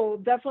tool,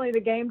 definitely the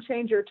game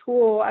changer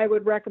tool I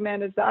would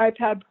recommend is the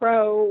iPad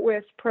Pro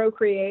with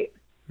Procreate.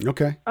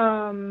 Okay.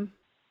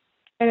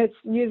 And it's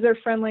user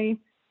friendly.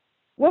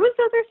 What was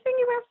the other thing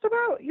you asked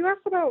about? You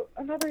asked about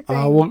another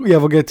thing.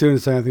 We'll get to it in a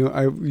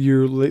second.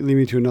 You lead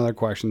me to another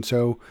question.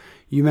 So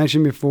you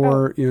mentioned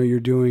before,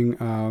 you're doing,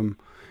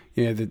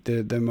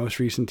 the most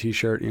recent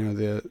T-shirt,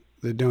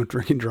 the Don't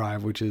Drink and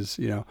Drive, which is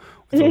the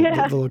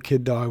little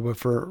kid dog, but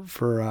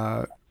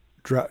for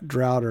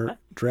drought or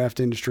draft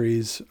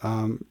industries,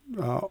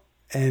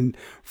 and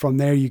from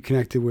there you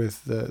connected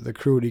with the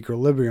crew at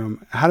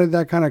Equiibrium. How did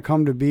that kind of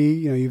come to be?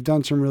 You've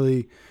done some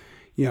really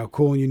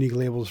cool and unique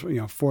labels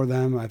for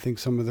them. I think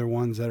some of their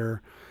ones that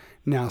are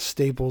now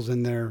staples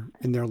in their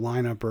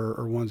lineup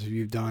or ones that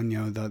you've done.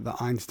 The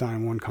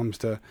Einstein one comes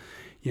to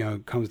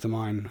comes to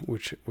mind,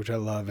 which I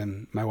love.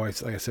 And my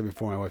wife's, like I said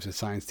before, my wife's a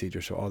science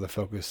teacher, so all the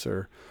focus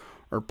or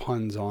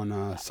puns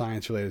on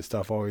science related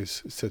stuff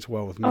always sits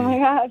well with me. Oh my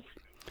gosh.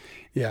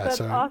 Yeah, That's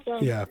so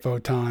awesome. yeah,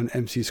 photon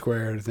MC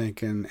squared, I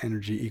think, and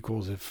energy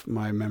equals, if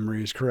my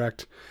memory is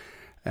correct.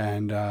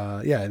 And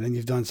and then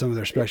you've done some of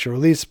their special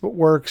release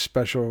work,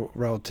 special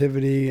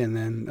relativity, and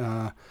then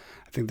I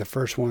think the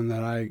first one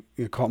that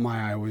caught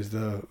my eye was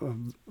the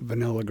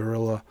vanilla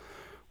gorilla,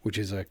 which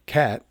is a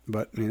cat,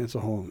 but I mean it's a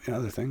whole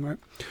other thing, right?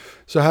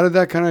 So how did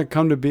that kind of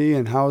come to be,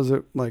 and how is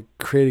it like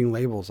creating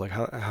labels? Like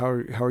how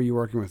are you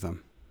working with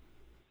them?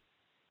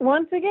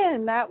 Once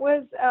again, that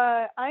was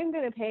I'm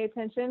going to pay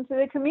attention to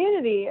the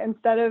community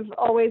instead of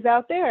always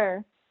out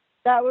there.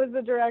 That was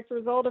a direct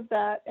result of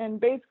that. And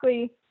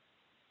basically,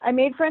 I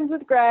made friends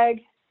with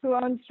Greg, who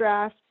owns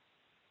Draft,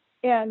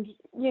 and,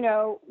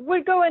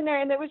 would go in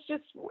there. And it was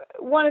just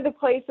one of the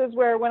places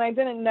where when I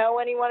didn't know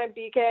anyone at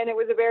Beacon, it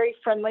was a very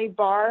friendly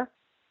bar,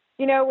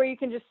 where you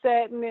can just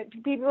sit and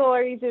people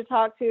are easy to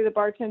talk to. The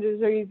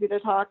bartenders are easy to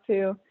talk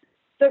to.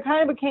 So it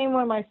kind of became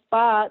one of my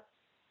spots.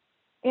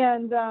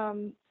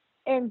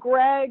 And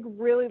Greg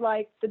really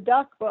liked the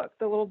duck book,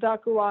 the little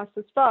duck who lost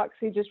his fox.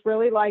 He just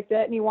really liked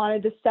it, and he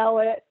wanted to sell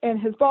it in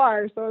his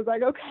bar. So I was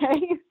like,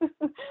 okay.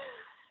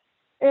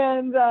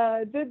 And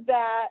did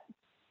that.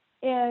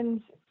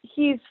 And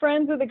he's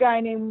friends with a guy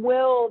named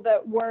Will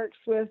that works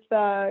with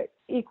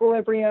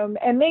Equiibrium,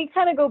 and they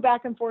kind of go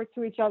back and forth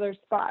to each other's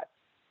spots,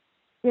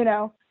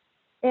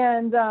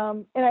 And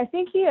I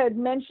think he had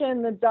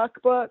mentioned the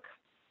duck book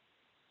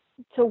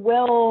to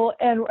Will,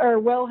 or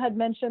Will had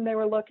mentioned they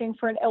were looking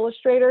for an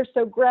illustrator.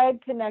 So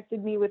Greg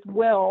connected me with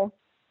Will.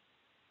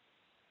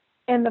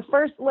 And the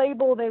first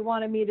label they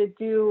wanted me to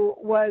do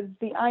was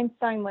the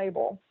Einstein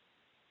label.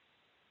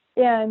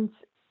 And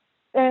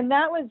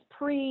that was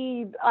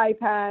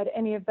pre-iPad,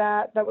 any of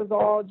that. That was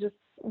all just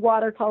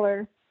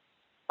watercolor.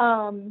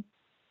 And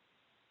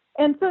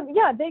so,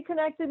 yeah, they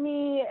connected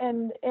me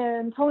and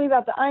told me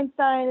about the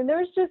Einstein. And there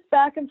was just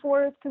back and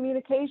forth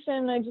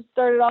communication. I just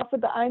started off with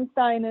the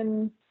Einstein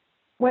and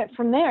went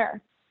from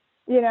there,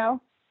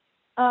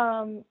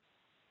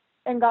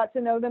 and got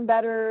to know them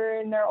better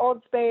in their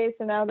old space.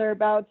 And now they're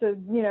about to,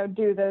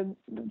 do the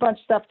bunch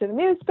of stuff to the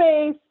new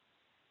space.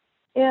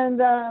 And,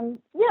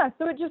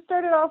 so it just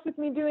started off with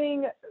me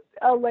doing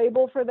a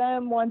label for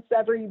them once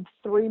every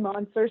 3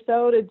 months or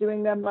so to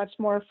doing them much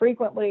more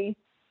frequently.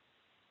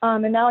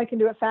 And now I can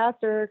do it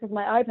faster because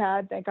my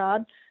iPad, thank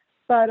God.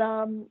 But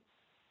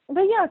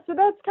yeah, so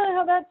that's kind of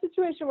how that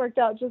situation worked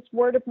out. Just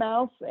word of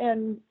mouth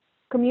and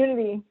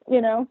community,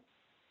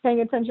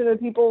 paying attention to the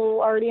people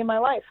already in my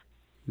life.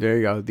 There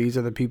you go. These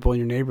are the people in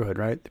your neighborhood,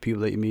 right? The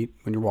people that you meet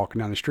when you're walking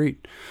down the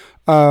street.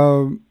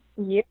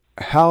 Yeah.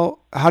 How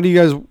do you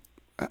guys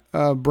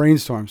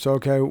brainstorm? So,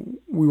 okay,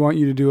 we want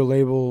you to do a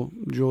label,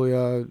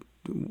 Julia.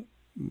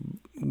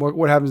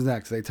 What happens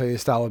next? They tell you a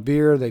style of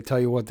beer. They tell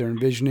you what they're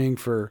envisioning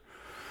for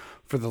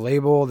the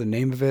label, the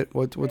name of it.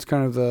 What's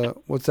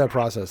that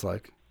process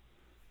like?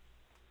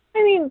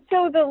 I mean,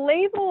 so the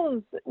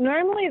labels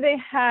normally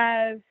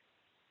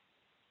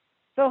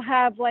they'll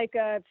have like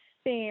a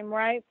theme,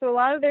 right? So a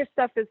lot of their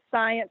stuff is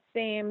science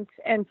themed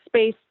and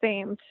space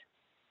themed.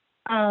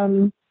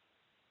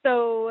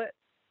 So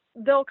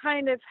they'll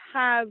kind of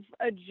have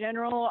a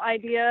general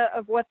idea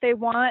of what they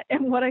want.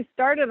 And what I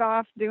started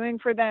off doing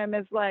for them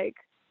is like,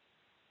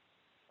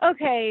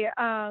 okay,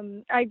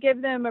 I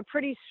give them a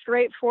pretty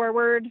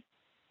straightforward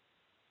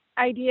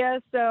idea.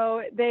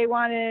 So they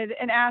wanted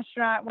an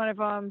astronaut, one of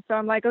them. So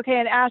I'm like, okay,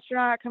 an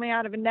astronaut coming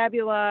out of a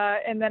nebula.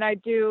 And then I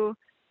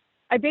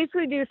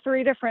basically do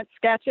 3 different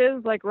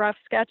sketches, like rough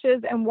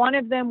sketches. And one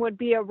of them would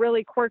be a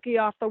really quirky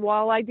off the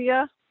wall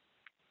idea.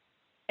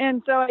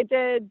 And so I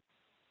did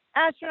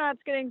astronauts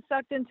getting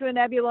sucked into a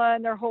nebula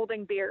and they're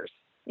holding beers,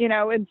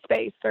 in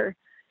space, or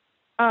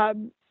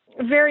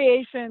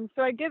variations.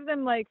 So I give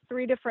them like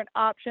 3 different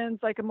options,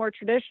 like a more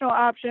traditional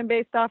option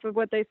based off of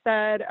what they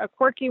said, a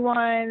quirky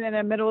one, and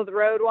a middle of the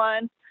road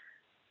one.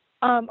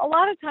 A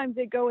lot of times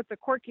they go with the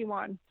quirky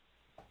one,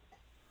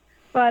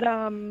 but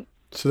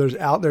so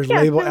there's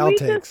label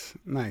outtakes.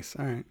 Nice.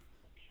 All right.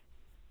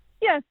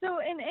 Yeah. So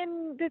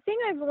and the thing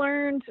I've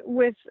learned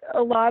with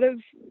a lot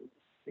of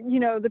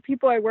the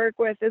people I work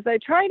with is I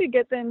try to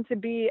get them to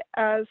be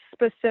as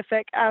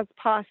specific as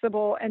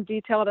possible and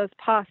detailed as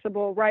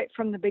possible right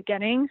from the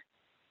beginning.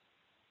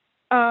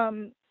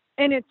 And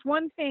it's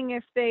one thing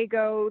if they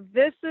go,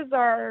 this is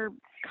our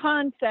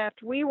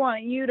concept. We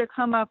want you to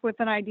come up with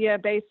an idea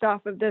based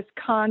off of this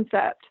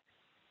concept,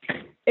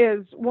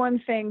 is one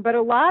thing. But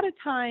a lot of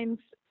times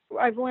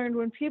I've learned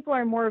when people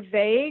are more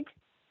vague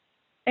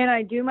and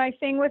I do my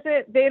thing with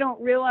it, they don't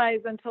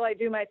realize until I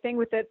do my thing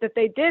with it that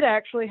they did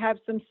actually have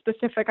some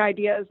specific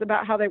ideas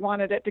about how they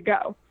wanted it to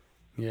go.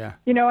 Yeah.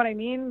 You know what I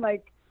mean?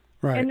 Like,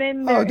 right. And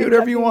then do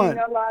whatever you want.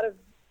 A lot of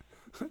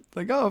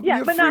like, yeah, you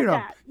have but freedom. not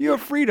that. You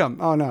have freedom.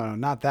 Oh no,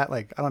 not that.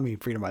 Like, I don't mean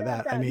freedom by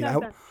that. I mean,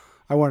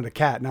 I wanted a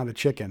cat, not a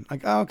chicken.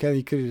 Like, oh, okay,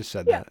 you could have just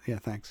said that. Yeah,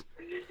 thanks.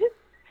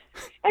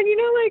 And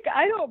like,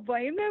 I don't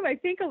blame them. I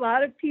think a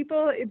lot of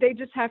people, they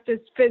just have to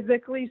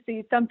physically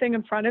see something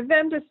in front of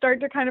them to start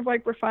to kind of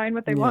like refine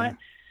what they want.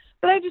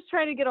 But I just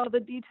try to get all the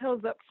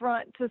details up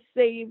front to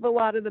save a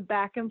lot of the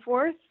back and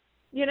forth,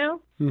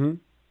 Mm-hmm.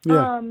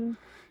 Yeah.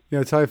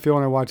 That's how I feel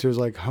when I watch those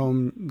like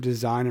home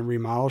design and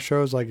remodel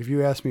shows. Like if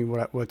you ask me what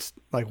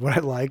I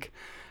like,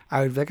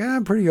 I would be like,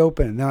 I'm pretty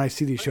open. And then I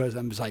see these shows,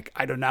 I'm just like,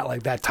 I do not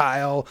like that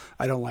tile.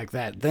 I don't like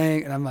that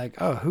thing. And I'm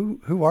like, oh,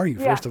 who are you,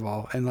 first of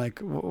all? And like,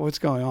 what's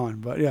going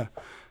on? But yeah,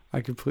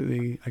 I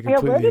completely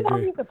where did all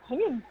agree. these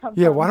opinions come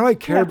Yeah, from? why do I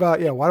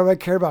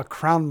care about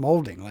crown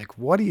molding? Like,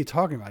 what are you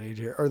talking about,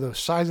 AJ? Or the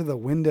size of the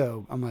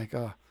window? I'm like,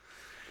 oh,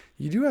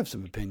 you do have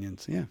some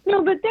opinions, yeah.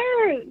 No, but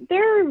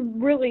they're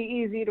really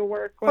easy to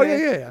work with. Oh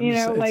yeah.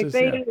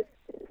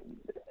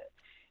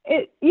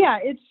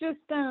 It's just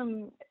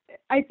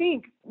I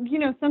think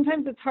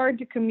sometimes it's hard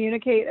to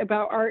communicate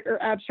about art or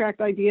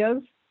abstract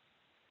ideas.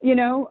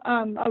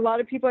 A lot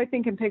of people, I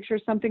think, can picture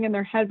something in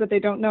their head, but they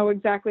don't know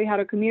exactly how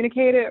to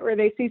communicate it, or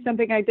they see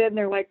something I did and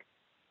they're like,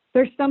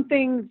 there's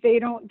something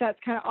that's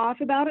kind of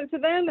off about it to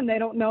them, and they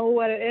don't know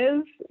what it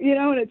is,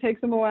 and it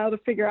takes them a while to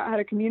figure out how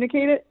to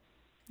communicate it.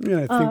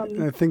 Yeah,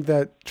 I think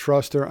that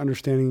trust or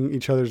understanding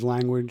each other's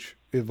language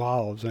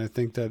evolves, and I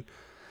think that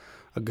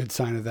a good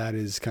sign of that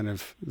is kind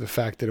of the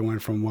fact that it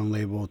went from one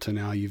label to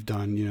now you've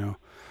done,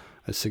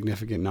 a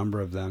significant number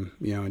of them,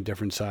 in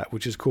different size,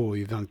 which is cool.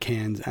 You've done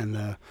cans and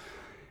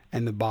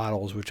the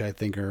bottles, which I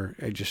think are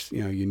just,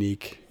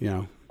 unique,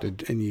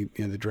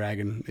 the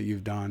dragon that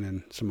you've done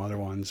and some other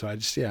ones. So I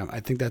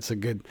think that's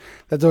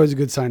always a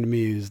good sign to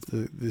me, is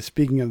the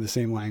speaking of the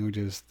same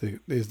languages,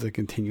 is the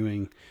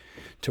continuing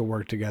to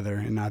work together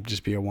and not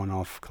just be a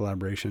one-off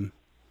collaboration.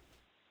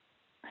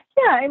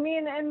 Yeah, I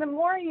mean, and the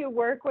more you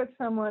work with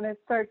someone, it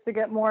starts to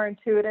get more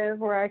intuitive,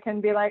 where I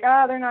can be like,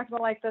 they're not going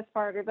to like this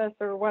part or this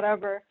or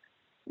whatever,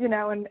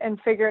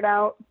 and figure it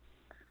out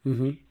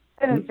in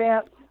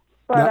advance.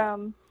 But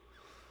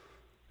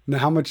now,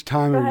 how much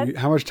time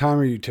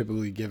are you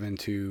typically given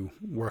to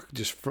work?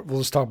 We'll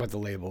just talk about the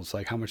labels.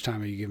 Like, how much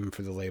time are you given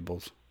for the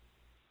labels?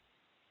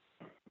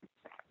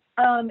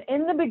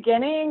 In the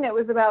beginning, it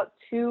was about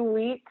 2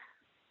 weeks.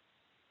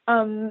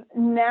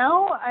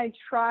 Now I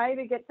try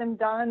to get them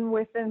done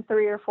within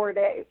 3 or 4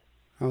 days.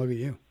 Oh, look at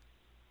you.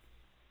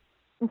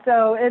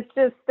 So it's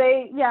just,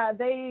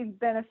 they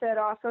benefit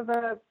off of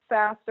a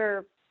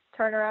faster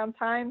turnaround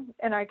time,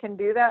 and I can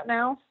do that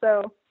now.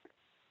 So,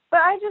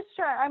 but I just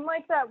try, I'm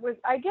like that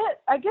I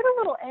get a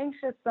little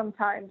anxious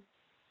sometimes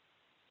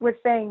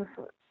with things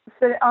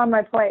on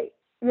my plate.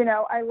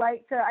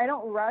 I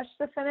don't rush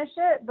to finish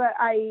it, but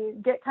I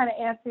get kind of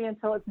antsy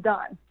until it's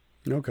done.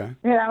 Okay.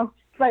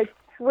 Like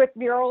with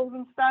murals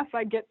and stuff,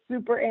 I get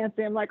super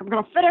antsy. I'm like, I'm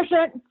going to finish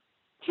it.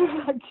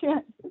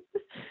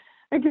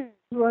 I can't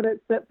let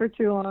it sit for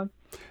too long.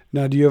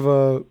 Now, do you have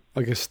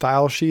a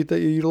style sheet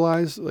that you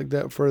utilize like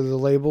that for the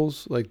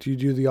labels? Like, do you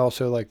do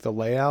the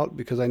layout?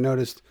 Because I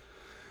noticed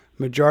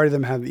majority of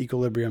them have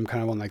Equiibrium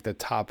kind of on like the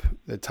top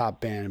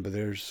band, but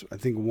there's, I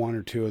think, 1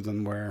 or 2 of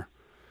them where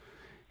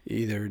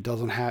either it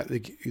doesn't have,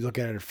 like, you look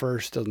at it at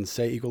first, doesn't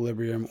say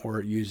Equiibrium, or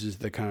it uses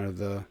the kind of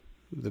the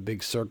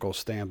big circle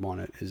stamp on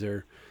it.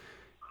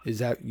 Is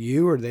that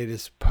you, or they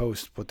just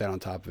put that on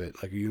top of it?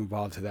 Like, are you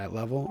involved to that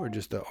level, or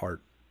just the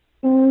art?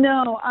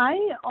 No,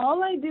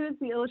 all I do is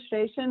the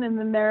illustration, and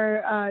then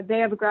they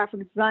have a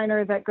graphic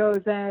designer that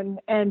goes in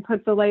and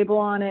puts a label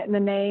on it and the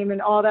name,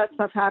 and all that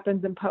stuff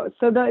happens in post.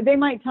 So they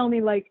might tell me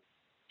like,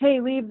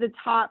 hey, leave the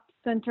top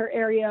center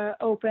area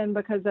open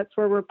because that's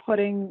where we're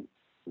putting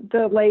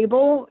the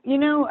label.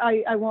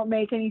 I won't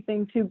make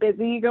anything too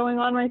busy going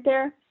on right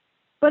there.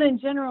 But in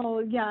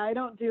general, yeah, I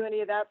don't do any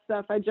of that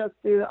stuff. I just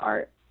do the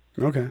art.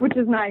 Okay. Which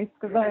is nice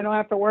because I don't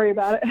have to worry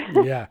about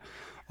it. Yeah.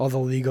 All the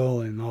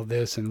legal and all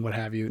this and what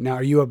have you. Now,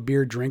 are you a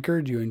beer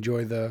drinker? Do you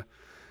enjoy the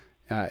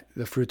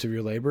fruits of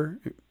your labor?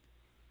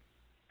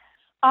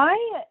 I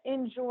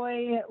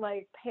enjoy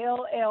like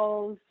pale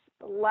ales,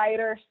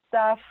 lighter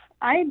stuff.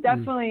 I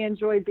definitely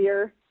enjoy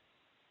beer.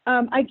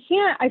 I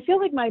feel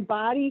like my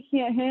body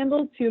can't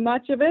handle too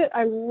much of it.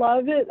 I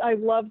love it. I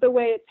love the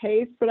way it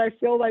tastes, but I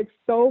feel like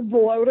so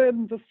bloated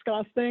and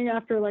disgusting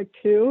after like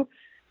 2,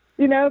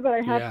 that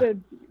I have to,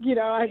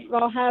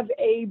 I'll have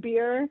a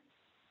beer.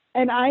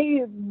 And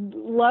I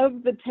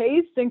love the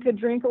taste and could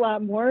drink a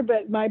lot more,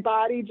 but my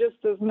body just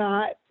does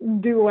not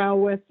do well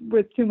with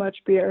too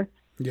much beer.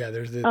 Yeah,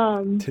 there's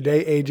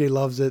today AJ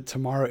loves it,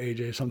 tomorrow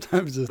AJ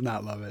sometimes does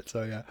not love it.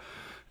 So yeah,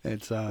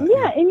 it's and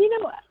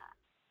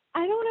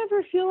I don't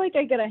ever feel like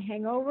I get a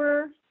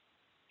hangover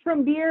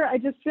from beer. I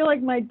just feel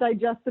like my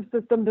digestive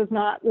system does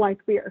not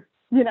like beer.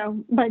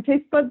 My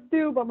taste buds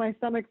do, but my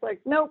stomach's like,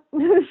 nope.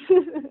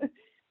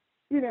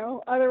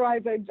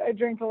 Otherwise I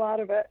drink a lot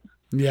of it.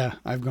 Yeah,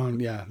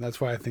 that's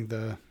why I think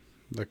the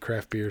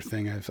craft beer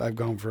thing, I've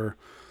gone for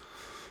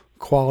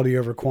quality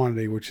over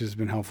quantity, which has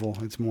been helpful.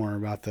 It's more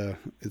about the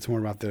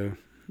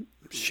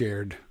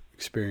shared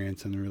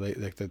experience and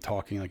the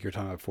talking, like you're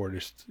talking about before,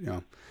 just,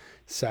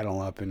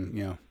 saddling up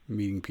and,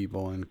 meeting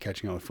people and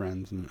catching up with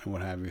friends and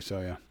what have you.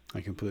 So yeah,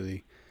 I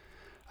completely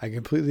I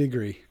completely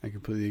agree.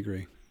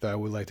 Though I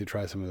would like to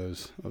try some of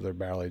those of their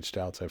barrel aged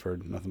stouts. I've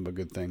heard nothing but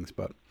good things.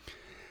 But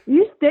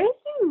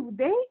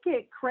they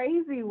get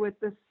crazy with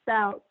the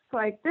stouts.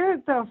 Like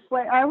there's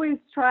I always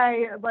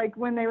try, like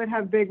when they would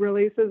have big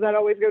releases, I'd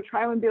always go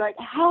try them and be like,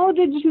 how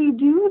did you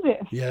do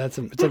this? Yeah,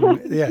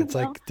 it's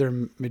like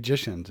they're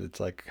magicians. It's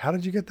like, how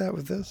did you get that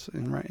with this?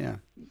 And right, yeah.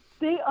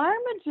 They are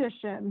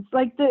magicians.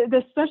 Like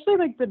especially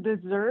like the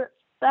dessert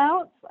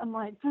stouts. I'm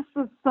like, this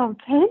is so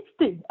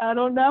tasty. I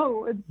don't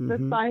know.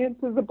 The science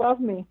is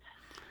above me.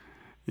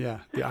 Yeah,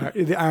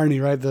 the irony,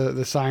 right?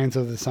 The science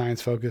of the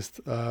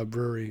science-focused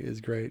brewery is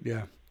great.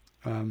 Yeah.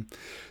 I'm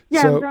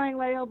drawing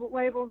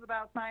labels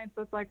about science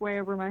that's like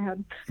way over my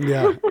head.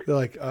 Yeah, they're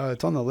like,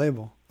 it's on the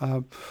label.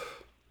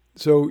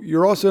 So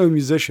you're also a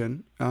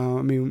musician.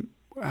 I mean,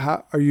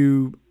 how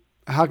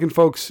can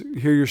folks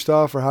hear your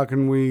stuff, or how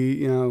can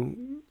we,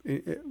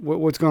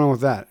 what's going on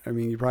with that? I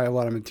mean, you probably have a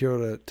lot of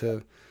material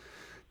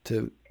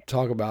to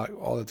talk about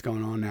all that's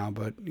going on now,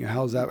 but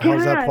how's that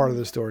part of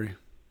the story?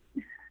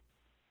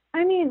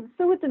 I mean,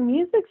 so with the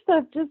music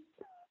stuff, just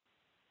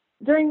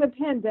during the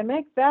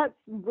pandemic, that's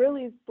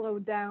really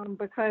slowed down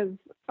because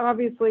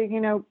obviously,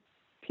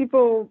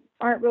 people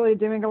aren't really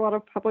doing a lot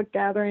of public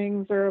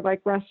gatherings or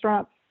like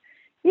restaurants.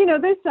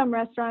 There's some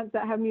restaurants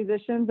that have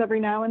musicians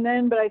every now and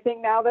then, but I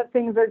think now that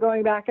things are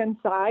going back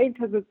inside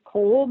because it's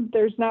cold,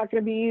 there's not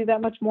going to be that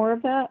much more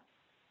of that.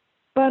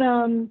 But,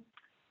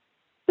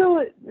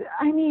 so,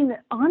 I mean,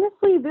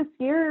 honestly, this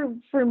year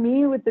for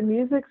me with the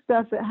music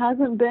stuff, it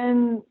hasn't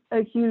been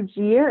a huge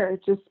year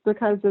just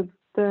because of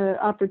the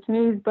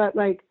opportunities. But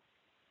like,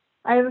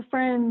 I have a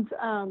friend,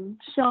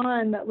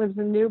 Sean, that lives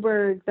in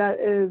Newburgh, that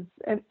is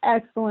an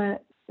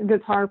excellent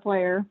guitar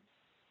player.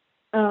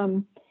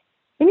 And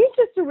he's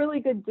just a really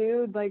good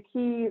dude. Like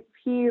he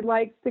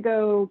likes to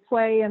go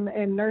play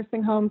in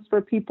nursing homes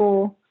for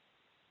people,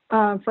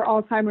 for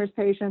Alzheimer's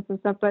patients and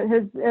stuff. But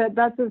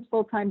that's his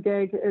full-time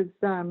gig is,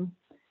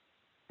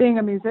 being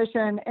a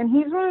musician. And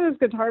he's one of those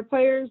guitar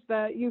players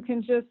that you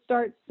can just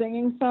start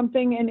singing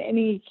something in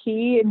any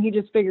key and he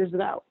just figures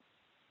it out.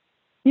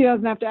 He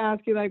doesn't have to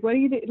ask you, like, what do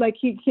you do? Like,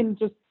 he can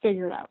just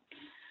figure it out.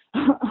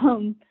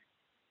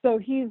 So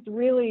he's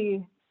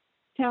really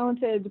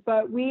talented.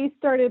 But we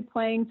started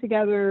playing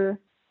together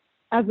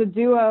as a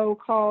duo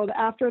called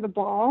After the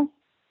Ball.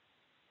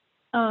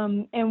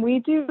 And we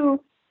do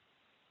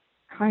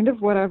kind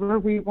of whatever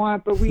we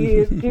want, but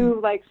we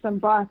do like some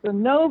bossa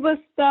nova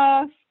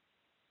stuff,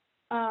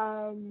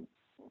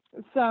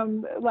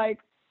 some like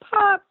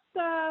pop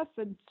stuff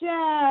and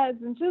jazz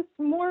and just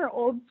more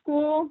old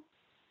school.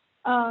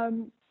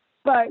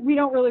 But we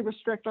don't really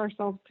restrict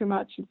ourselves too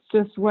much. It's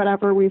just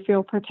whatever we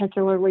feel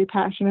particularly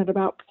passionate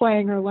about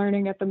playing or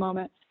learning at the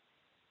moment.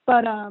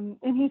 But, and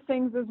he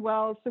sings as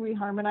well, so we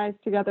harmonize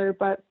together.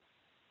 But,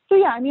 so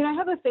yeah, I mean, I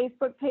have a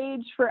Facebook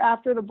page for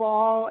After the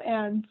Ball,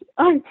 and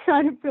I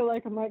kind of feel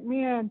like, I'm like,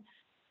 man,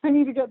 I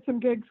need to get some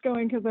gigs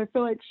going because I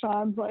feel like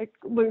Sean's like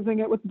losing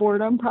it with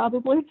boredom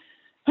probably.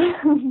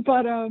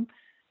 But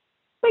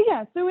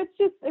yeah, so it's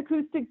just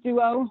acoustic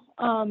duo.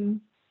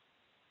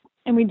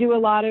 And we do a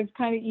lot of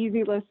kind of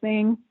easy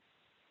listening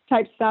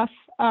type stuff.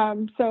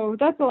 So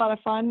that's a lot of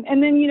fun.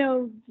 And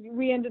then,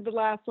 we ended the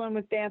last one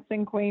with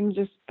Dancing Queen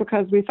just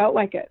because we felt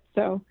like it.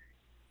 So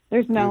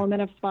there's an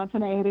element of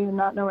spontaneity and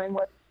not knowing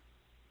what's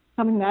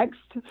coming next.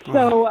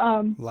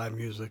 So live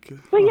music.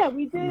 But yeah,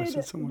 we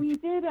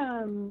did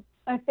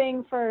a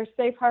thing for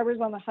Safe Harbors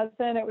on the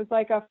Hudson. It was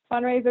like a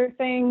fundraiser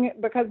thing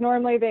because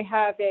normally they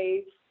have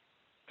a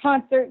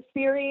concert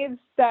series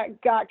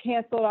that got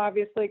canceled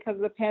obviously because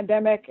of the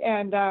pandemic,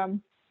 and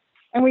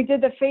we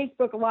did the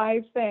Facebook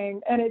Live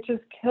thing, and it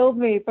just killed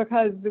me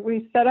because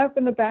we set up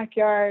in the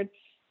backyard.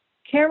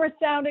 Camera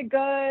sounded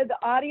good, the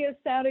audio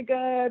sounded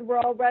good, we're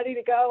all ready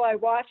to go. I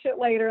watched it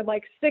later,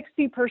 like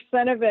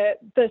 60% of it,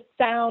 the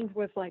sound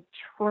was like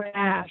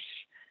trash,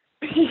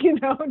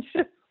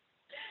 just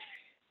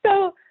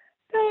so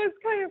that was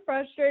kind of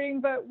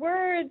frustrating, but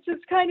we're at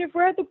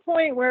the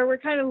point where we're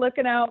kind of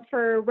looking out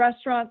for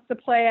restaurants to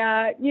play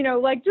at,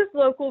 like just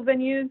local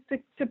venues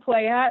to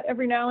play at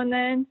every now and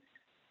then.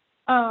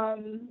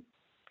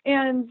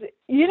 And,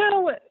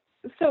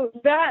 so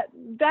that's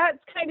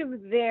kind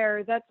of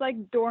there. That's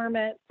like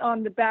dormant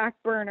on the back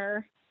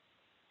burner.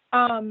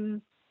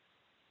 But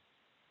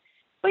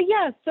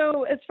yeah,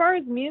 so as far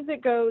as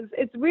music goes,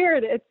 it's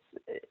weird.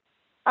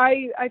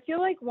 I feel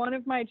like one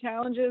of my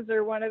challenges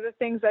or one of the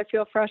things I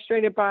feel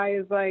frustrated by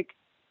is like,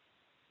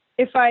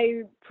 if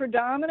I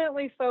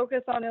predominantly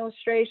focus on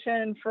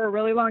illustration for a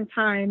really long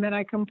time and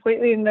I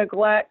completely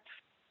neglect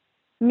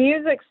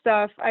music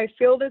stuff, I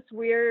feel this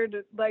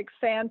weird, like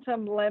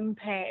phantom limb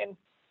pain.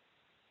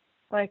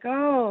 Like,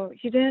 oh,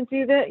 you didn't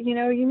do that, you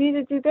need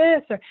to do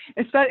this.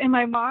 And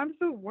my mom's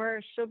the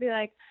worst. She'll be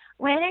like,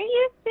 when are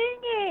you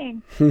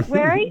singing?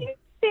 Where are you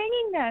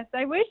singing this?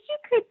 I wish you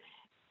could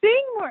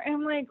sing more. And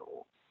I'm like,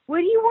 what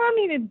do you want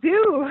me to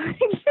do?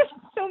 Just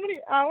so many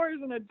hours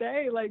in a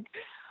day, like,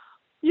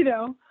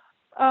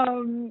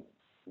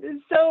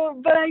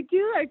 but I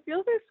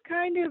feel this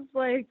kind of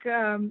like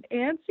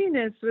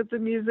antsiness with the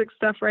music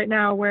stuff right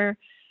now where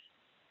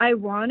I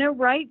want to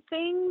write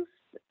things,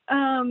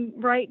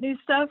 write new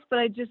stuff, but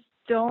I just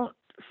don't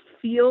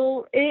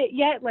feel it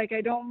yet. Like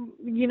I don't,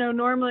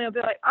 normally I'll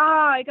be like,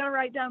 I got to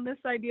write down this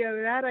idea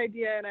or that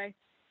idea. And I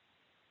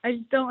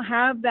just don't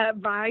have that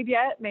vibe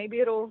yet. Maybe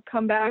it'll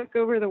come back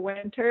over the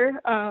winter.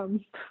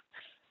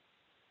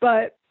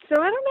 But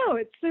so I don't know.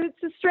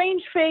 It's a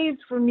strange phase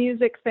for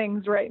music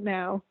things right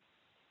now.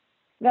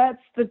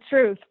 That's the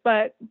truth.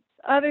 But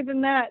other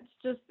than that,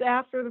 it's just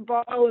after the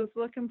ball is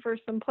looking for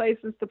some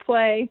places to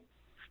play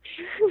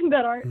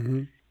that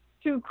aren't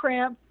too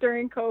cramped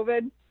during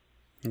COVID.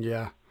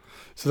 Yeah.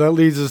 So that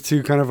leads us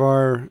to kind of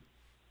our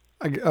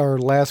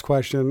last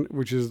question,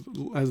 which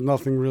has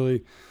nothing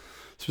really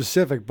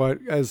specific, but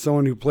as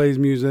someone who plays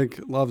music,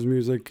 loves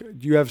music,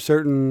 do you have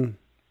certain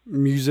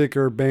music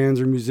or bands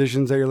or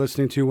musicians that you're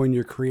listening to when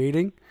you're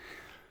creating?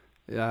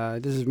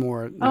 This is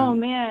more. Oh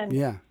man.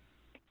 Yeah.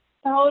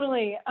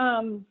 Totally.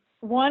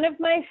 One of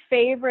my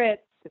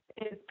favorites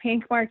is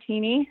Pink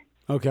Martini.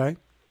 Okay.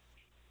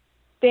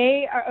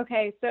 They are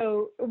okay.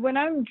 So when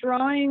I'm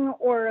drawing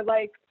or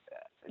like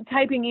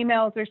typing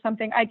emails or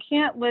something, I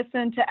can't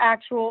listen to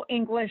actual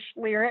English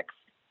lyrics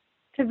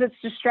because it's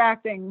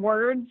distracting.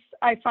 Words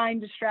I find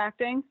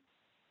distracting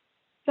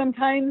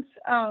sometimes.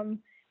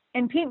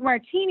 And Pink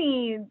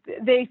Martini,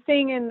 they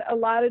sing in a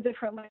lot of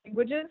different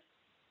languages.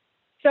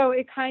 So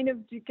it kind of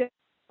gets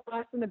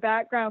lost in the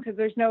background because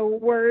there's no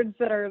words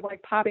that are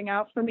like popping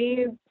out for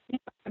me.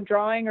 I'm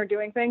drawing or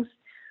doing things.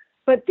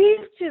 But these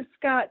just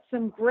got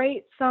some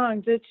great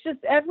songs. It's just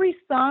every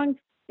song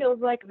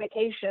feels like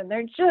vacation.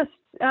 They're just,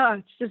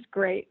 it's just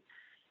great.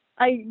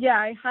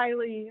 I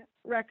highly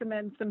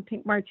recommend some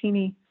Pink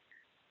Martini.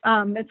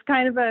 It's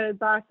kind of a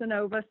bossa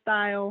nova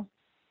style.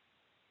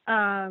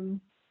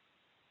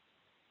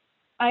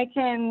 I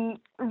can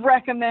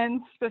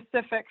recommend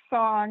specific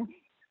songs.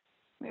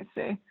 Let me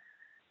see,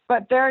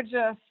 but they're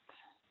just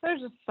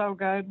so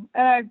good.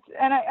 And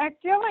I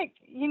feel like,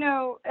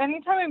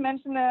 anytime I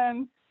mention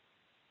them,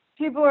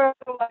 people are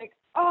like,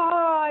 oh,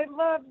 I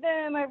love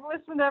them. I've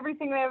listened to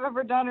everything they've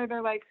ever done. Or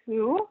they're like,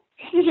 who?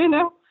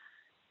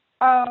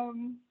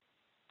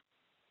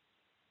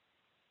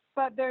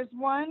 But there's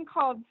one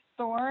called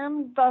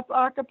Storm that's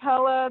a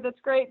cappella that's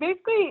great.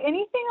 Basically,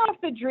 anything off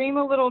the Dream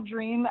a Little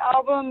Dream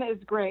album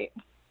is great.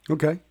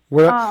 Okay.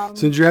 Well,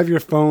 since you have your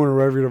phone or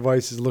whatever your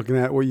device is looking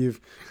at,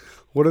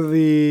 what are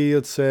the,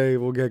 let's say,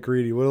 we'll get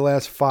greedy, what are the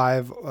last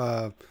 5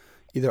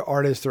 either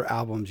artists or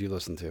albums you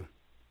listen to?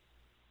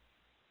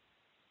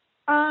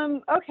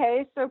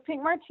 Okay, so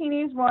Pink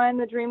Martini's one,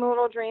 the Dream a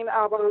Little Dream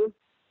album.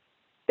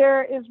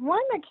 There is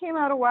one that came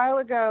out a while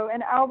ago,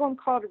 an album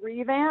called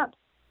Revamp.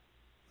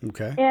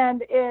 Okay.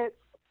 And it's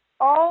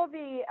all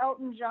the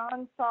Elton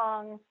John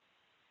songs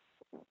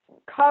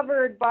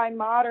covered by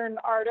modern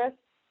artists.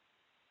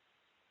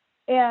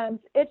 And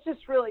it's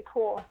just really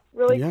cool.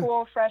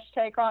 Cool, fresh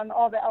take on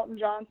all the Elton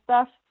John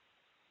stuff.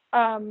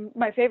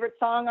 My favorite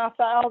song off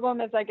the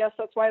album is I Guess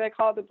That's Why They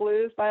Call It the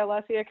Blues by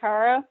Alessia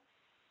Cara.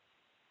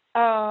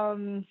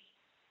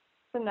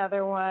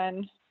 Another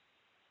one.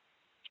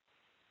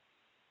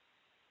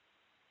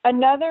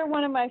 Another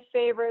one of my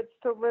favorites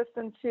to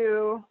listen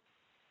to,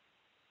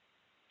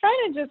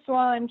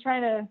 while I'm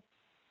trying to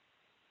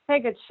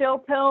take a chill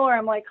pill or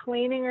I'm like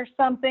cleaning or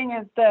something,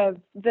 is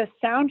the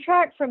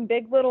soundtrack from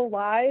Big Little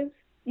Lies.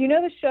 You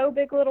know the show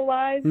Big Little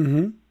Lies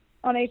on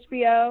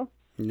HBO?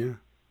 Yeah.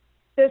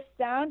 The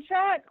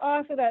soundtrack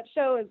off of that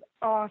show is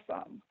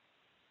awesome.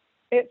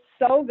 It's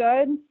so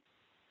good.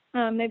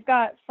 They've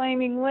got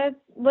Flaming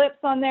Lips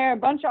on there, a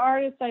bunch of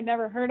artists I'd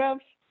never heard of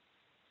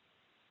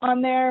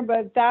on there,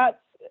 but that's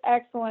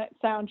excellent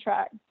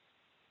soundtrack.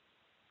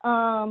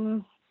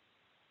 Where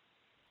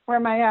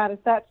am I at? Is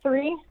that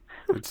 3?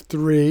 It's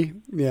 3.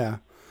 Yeah.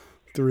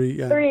 3.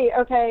 Yeah. 3.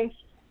 Okay.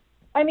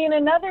 I mean,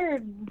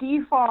 another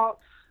default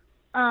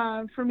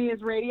for me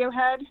is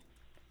Radiohead.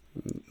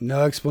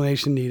 No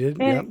explanation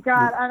needed. And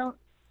God,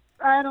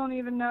 I don't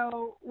even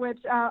know which.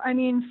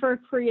 For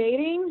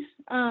creating,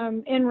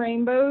 In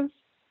Rainbows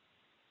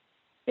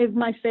is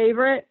my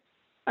favorite.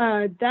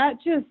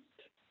 Radiohead's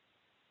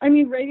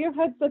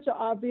such an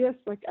obvious,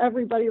 like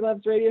everybody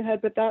loves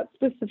Radiohead, but that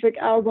specific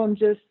album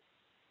just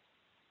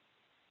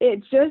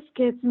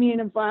gets me in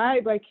a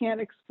vibe. I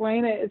can't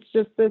explain it. It's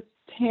just this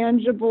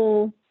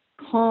tangible,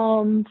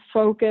 calm,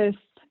 focused,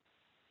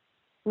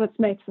 let's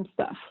make some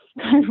stuff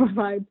kind of a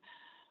vibe.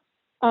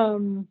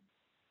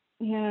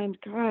 And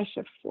gosh,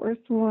 a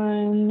 4th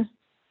one.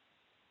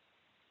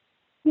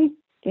 Let me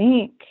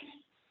think.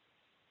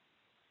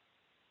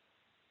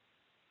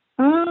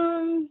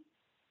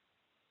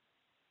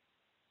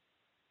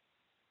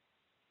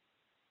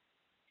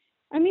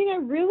 I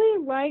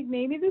really like,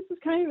 maybe this is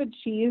kind of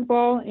a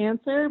cheeseball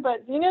answer,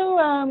 but do you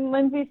know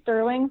Lindsay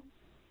Sterling?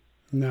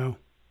 No.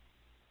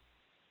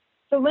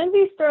 So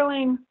Lindsay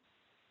Sterling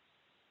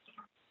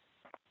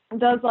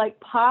does like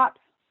pop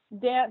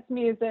dance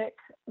music,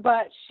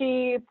 but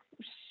she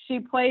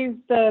plays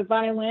the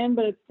violin,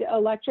 but it's the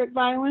electric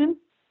violin.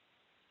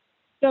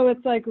 So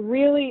it's like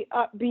really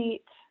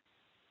upbeat,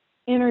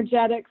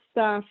 energetic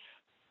stuff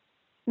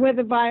with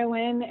a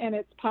violin, and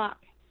it's pop.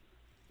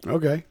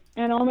 Okay.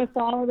 And almost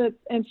all of it's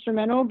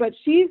instrumental, but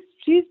she's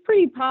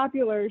pretty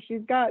popular.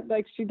 She's got,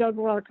 like, she does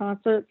a lot of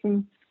concerts,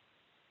 and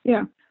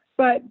yeah.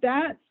 But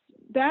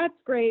that's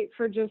great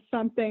for just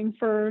something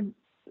for,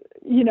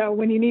 you know,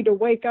 when you need to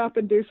wake up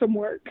and do some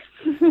work.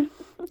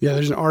 Yeah,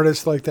 there's an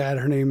artist like that.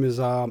 Her name is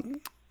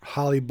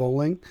Holly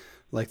Bowling.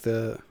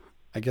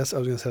 I guess I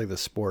was gonna say like the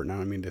sport, and I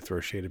don't mean to throw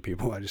shade at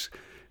people. It's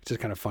just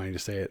kind of funny to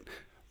say it.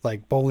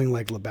 Like bowling,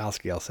 like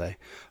Lebowski, I'll say.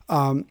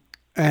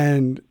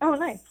 And oh,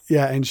 nice.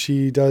 Yeah, and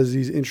she does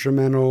these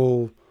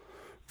instrumental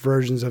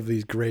versions of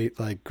these great,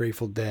 like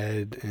Grateful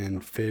Dead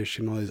and Fish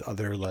and all these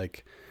other,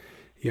 like,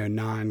 you know,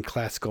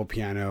 non-classical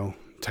piano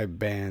type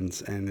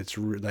bands. And it's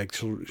like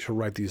she'll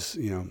write these,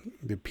 you know,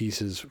 the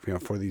pieces, you know,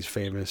 for these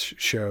famous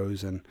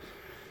shows. And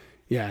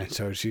yeah,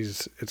 so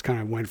it's kind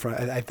of went from,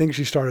 I think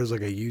she started as like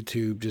a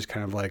YouTube, just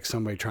kind of like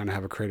somebody trying to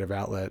have a creative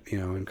outlet, you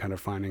know, and kind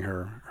of finding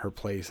her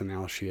place. And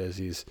now she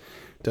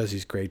does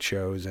these great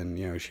shows, and,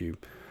 you know, she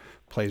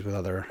plays with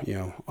other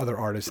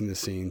artists in the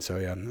scene. So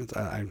yeah,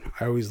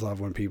 I always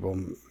love when people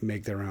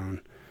make their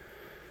own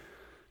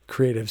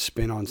creative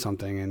spin on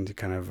something, and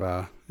kind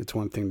of, it's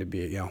one thing to be,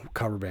 you know,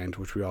 cover band,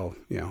 which we all,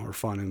 you know, are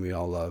fun and we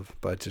all love,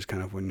 but just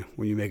kind of when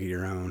you make it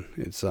your own,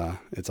 it's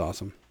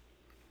awesome.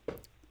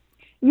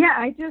 Yeah,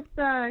 I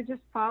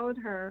just followed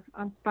her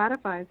on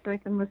Spotify so I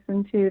can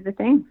listen to the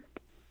thing.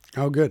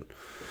 Oh, good.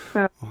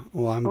 So,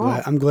 well, I'm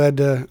cool. glad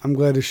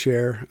to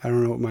share. I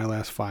don't know what my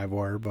last 5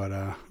 were, but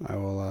I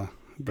will.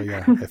 But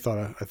yeah, I thought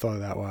of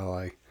that while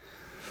I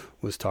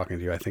was talking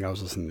to you. I think I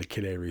was listening to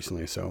Kid A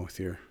recently, so with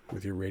your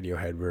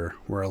Radiohead,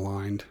 we're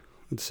aligned.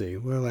 Let's see,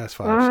 what are the last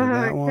 5? So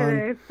that one, Kid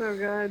A, it's so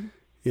good.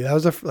 Yeah, that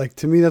was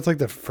to me, that's like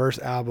the first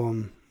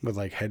album with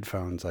like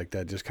headphones like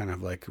that. Just kind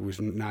of like, it was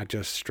not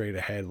just straight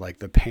ahead, like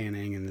the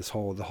panning and the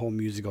whole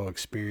musical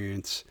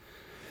experience.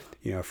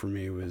 You know, for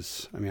me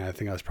was, I mean, I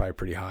think I was probably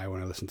pretty high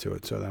when I listened to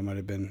it, so that might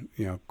have been,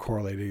 you know,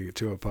 correlated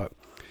to it. But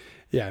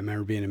yeah, I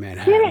remember being in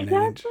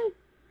Manhattan.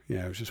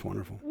 Yeah, it was just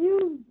wonderful.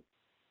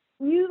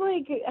 You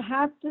like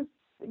have to.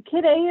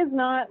 Kid A is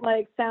not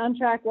like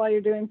soundtrack while you're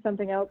doing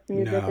something else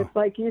music. No. It's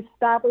like you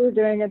stop what you're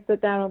doing and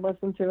sit down and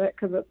listen to it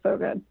because it's so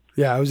good.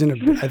 Yeah,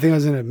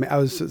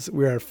 we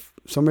were at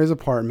somebody's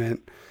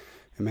apartment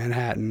in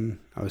Manhattan.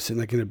 I was sitting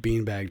like in a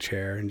beanbag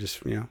chair, and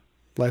just, you know,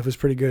 life was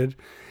pretty good.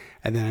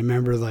 And then I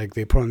remember like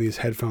they put on these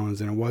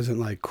headphones, and it wasn't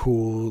like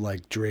cool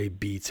like Dre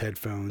Beats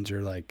headphones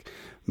or like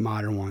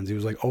modern ones. It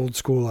was like old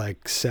school,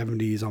 like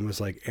 70s,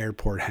 almost like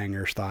airport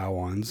hangar style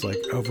ones, like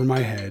over my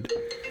head.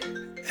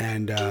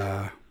 And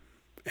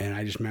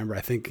I just remember,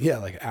 I think, yeah,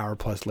 like an hour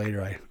plus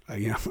later,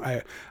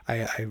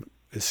 I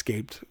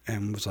escaped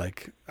and was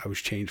like, I was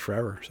changed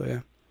forever. So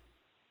yeah.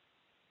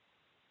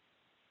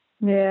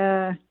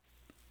 Yeah.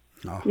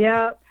 Oh,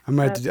 yeah. I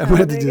might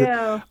have to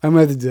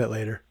do that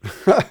later.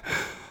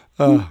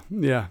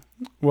 Yeah.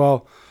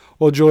 Well,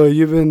 Julia,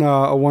 you've been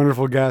a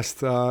wonderful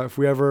guest. If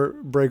we ever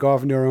break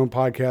off into our own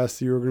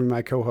podcast, you're going to be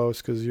my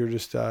co-host, because you're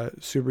just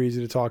super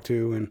easy to talk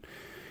to, and,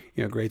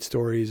 you know, great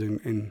stories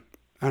and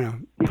I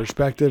don't know,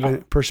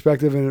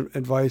 perspective and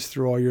advice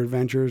through all your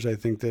adventures. I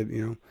think that,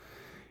 you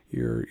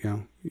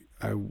know,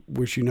 I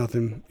wish you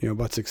nothing, you know,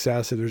 but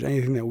success. If there's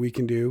anything that we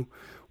can do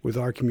with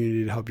our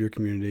community to help your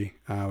community,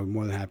 we're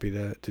more than happy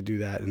to do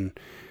that, and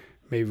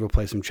maybe we'll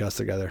play some chess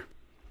together.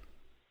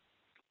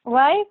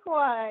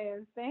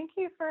 Likewise. Thank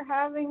you for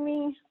having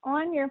me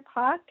on your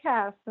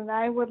podcast, and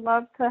I would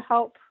love to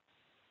help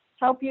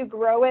you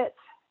grow it,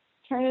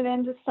 turn it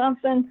into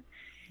something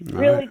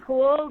really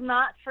cool,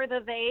 not for the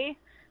they,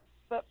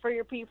 but for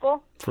your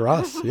people. For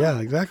us. Yeah,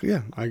 exactly.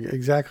 Yeah,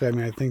 exactly. I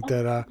mean, I think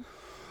that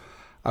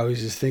I was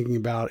just thinking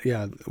about,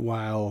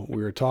 while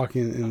we were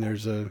talking,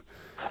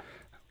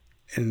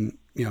 and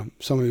you know,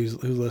 somebody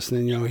who's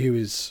listening, you know,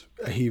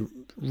 he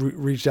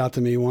reached out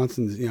to me once,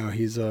 and, you know,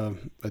 he's a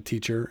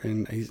teacher,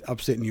 and he's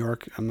upstate New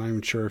York. I'm not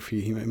even sure if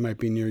he might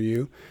be near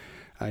you.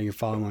 You can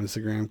follow him on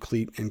Instagram,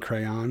 Cleat and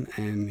Crayon.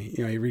 And,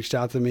 you know, he reached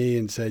out to me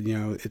and said, you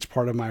know, it's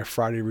part of my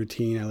Friday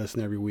routine. I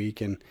listen every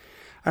week. And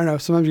I don't know,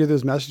 sometimes you get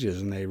those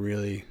messages and they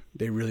really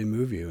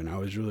move you. And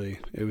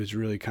it was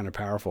really kind of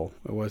powerful.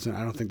 I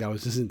don't think that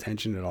was his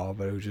intention at all,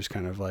 but it was just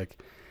kind of like,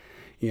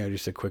 you know,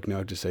 just a quick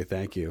note to say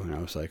thank you. And I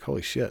was like,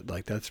 holy shit,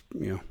 like that's,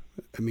 you know,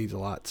 it means a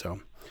lot. So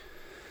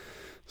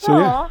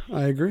yeah,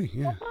 I agree.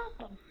 Yeah.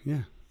 Awesome.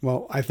 Yeah.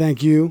 Well, I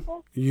thank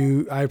you.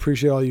 I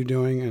appreciate all you're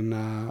doing, and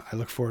I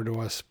look forward to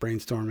us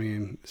brainstorming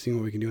and seeing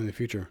what we can do in the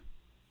future.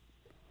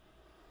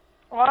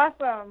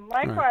 Awesome.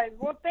 Likewise. Right.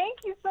 Well, thank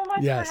you so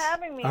much for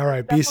having me. All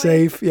right. Be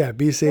safe. Yeah.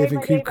 Be safe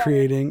and keep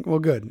creating. Well,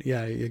 good.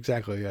 Yeah,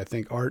 exactly. I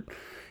think art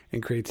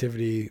and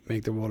creativity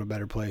make the world a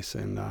better place,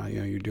 and you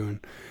know,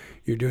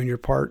 you're doing your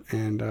part.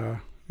 And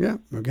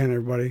again,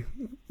 everybody,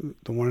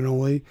 the one and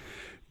only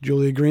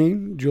Julia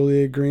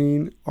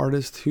Green,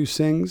 artist who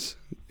sings,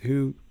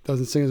 who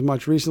doesn't sing as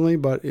much recently,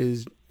 but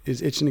is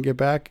itching to get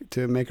back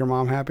to make her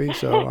mom happy.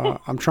 So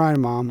I'm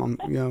trying, Mom.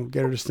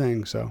 Get her to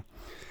sing. So,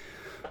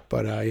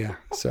 but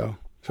so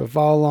So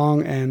follow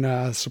along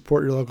and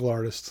support your local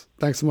artists.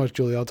 Thanks so much,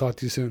 Julie. I'll talk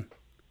to you soon.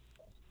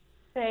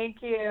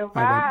 Thank you.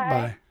 Bye. Bye.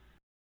 Bye.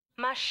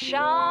 Ma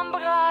chambre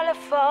a la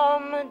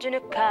forme d'une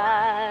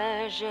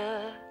cage.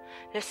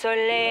 Le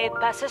soleil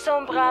passe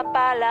son bras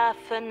par la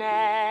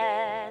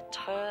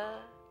fenêtre.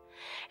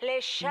 Les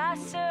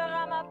chasseurs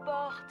à ma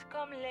porte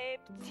comme les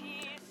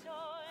petits oiseaux.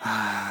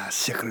 Ah,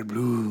 Secret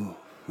Blue.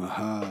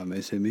 Aha,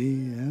 mais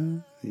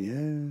me,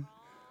 yeah.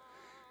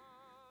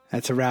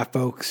 That's a wrap,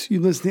 folks. You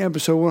listen to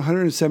episode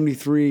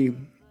 173,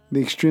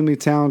 the extremely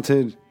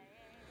talented,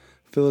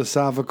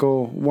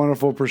 philosophical,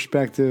 wonderful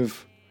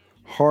perspective,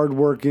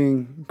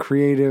 hardworking,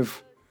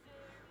 creative,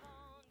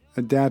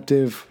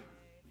 adaptive.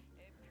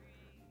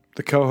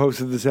 The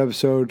co-host of this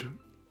episode,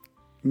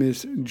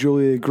 Miss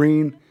Julia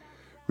Green.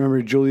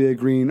 Remember, Julia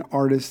Green,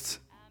 artist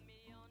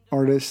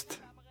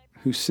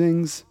who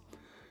sings.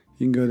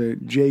 You can go to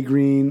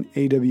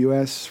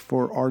jgreenaws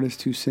for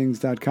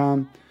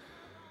artistwhosings.com.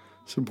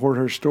 Support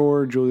her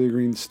store, Julia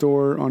Green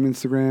Store on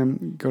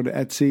Instagram. Go to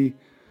Etsy,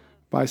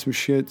 buy some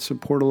shit,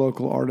 support a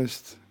local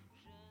artist.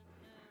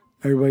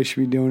 Everybody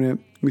should be doing it.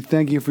 We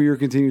thank you for your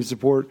continued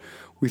support.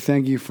 We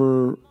thank you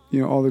for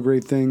all the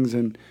great things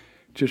and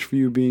just for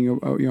you being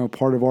a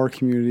part of our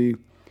community.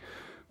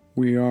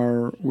 We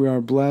are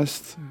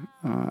blessed.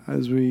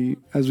 As we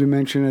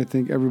mentioned, I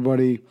think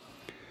everybody,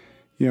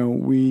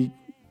 we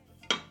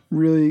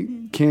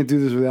really can't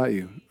do this without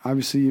you.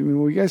 Obviously,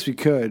 I guess we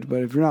could,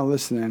 but if you're not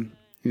listening,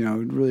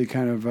 it really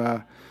kind of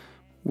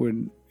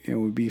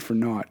would be for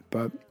naught.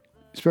 But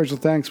special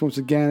thanks once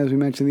again, as we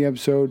mentioned in the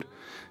episode,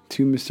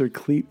 to Mr.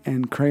 Cleat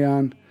and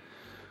Crayon.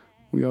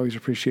 We always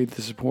appreciate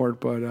the support,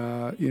 but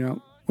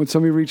when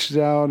somebody reaches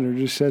out or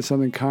just says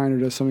something kind or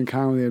does something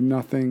kind when they have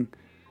nothing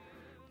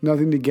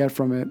to get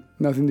from it,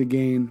 nothing to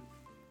gain,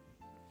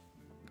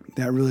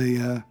 that really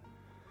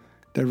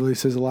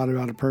says a lot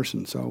about a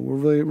person. So we're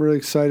really, really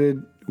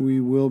excited. We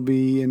will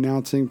be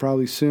announcing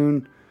probably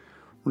soon.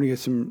 We're going to get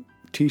some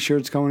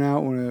T-shirts coming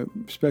out. Want a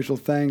special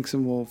thanks,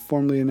 and we'll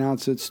formally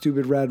announce it.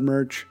 Stupid Rad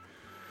Merch.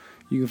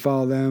 You can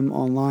follow them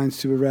online,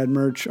 Stupid Rad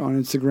Merch on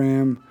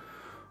Instagram.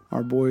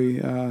 Our boy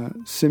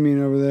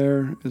Simeon over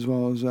there, as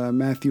well as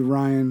Matthew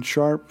Ryan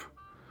Sharp.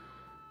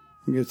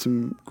 We get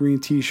some green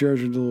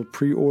T-shirts with a little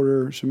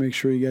pre-order, so make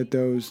sure you get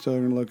those. They're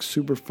going to look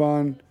super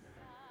fun.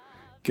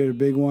 Get a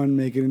big one,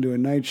 make it into a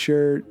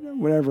nightshirt,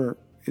 whatever.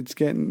 It's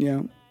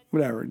getting,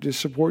 whatever.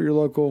 Just support your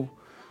local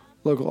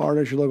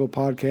artist, your local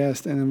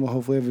podcast, and then we'll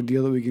hopefully have a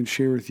deal that we can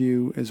share with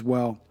you as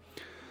well.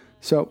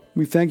 So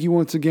we thank you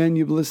once again.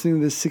 You've been listening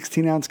to this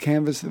 16-ounce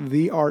canvas,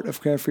 The Art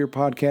of Craft Beer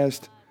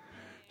podcast.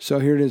 So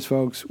here it is,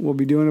 folks. We'll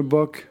be doing a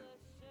book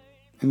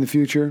in the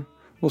future.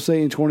 We'll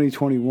say in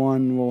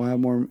 2021 we'll have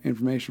more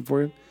information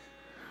for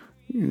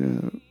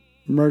you.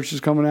 Merch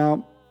is coming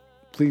out.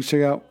 Please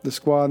check out the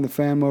squad and the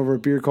fam over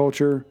at Beer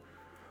Culture.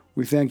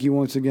 We thank you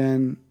once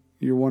again.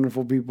 You're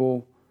wonderful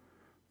people.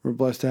 We're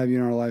blessed to have you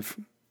in our life.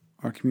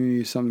 Our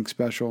community is something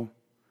special.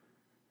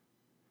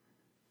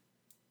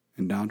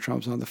 And Donald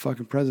Trump's not the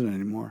fucking president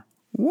anymore.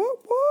 What?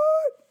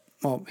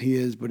 Well, he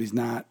is, but he's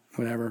not.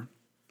 Whatever.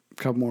 A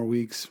couple more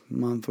weeks,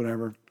 month,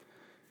 whatever.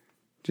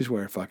 Just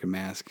wear a fucking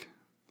mask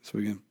so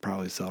we can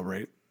probably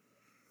celebrate.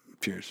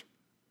 Cheers.